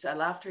was a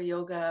laughter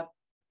yoga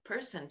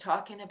person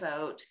talking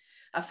about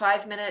a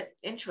 5-minute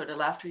intro to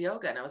laughter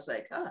yoga. And I was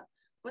like, oh,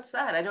 what's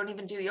that? I don't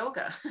even do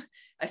yoga.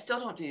 I still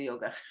don't do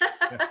yoga.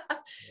 Yeah.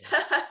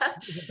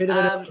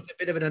 It's a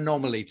bit of an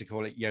anomaly to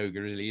call it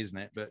yoga, really, isn't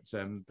it? But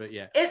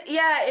yeah.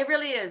 It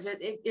really is.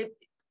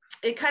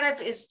 It kind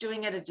of is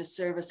doing it a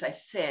disservice, I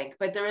think,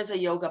 but there is a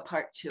yoga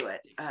part to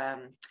it.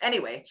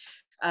 Anyway,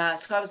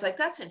 so I was like,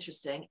 that's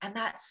interesting. And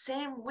that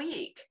same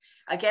week,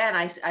 again,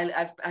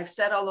 I've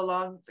said all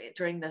along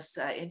during this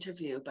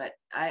interview, but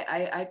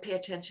I pay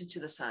attention to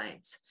the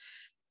signs.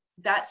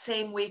 That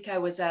same week, I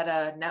was at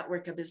a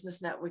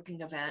business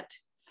networking event.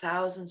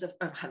 Hundreds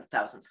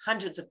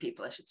of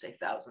people, I should say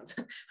thousands.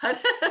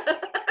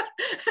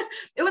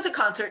 It was a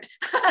concert.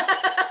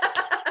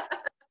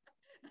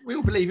 We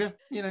all believe you,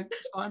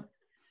 it's fine.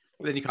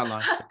 Well, then you can't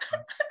lie.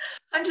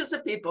 Hundreds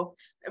of people,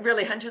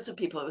 really hundreds of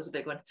people. It was a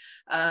big one.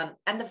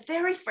 And the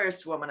very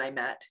first woman I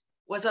met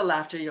was a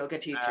laughter yoga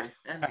teacher.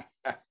 And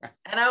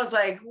I was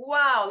like,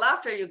 wow,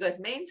 laughter yoga is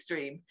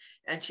mainstream.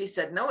 And she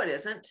said, no, it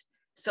isn't.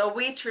 So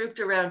we trooped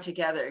around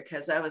together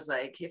because I was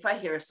like, if I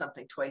hear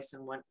something twice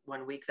in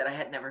one week that I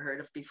had never heard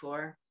of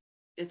before,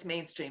 it's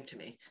mainstream to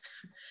me.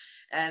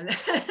 And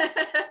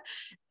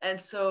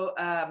so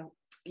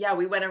yeah,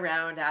 we went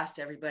around, asked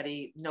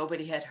everybody,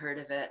 nobody had heard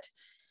of it.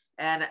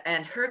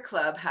 And her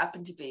club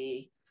happened to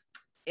be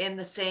in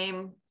the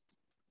same,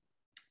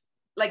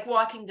 like,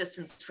 walking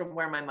distance from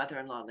where my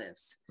mother-in-law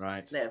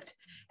lived.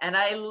 And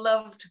I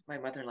loved my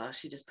mother-in-law.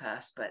 She just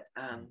passed. But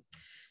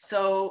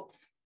so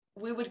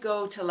we would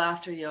go to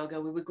laughter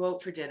yoga. We would go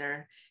out for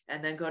dinner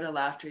and then go to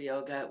laughter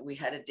yoga. We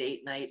had a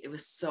date night. It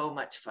was so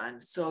much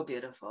fun. So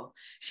beautiful.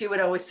 She would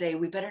always say,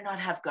 we better not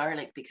have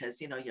garlic because,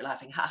 you're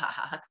laughing. Ha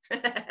ha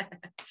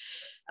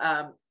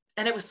ha.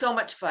 And it was so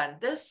much fun.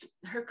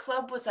 Her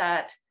club was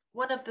at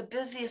one of the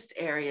busiest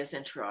areas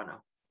in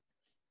Toronto.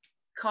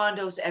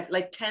 Condos,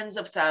 like tens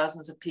of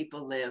thousands of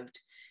people lived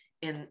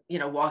in,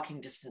 walking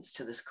distance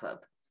to this club.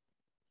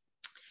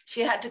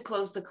 She had to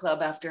close the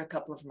club after a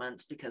couple of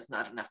months because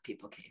not enough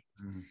people came.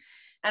 Mm.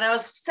 And I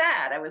was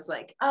sad. I was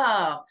like,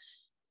 oh,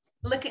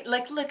 look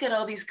at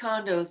all these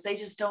condos. They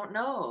just don't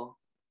know.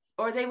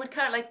 Or they would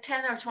come, like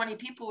 10 or 20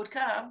 people would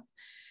come.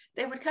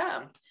 They would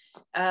come.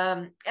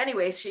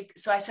 Anyway,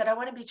 so I said, I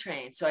want to be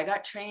trained. So I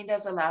got trained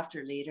as a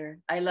laughter leader.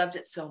 I loved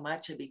it so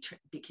much. I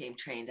became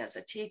trained as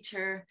a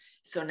teacher.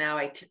 So now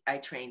I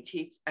train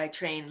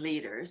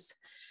leaders.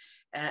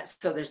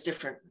 So there's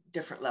different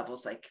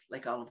levels,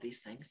 like all of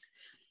these things.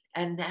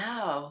 And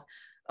now,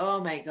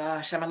 oh my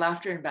gosh, I'm a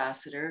laughter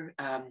ambassador.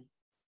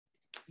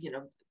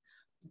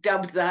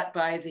 Dubbed that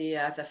by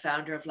the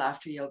founder of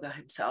laughter yoga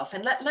himself.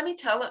 And let me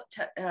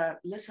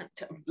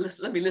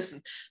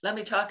let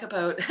me talk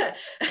about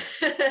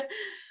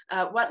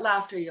what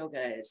laughter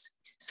yoga is.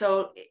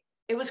 So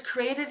it was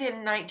created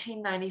in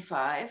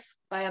 1995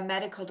 by a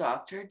medical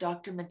doctor,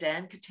 Dr.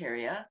 Madan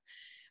Kataria,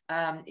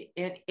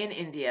 in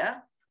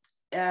India.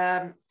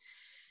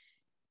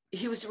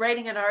 He was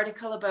writing an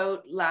article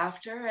about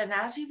laughter, and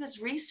as he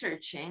was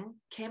researching,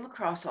 came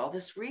across all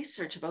this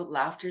research about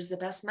laughter is the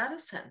best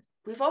medicine.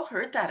 We've all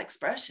heard that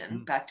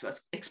expression, back to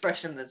us,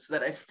 expression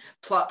that I've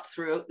plopped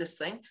throughout this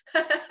thing.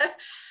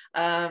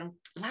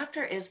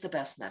 Laughter is the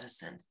best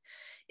medicine.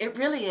 It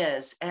really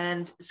is.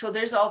 And so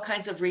there's all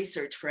kinds of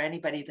research for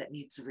anybody that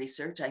needs the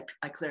research.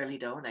 I clearly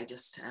don't. I'm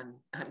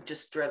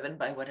just driven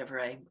by whatever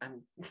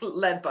I'm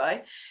led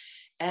by.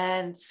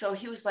 And so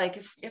he was like,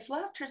 if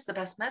laughter is the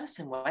best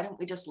medicine, why don't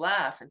we just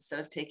laugh instead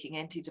of taking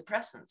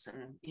antidepressants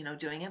and,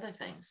 doing other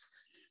things?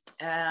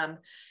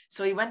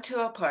 So he went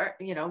to a park,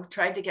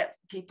 tried to get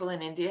people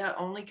in India,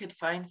 only could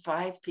find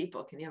 5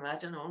 people. Can you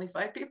imagine? Only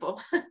 5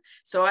 people.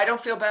 So I don't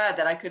feel bad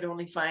that I could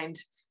only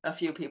find a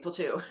few people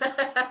too.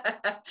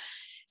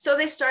 So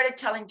they started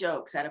telling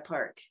jokes at a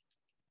park.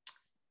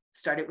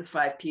 Started with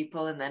 5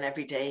 people, and then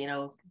every day,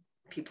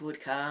 people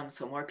would come,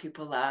 so more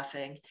people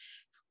laughing.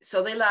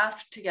 So they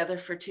laughed together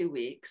for 2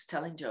 weeks,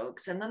 telling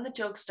jokes. And then the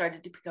jokes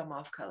started to become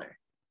off color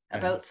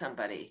about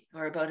somebody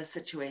or about a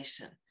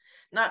situation.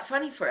 Not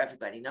funny for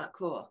everybody, not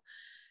cool.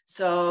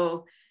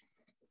 So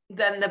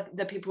then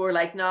the people were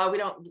like,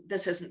 no,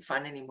 this isn't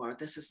fun anymore.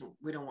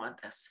 We don't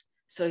want this.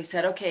 So he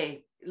said,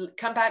 okay,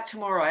 come back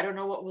tomorrow. I don't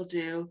know what we'll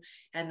do.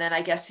 And then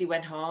I guess he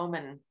went home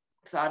and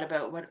thought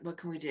about what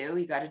can we do?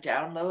 He got a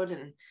download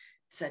and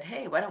said,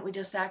 hey, why don't we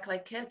just act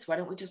like kids? Why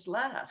don't we just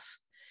laugh?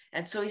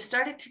 And so he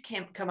started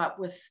to come up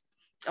with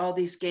all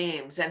these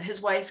games. And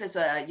his wife is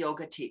a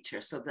yoga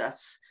teacher. So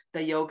that's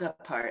the yoga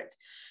part.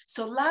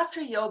 So laughter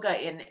yoga,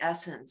 in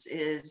essence,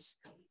 is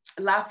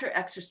laughter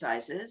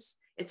exercises.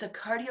 It's a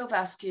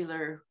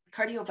cardiovascular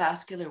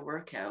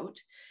workout.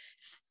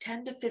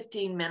 10 to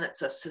 15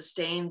 minutes of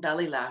sustained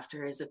belly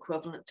laughter is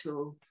equivalent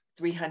to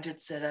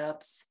 300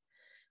 sit-ups,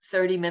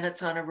 30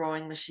 minutes on a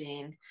rowing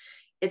machine.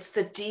 It's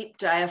the deep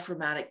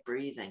diaphragmatic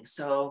breathing.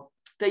 So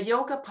the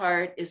yoga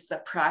part is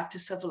the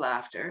practice of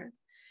laughter,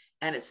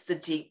 and it's the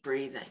deep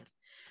breathing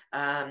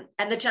and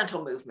the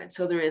gentle movement.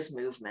 So there is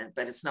movement,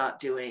 but it's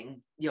not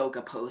doing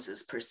yoga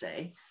poses per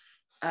se.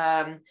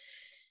 So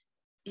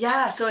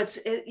as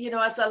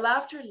a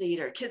laughter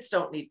leader, kids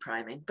don't need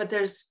priming, but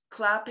there's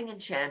clapping and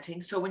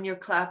chanting. So when you're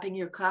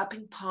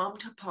clapping palm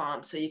to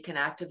palm so you can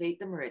activate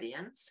the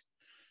meridians.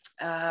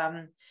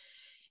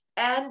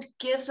 And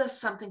gives us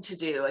something to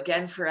do.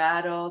 Again, for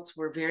adults,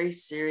 we're very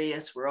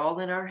serious. We're all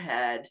in our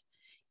head.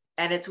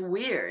 And it's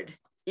weird.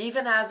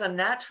 Even as a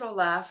natural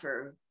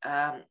laugher,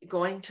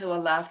 going to a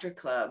laughter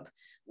club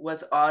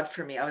was odd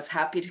for me. I was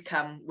happy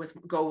to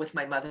go with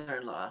my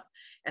mother-in-law,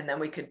 and then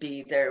we could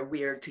be there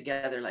weird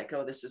together, like,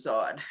 oh, this is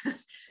odd.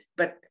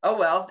 But oh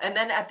well. And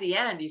then at the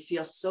end, you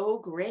feel so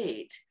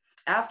great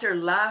after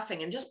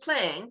laughing and just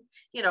playing.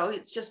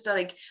 It's just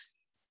like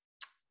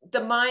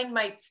the mind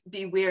might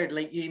be weird.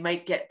 Like you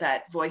might get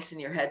that voice in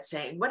your head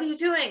saying, what are you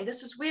doing?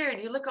 This is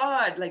weird. You look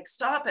odd. Like,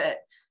 stop it.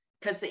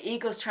 Because the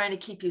ego's trying to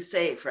keep you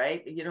safe,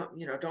 right?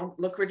 Don't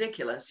look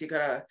ridiculous. You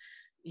gotta,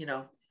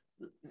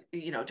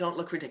 don't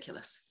look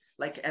ridiculous.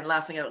 Like, and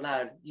laughing out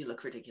loud, you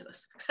look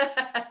ridiculous.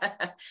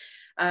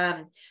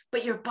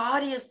 But your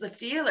body is the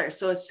feeler.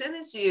 So as soon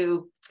as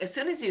you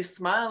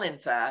smile, in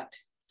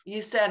fact, you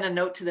send a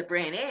note to the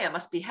brain, hey, I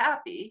must be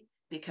happy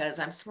because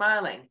I'm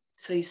smiling.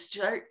 So you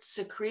start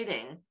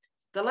secreting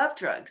the love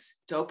drugs,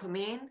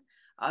 dopamine,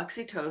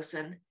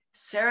 oxytocin,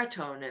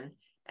 serotonin,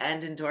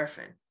 and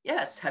endorphin.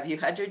 Yes. Have you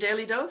had your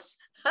daily dose?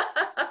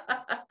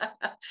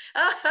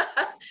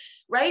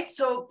 Right.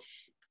 So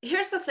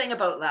here's the thing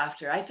about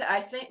laughter.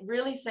 I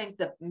really think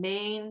the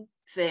main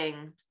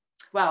thing,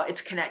 well,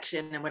 it's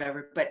connection and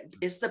whatever, but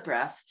is the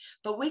breath.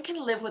 But we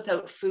can live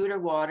without food or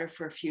water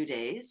for a few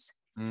days.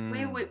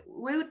 We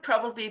would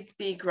probably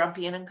be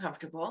grumpy and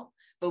uncomfortable,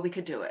 but we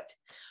could do it.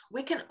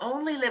 We can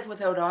only live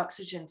without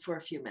oxygen for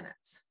a few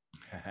minutes.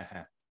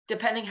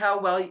 Depending how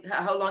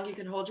long you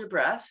can hold your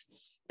breath.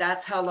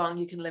 That's how long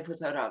you can live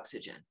without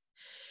oxygen.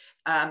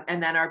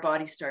 And then our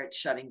body starts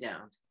shutting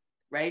down,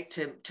 right?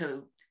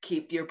 To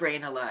keep your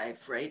brain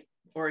alive, right?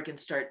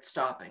 Organs start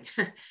stopping.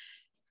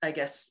 I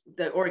guess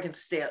the organs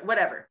stay,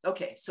 whatever.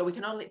 Okay, so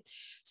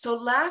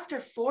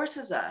laughter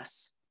forces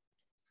us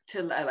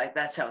to, like,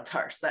 that sounds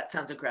harsh. That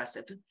sounds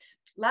aggressive.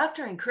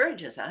 Laughter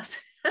encourages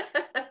us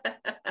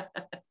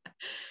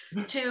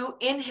to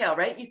inhale,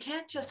 right? You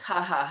can't just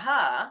ha, ha,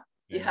 ha.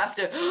 You have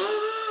to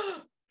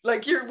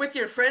like you're with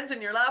your friends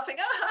and you're laughing,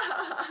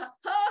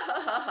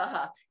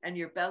 and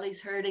your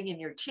belly's hurting and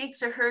your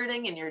cheeks are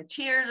hurting and your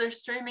tears are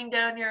streaming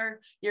down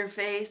your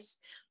face.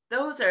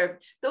 Those are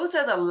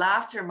the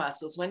laughter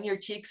muscles. When your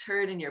cheeks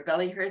hurt and your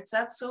belly hurts,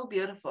 that's so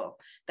beautiful.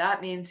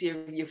 That means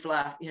you've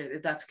laughed.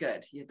 That's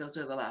good. Those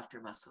are the laughter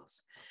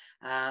muscles.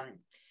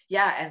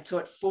 Yeah, and so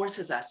it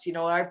forces us.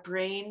 Our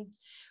brain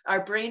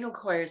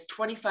requires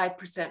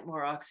 25%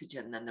 more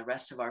oxygen than the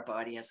rest of our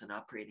body as an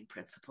operating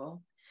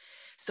principle.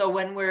 So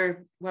when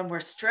we're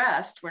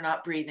stressed, we're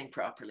not breathing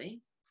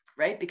properly,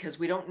 right? Because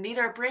we don't need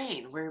our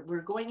brain.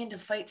 We're going into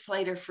fight,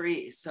 flight, or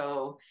freeze.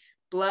 So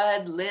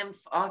blood, lymph,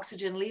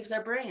 oxygen leaves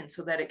our brain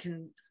so that it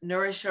can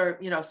nourish our,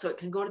 so it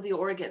can go to the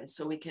organs,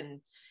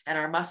 and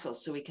our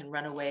muscles, so we can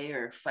run away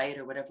or fight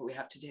or whatever we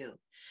have to do.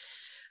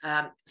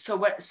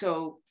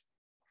 So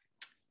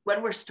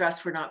when we're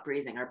stressed, we're not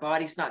breathing. Our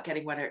body's not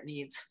getting what it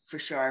needs. For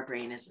sure, our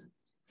brain isn't.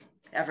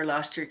 Ever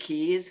lost your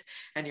keys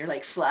and you're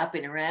like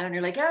flapping around?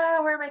 You're like,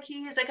 where are my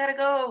keys? I gotta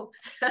go.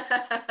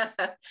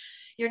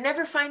 You're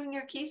never finding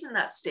your keys in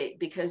that state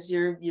because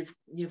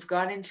you've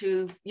gone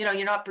into,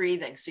 you're not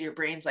breathing. So your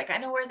brain's like, I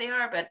know where they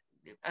are, but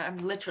I'm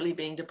literally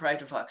being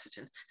deprived of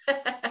oxygen.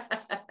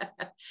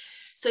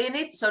 So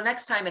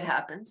next time it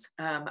happens,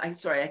 I'm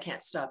sorry, I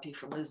can't stop you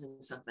from losing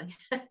something.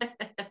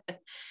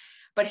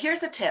 But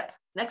here's a tip.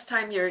 Next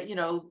time you're,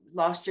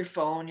 lost your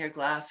phone, your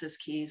glasses,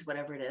 keys,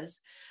 whatever it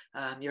is,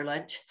 your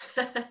lunch,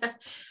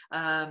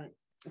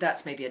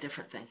 that's maybe a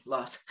different thing,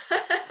 loss.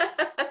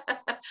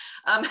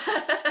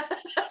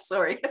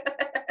 Sorry.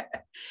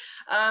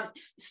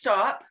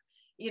 Stop,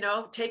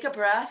 take a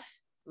breath,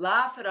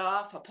 laugh it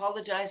off,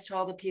 apologize to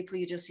all the people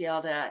you just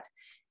yelled at.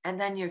 And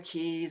then your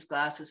keys,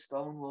 glasses,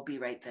 phone will be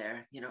right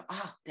there.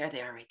 There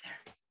they are right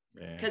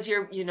there. Because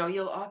you'll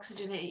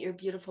oxygenate your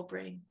beautiful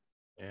brain.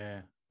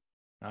 Yeah.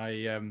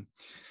 I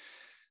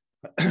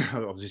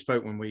obviously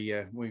spoke when we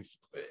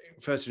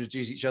first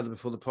introduced each other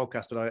before the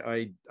podcast, but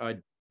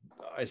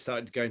I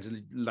started going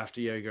to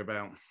laughter yoga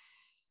about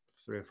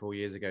 3 or 4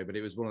 years ago. But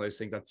it was one of those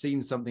things. I'd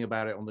seen something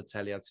about it on the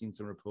telly. I'd seen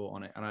some report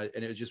on it, and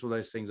it was just one of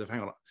those things of,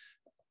 hang on,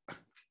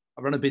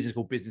 I run a business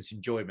called Business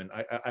Enjoyment.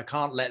 I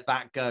can't let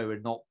that go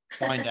and not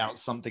find out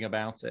something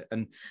about it.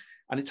 And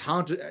it's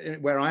hard to,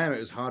 where I am, it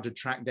was hard to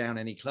track down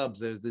any clubs.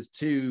 There's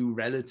two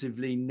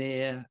relatively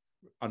near.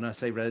 And I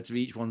say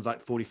relatively, each one's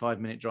like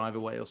 45-minute drive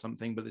away or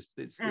something, but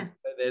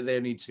they're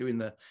only two in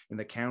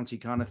the county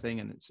kind of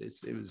thing. And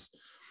it was,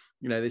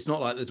 it's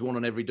not like there's one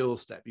on every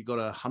doorstep. You've got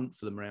to hunt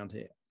for them around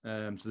here.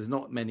 So there's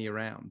not many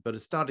around, but it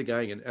started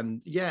going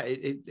and yeah,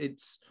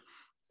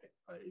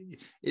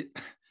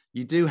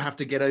 you do have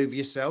to get over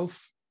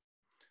yourself.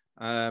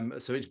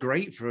 So it's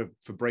great for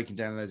breaking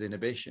down those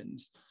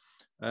inhibitions.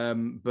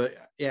 But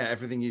yeah,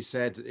 everything you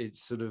said,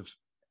 it's sort of,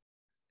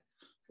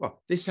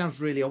 well, this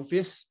sounds really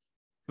obvious,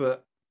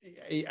 but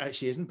it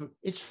actually isn't. But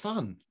it's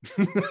fun.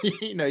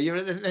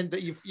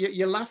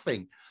 You're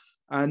laughing,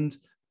 and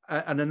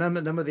a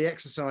number of the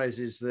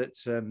exercises that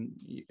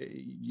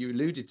you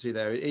alluded to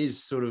there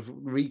is sort of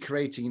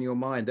recreating in your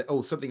mind.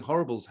 Oh, something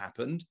horrible's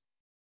happened.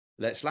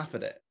 Let's laugh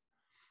at it.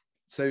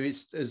 So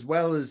it's as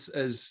well as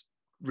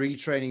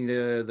retraining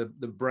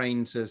the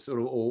brain to sort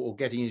of, or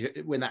getting,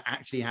 when that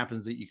actually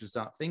happens, that you can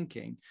start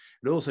thinking.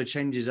 It also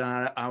changes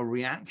our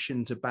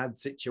reaction to bad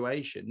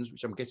situations,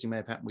 which I'm guessing may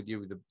have happened with you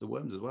with the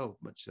worms as well,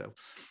 much so.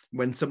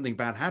 When something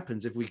bad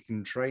happens, if we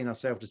can train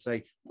ourselves to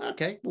say,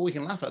 okay, well, we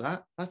can laugh at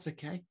that, that's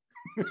okay.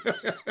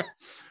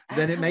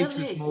 Then it makes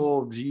us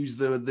more use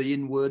the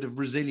in word of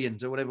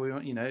resilient or whatever we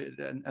want,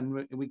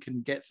 and we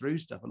can get through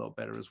stuff a lot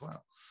better as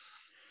well.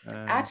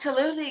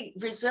 Absolutely.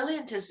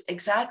 Resilient is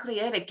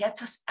exactly it. It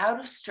gets us out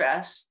of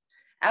stress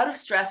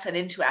and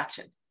into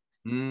action,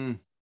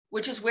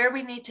 which is where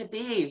we need to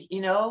be.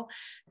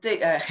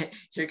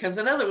 Here comes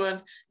another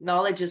one.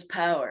 Knowledge is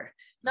power.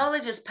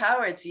 Knowledge is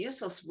power. It's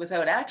useless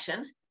without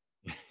action.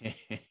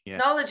 Yeah.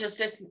 Knowledge is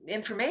just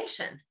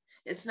information.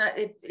 It's not,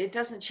 it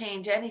doesn't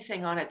change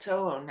anything on its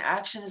own.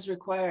 Action is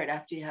required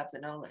after you have the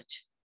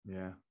knowledge.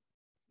 Yeah.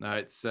 No,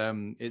 it's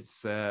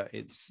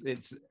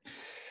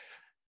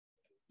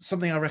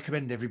something I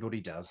recommend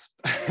everybody does.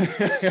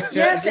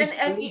 Yes,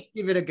 at least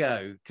give it a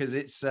go, because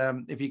it's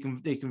if you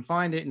can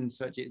find it and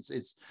such,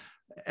 it's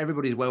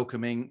everybody's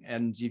welcoming,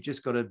 and you've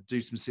just got to do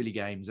some silly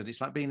games, and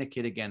it's like being a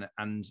kid again.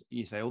 And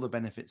you say all the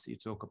benefits that you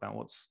talk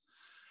about.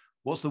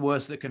 What's the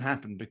worst that can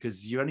happen?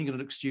 Because you're only going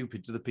to look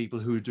stupid to the people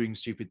who are doing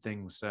stupid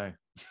things. So,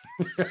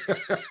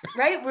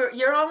 right,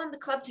 you're all in the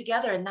club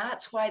together, and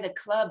that's why the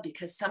club,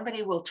 because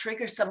somebody will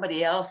trigger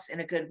somebody else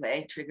in a good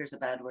way. Trigger's a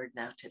bad word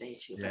now today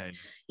too, but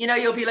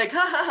you'll be like,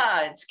 ha ha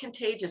ha! It's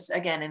contagious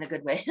again in a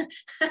good way.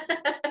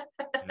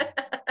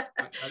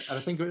 I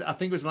think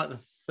it was like the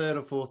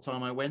 3rd or 4th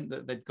time I went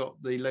that they'd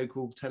got the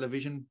local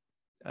television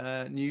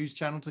news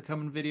channel to come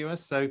and video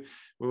us. So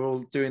we're all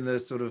doing the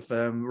sort of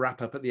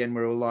wrap up at the end.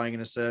 We're all lying in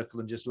a circle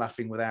and just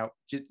laughing without,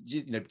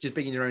 just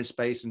being in your own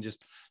space and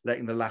just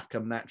letting the laugh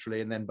come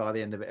naturally. And then by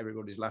the end of it,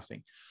 everybody's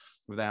laughing.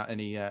 without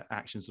any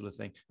action sort of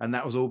thing. And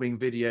that was all being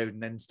videoed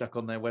and then stuck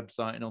on their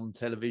website and on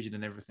television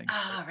and everything.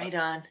 Ah, right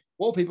on.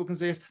 All people can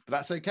see us, but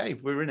that's okay.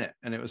 We're in it,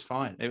 and it was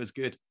fine. It was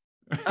good.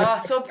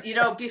 So,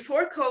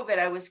 before COVID,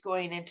 I was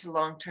going into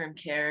long-term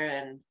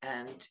care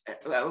and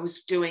I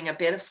was doing a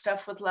bit of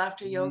stuff with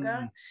laughter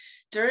yoga.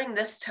 During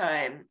this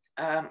time,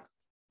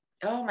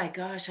 oh my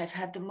gosh, I've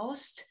had the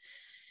most,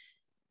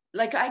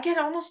 like, I get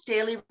almost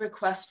daily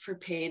requests for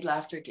paid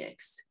laughter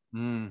gigs.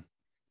 And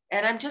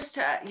I'm just,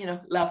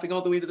 laughing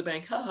all the way to the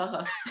bank. Ha ha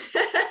ha.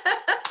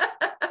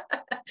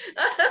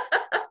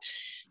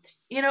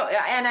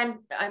 And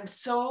I'm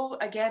so,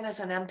 again, as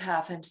an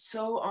empath, I'm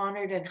so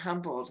honored and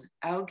humbled.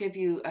 I'll give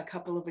you a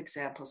couple of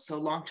examples. So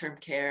long-term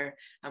care,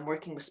 I'm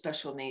working with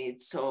special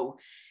needs. So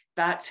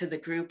back to the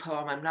group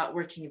home, I'm not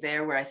working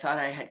there where I thought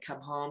I had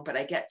come home, but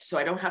so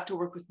I don't have to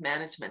work with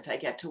management. I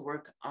get to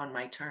work on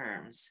my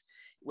terms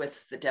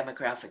with the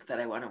demographic that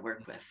I want to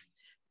work with.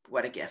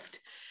 What a gift.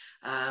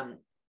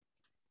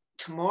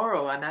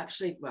 Tomorrow, I'm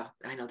actually, well,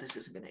 I know this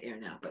isn't going to air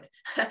now, but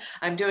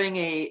I'm doing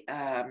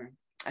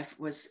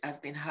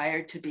I've been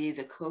hired to be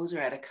the closer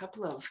at a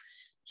couple of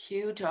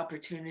huge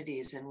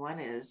opportunities. And one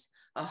is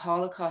a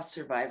Holocaust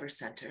Survivor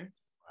Center.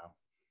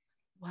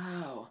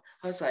 Wow.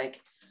 I was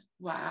like,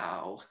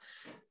 wow.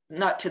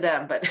 Not to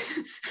them, but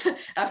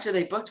after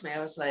they booked me,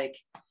 I was like,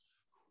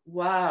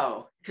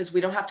 wow. Because we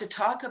don't have to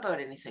talk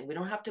about anything. We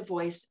don't have to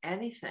voice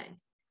anything.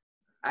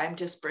 I'm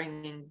just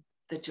bringing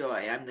the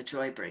joy. I'm the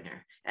joy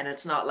bringer. And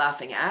it's not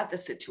laughing at the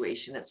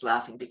situation. It's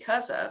laughing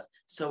because of,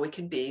 so we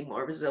can be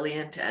more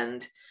resilient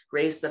and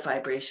raise the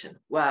vibration.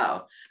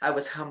 Wow. I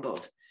was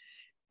humbled.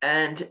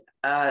 And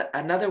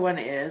another one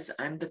is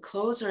I'm the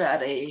closer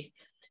at a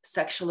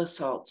sexual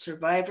assault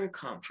survivor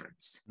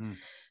conference.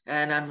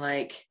 And I'm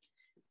like,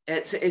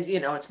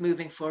 it's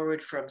moving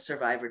forward from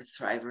survivor to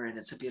thriver, and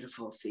it's a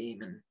beautiful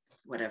theme and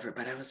whatever.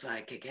 But I was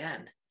like,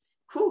 again,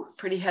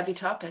 pretty heavy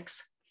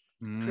topics.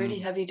 Pretty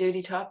heavy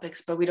duty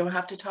topics, but we don't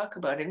have to talk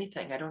about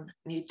anything. I don't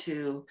need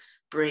to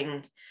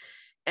bring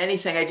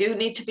anything. I do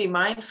need to be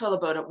mindful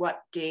about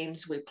what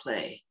games we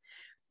play,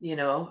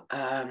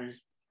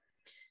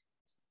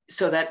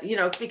 so that,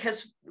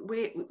 because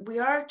we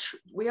are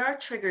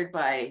triggered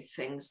by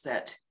things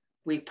that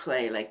we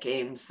play, like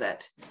games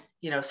that,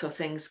 so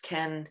things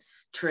can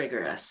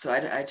trigger us. So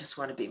I just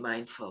want to be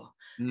mindful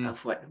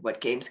of what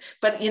games,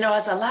 but,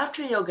 as a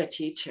laughter yoga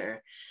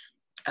teacher,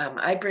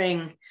 I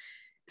bring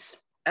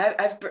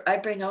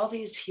all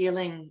these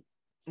healing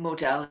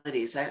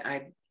modalities.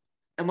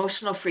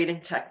 Emotional freedom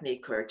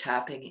technique or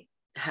tapping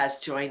has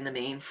joined the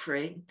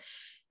mainstream.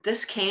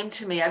 This came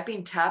to me. I've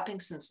been tapping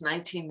since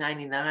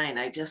 1999.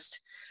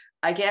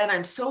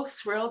 I'm so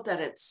thrilled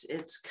that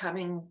it's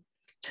coming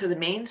to the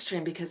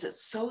mainstream because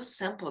it's so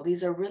simple.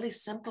 These are really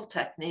simple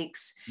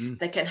techniques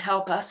that can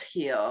help us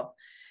heal,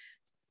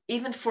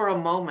 even for a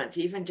moment,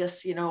 even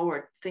just,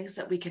 or things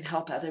that we can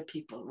help other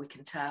people. We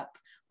can tap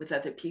with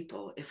other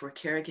people. If we're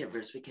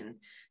caregivers, we can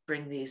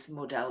bring these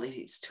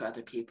modalities to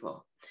other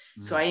people.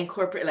 So I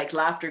incorporate, like,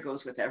 laughter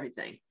goes with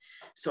everything.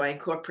 So I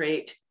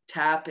incorporate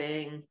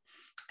tapping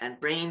and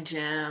brain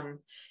gym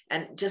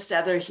and just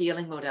other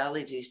healing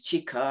modalities,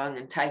 Qigong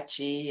and Tai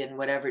Chi and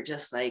whatever,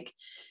 just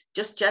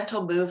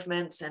gentle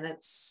movements. And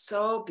it's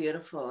so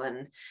beautiful.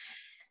 And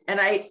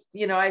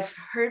I've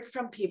heard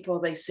from people,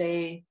 they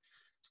say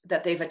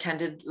that they've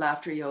attended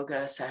laughter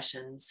yoga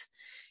sessions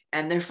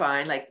and they're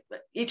fine. Like,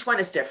 each one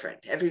is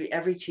different.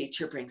 Every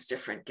teacher brings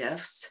different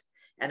gifts,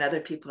 and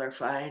other people are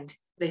fine.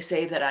 They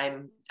say that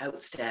I'm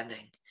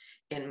outstanding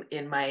in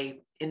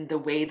the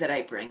way that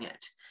I bring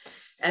it.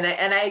 And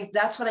I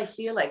that's what I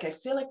feel like. I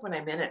feel like when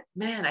I'm in it,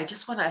 man, I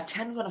just want to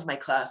attend one of my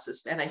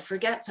classes. And I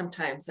forget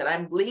sometimes that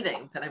I'm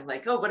bleeding, that I'm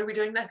like, oh, what are we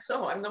doing next?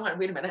 Oh, I'm the one.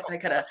 Wait a minute. I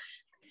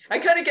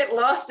kind of get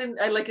lost in,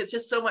 it's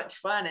just so much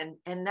fun.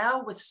 And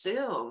now with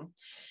Zoom,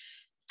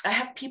 I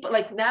have people,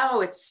 like, now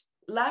it's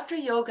laughter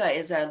yoga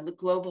is a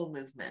global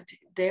movement.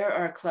 There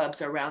are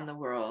clubs around the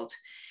world.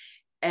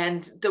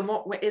 And the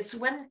more it's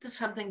when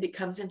something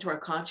comes into our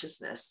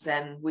consciousness,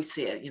 then we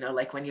see it,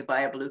 like when you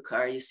buy a blue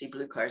car, you see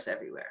blue cars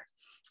everywhere.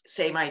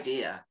 Same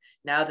idea.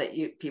 Now that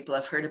people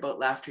have heard about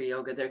laughter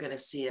yoga, they're going to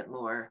see it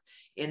more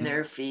in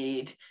their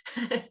feed.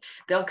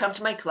 They'll come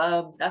to my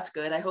club. That's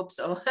good. I hope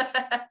so.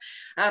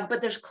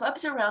 But there's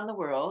clubs around the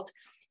world.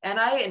 And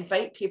I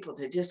invite people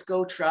to just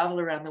go travel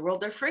around the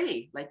world. They're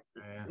free. Like,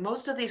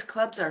 most of these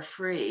clubs are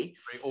free.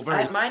 Or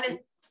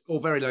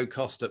very low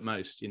cost at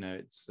most,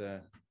 it's...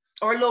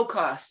 Or low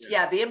cost.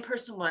 Yeah, the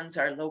in-person ones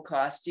are low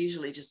cost,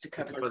 usually just to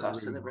cover the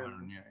cost of the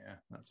room. Yeah,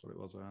 that's what it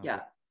was. Yeah.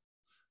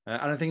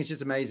 And I think it's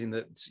just amazing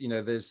that,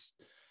 there's,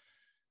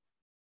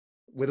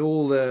 with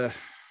all the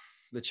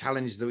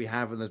challenges that we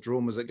have and the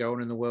dramas that go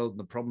on in the world and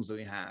the problems that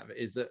we have,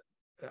 is that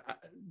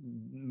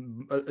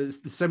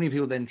so many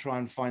people then try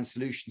and find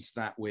solutions to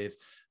that with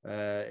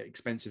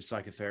expensive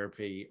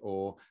psychotherapy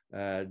or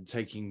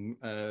taking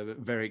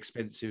very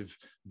expensive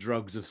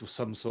drugs of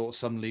some sort,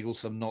 some legal,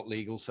 some not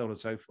legal, so on and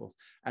so forth.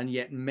 And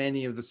yet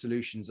many of the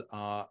solutions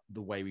are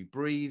the way we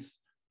breathe,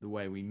 the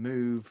way we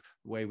move,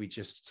 the way we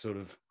just sort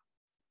of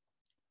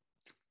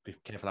be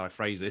careful how I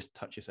phrase this,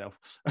 touch yourself.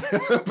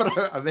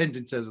 But I meant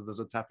in terms of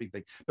the tapping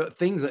thing. But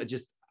things that are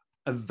just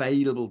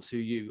available to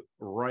you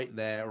right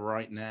there,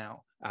 right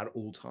now, at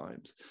all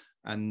times.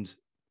 And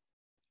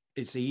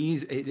it's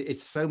easy,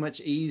 it's so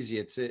much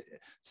easier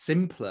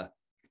simpler,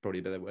 probably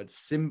a better word,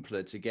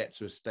 simpler to get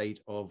to a state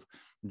of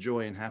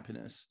joy and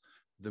happiness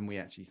than we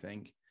actually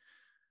think.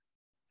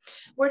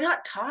 We're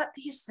not taught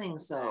these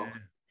things, though.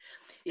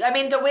 I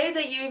mean, the way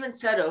that you even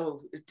said,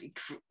 oh,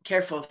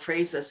 careful,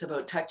 phrase this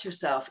about touch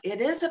yourself.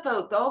 It is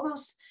about all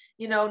those,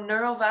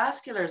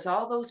 neurovasculars,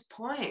 all those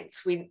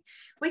points. We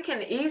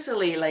can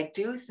easily like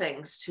do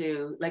things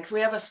to, like if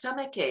we have a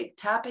stomach ache,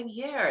 tapping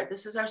here,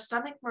 this is our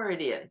stomach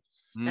meridian.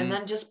 And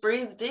then just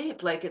breathe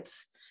deep. Like it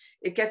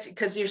gets,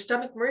 because your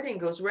stomach meridian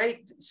goes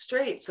right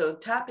straight. So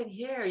tapping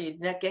here, you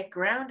get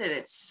grounded.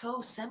 It's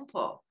so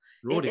simple.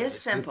 It is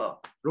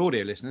simple. For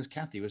audio listeners,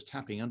 Cathy was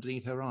tapping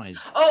underneath her eyes.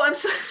 Oh, I'm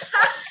so...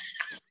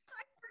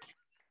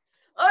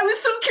 I was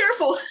so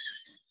careful.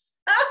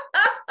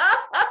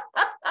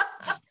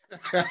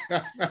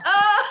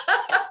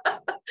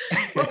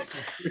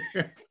 Oops.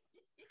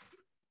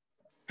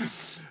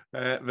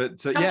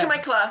 Come to my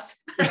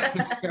class.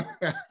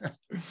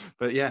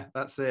 But yeah,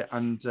 that's it.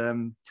 And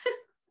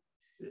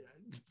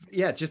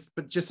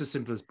just as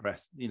simple as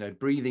breath,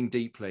 breathing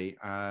deeply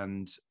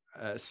and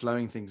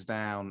slowing things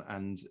down.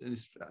 And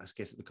I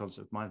guess the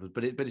concept of mindfulness,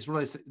 but it's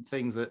one of those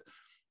things that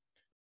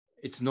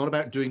it's not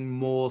about doing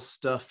more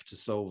stuff to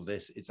solve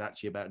this. It's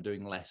actually about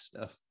doing less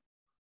stuff.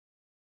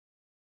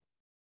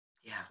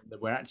 Yeah.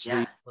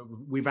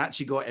 We've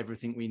actually got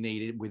everything we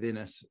need within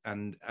us,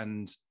 and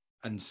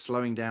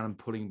slowing down and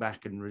pulling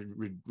back and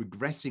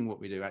regressing what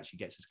we do actually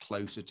gets us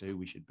closer to who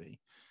we should be.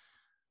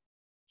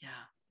 Yeah.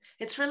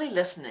 It's really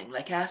listening,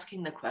 like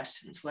asking the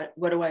questions. What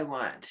do I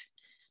want?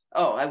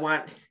 Oh, I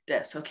want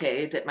this.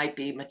 Okay. That might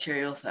be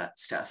material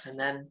stuff. And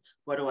then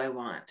what do I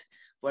want?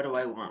 What do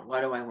I want?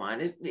 What do I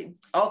want? It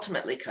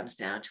ultimately comes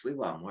down to, we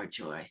want more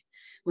joy.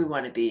 We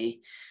want to be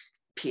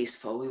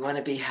peaceful. We want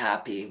to be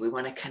happy. We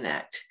want to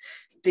connect.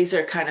 These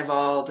are kind of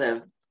all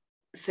the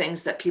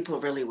things that people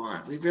really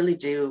want. We really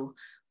do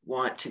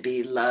want to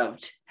be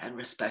loved and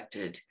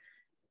respected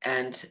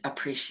and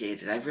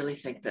appreciated. I really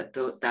think that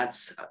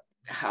that's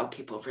how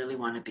people really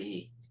want to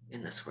be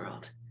in this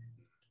world.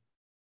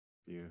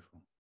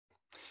 Beautiful.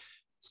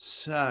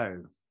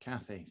 So,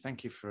 Cathy,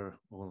 thank you for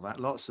all of that.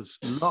 Lots of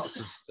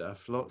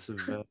stuff, lots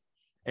of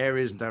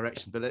areas and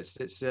directions. But it's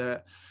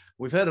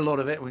we've heard a lot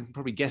of it. We can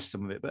probably guess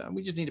some of it, but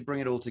we just need to bring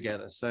it all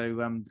together. So,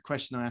 the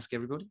question I ask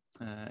everybody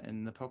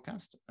in the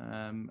podcast,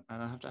 and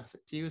I have to ask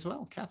it to you as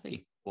well,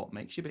 Cathy. What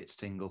makes your bits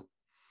tingle?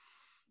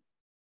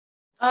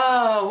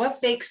 Oh,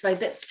 what makes my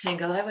bits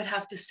tingle? I would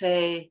have to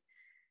say,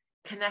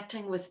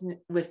 connecting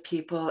with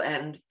people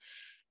and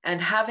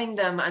having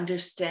them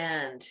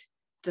understand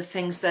the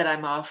things that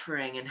I'm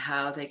offering and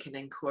how they can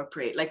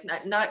incorporate, like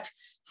not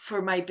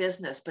for my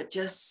business, but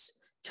just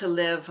to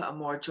live a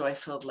more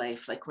joy-filled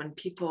life. Like when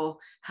people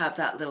have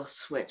that little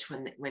switch,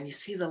 when you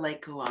see the light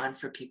go on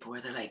for people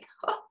where they're like,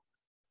 oh,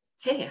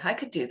 hey, I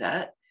could do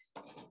that.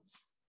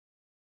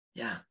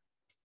 Yeah.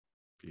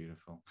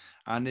 Beautiful.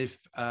 And if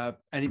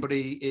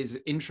anybody is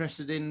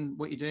interested in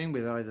what you're doing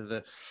with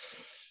either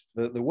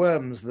the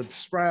worms, the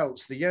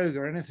sprouts, the yoga,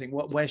 or anything,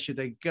 where should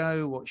they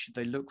go? What should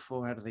they look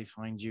for? How do they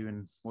find you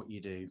and what you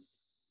do?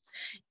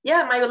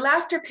 Yeah, my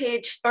laughter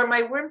page or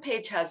my worm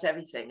page has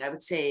everything. I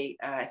would say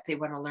if they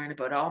want to learn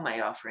about all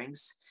my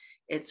offerings,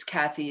 it's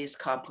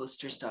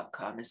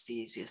cathyscomposters.com is the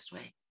easiest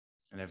way.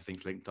 And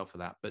everything's linked off of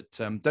that. But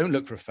don't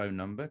look for a phone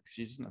number because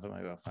she doesn't have a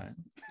mobile phone.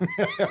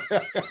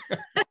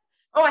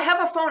 Oh, I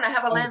have a phone. I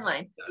have a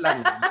landline.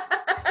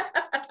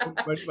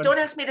 Don't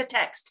ask me to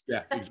text.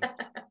 Yeah,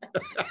 exactly.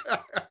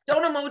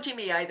 Don't emoji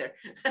me either.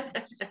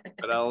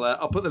 But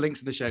I'll put the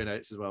links in the show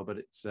notes as well. But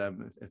it's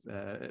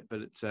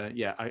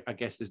yeah, I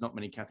guess there's not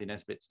many Cathy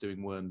Nesbitts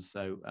doing worms,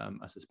 so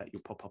I suspect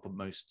you'll pop up on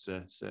most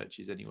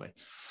searches anyway.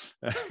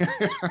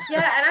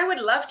 Yeah, and I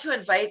would love to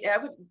invite.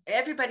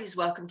 Everybody's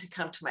welcome to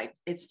come to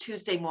it's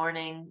Tuesday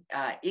morning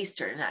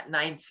Eastern at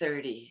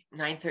 9:30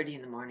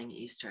 in the morning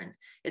Eastern.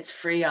 It's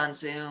free on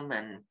Zoom,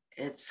 and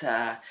it's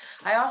I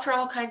offer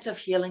all kinds of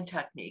healing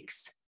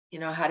techniques.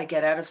 How to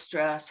get out of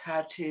stress,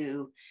 how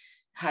to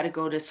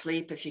go to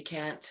sleep if you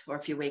can't, or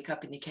if you wake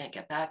up and you can't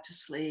get back to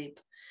sleep.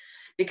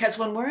 Because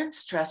when we're in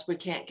stress, we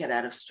can't get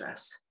out of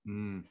stress.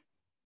 Yeah.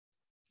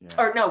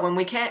 Or no, when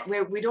we can't,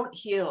 we don't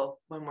heal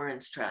when we're in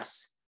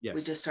stress. Yes.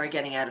 We just start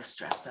getting out of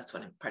stress. That's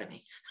what, pardon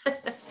me.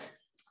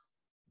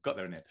 Got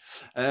there in it.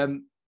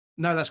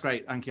 No, that's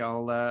great. Thank you.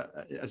 I'll,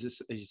 as you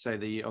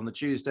say, on the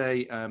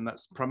Tuesday,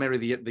 that's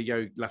primarily the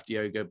yoga, laughter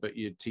yoga, but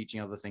you're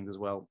teaching other things as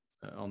well.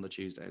 On the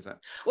Tuesday, is that?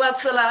 Well,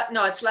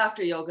 it's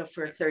laughter yoga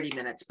for 30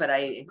 minutes, but I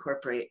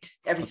incorporate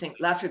everything.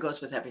 Laughter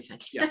goes with everything.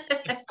 Yeah.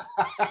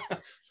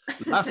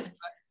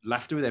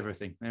 Laughter with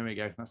everything. There we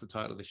go. That's the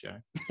title of the show.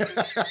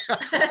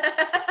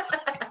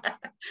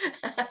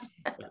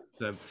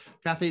 But,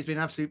 Cathy, it's been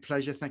an absolute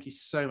pleasure. Thank you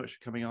so much for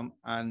coming on.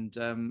 And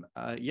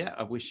yeah,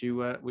 I wish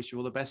you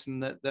all the best,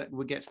 and that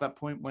we get to that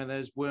point where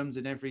there's worms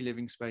in every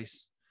living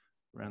space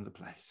around the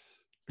place.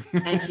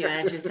 Thank you,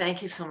 Andrew.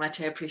 Thank you so much.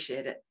 I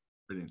appreciate it.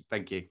 Brilliant.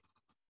 Thank you.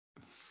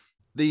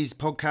 These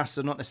podcasts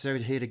are not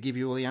necessarily here to give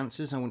you all the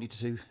answers. I want you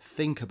to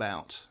think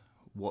about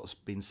what's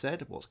been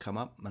said, what's come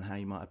up, and how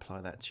you might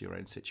apply that to your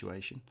own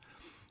situation.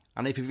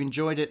 And if you've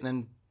enjoyed it,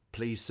 then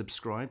please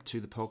subscribe to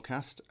the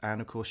podcast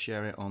and, of course,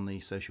 share it on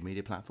the social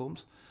media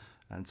platforms,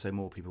 and so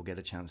more people get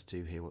a chance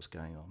to hear what's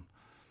going on.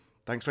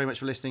 Thanks very much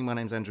for listening. My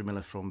name's Andrew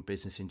Miller from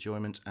Business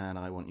Enjoyment, and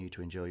I want you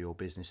to enjoy your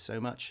business so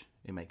much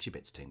it makes your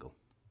bits tingle.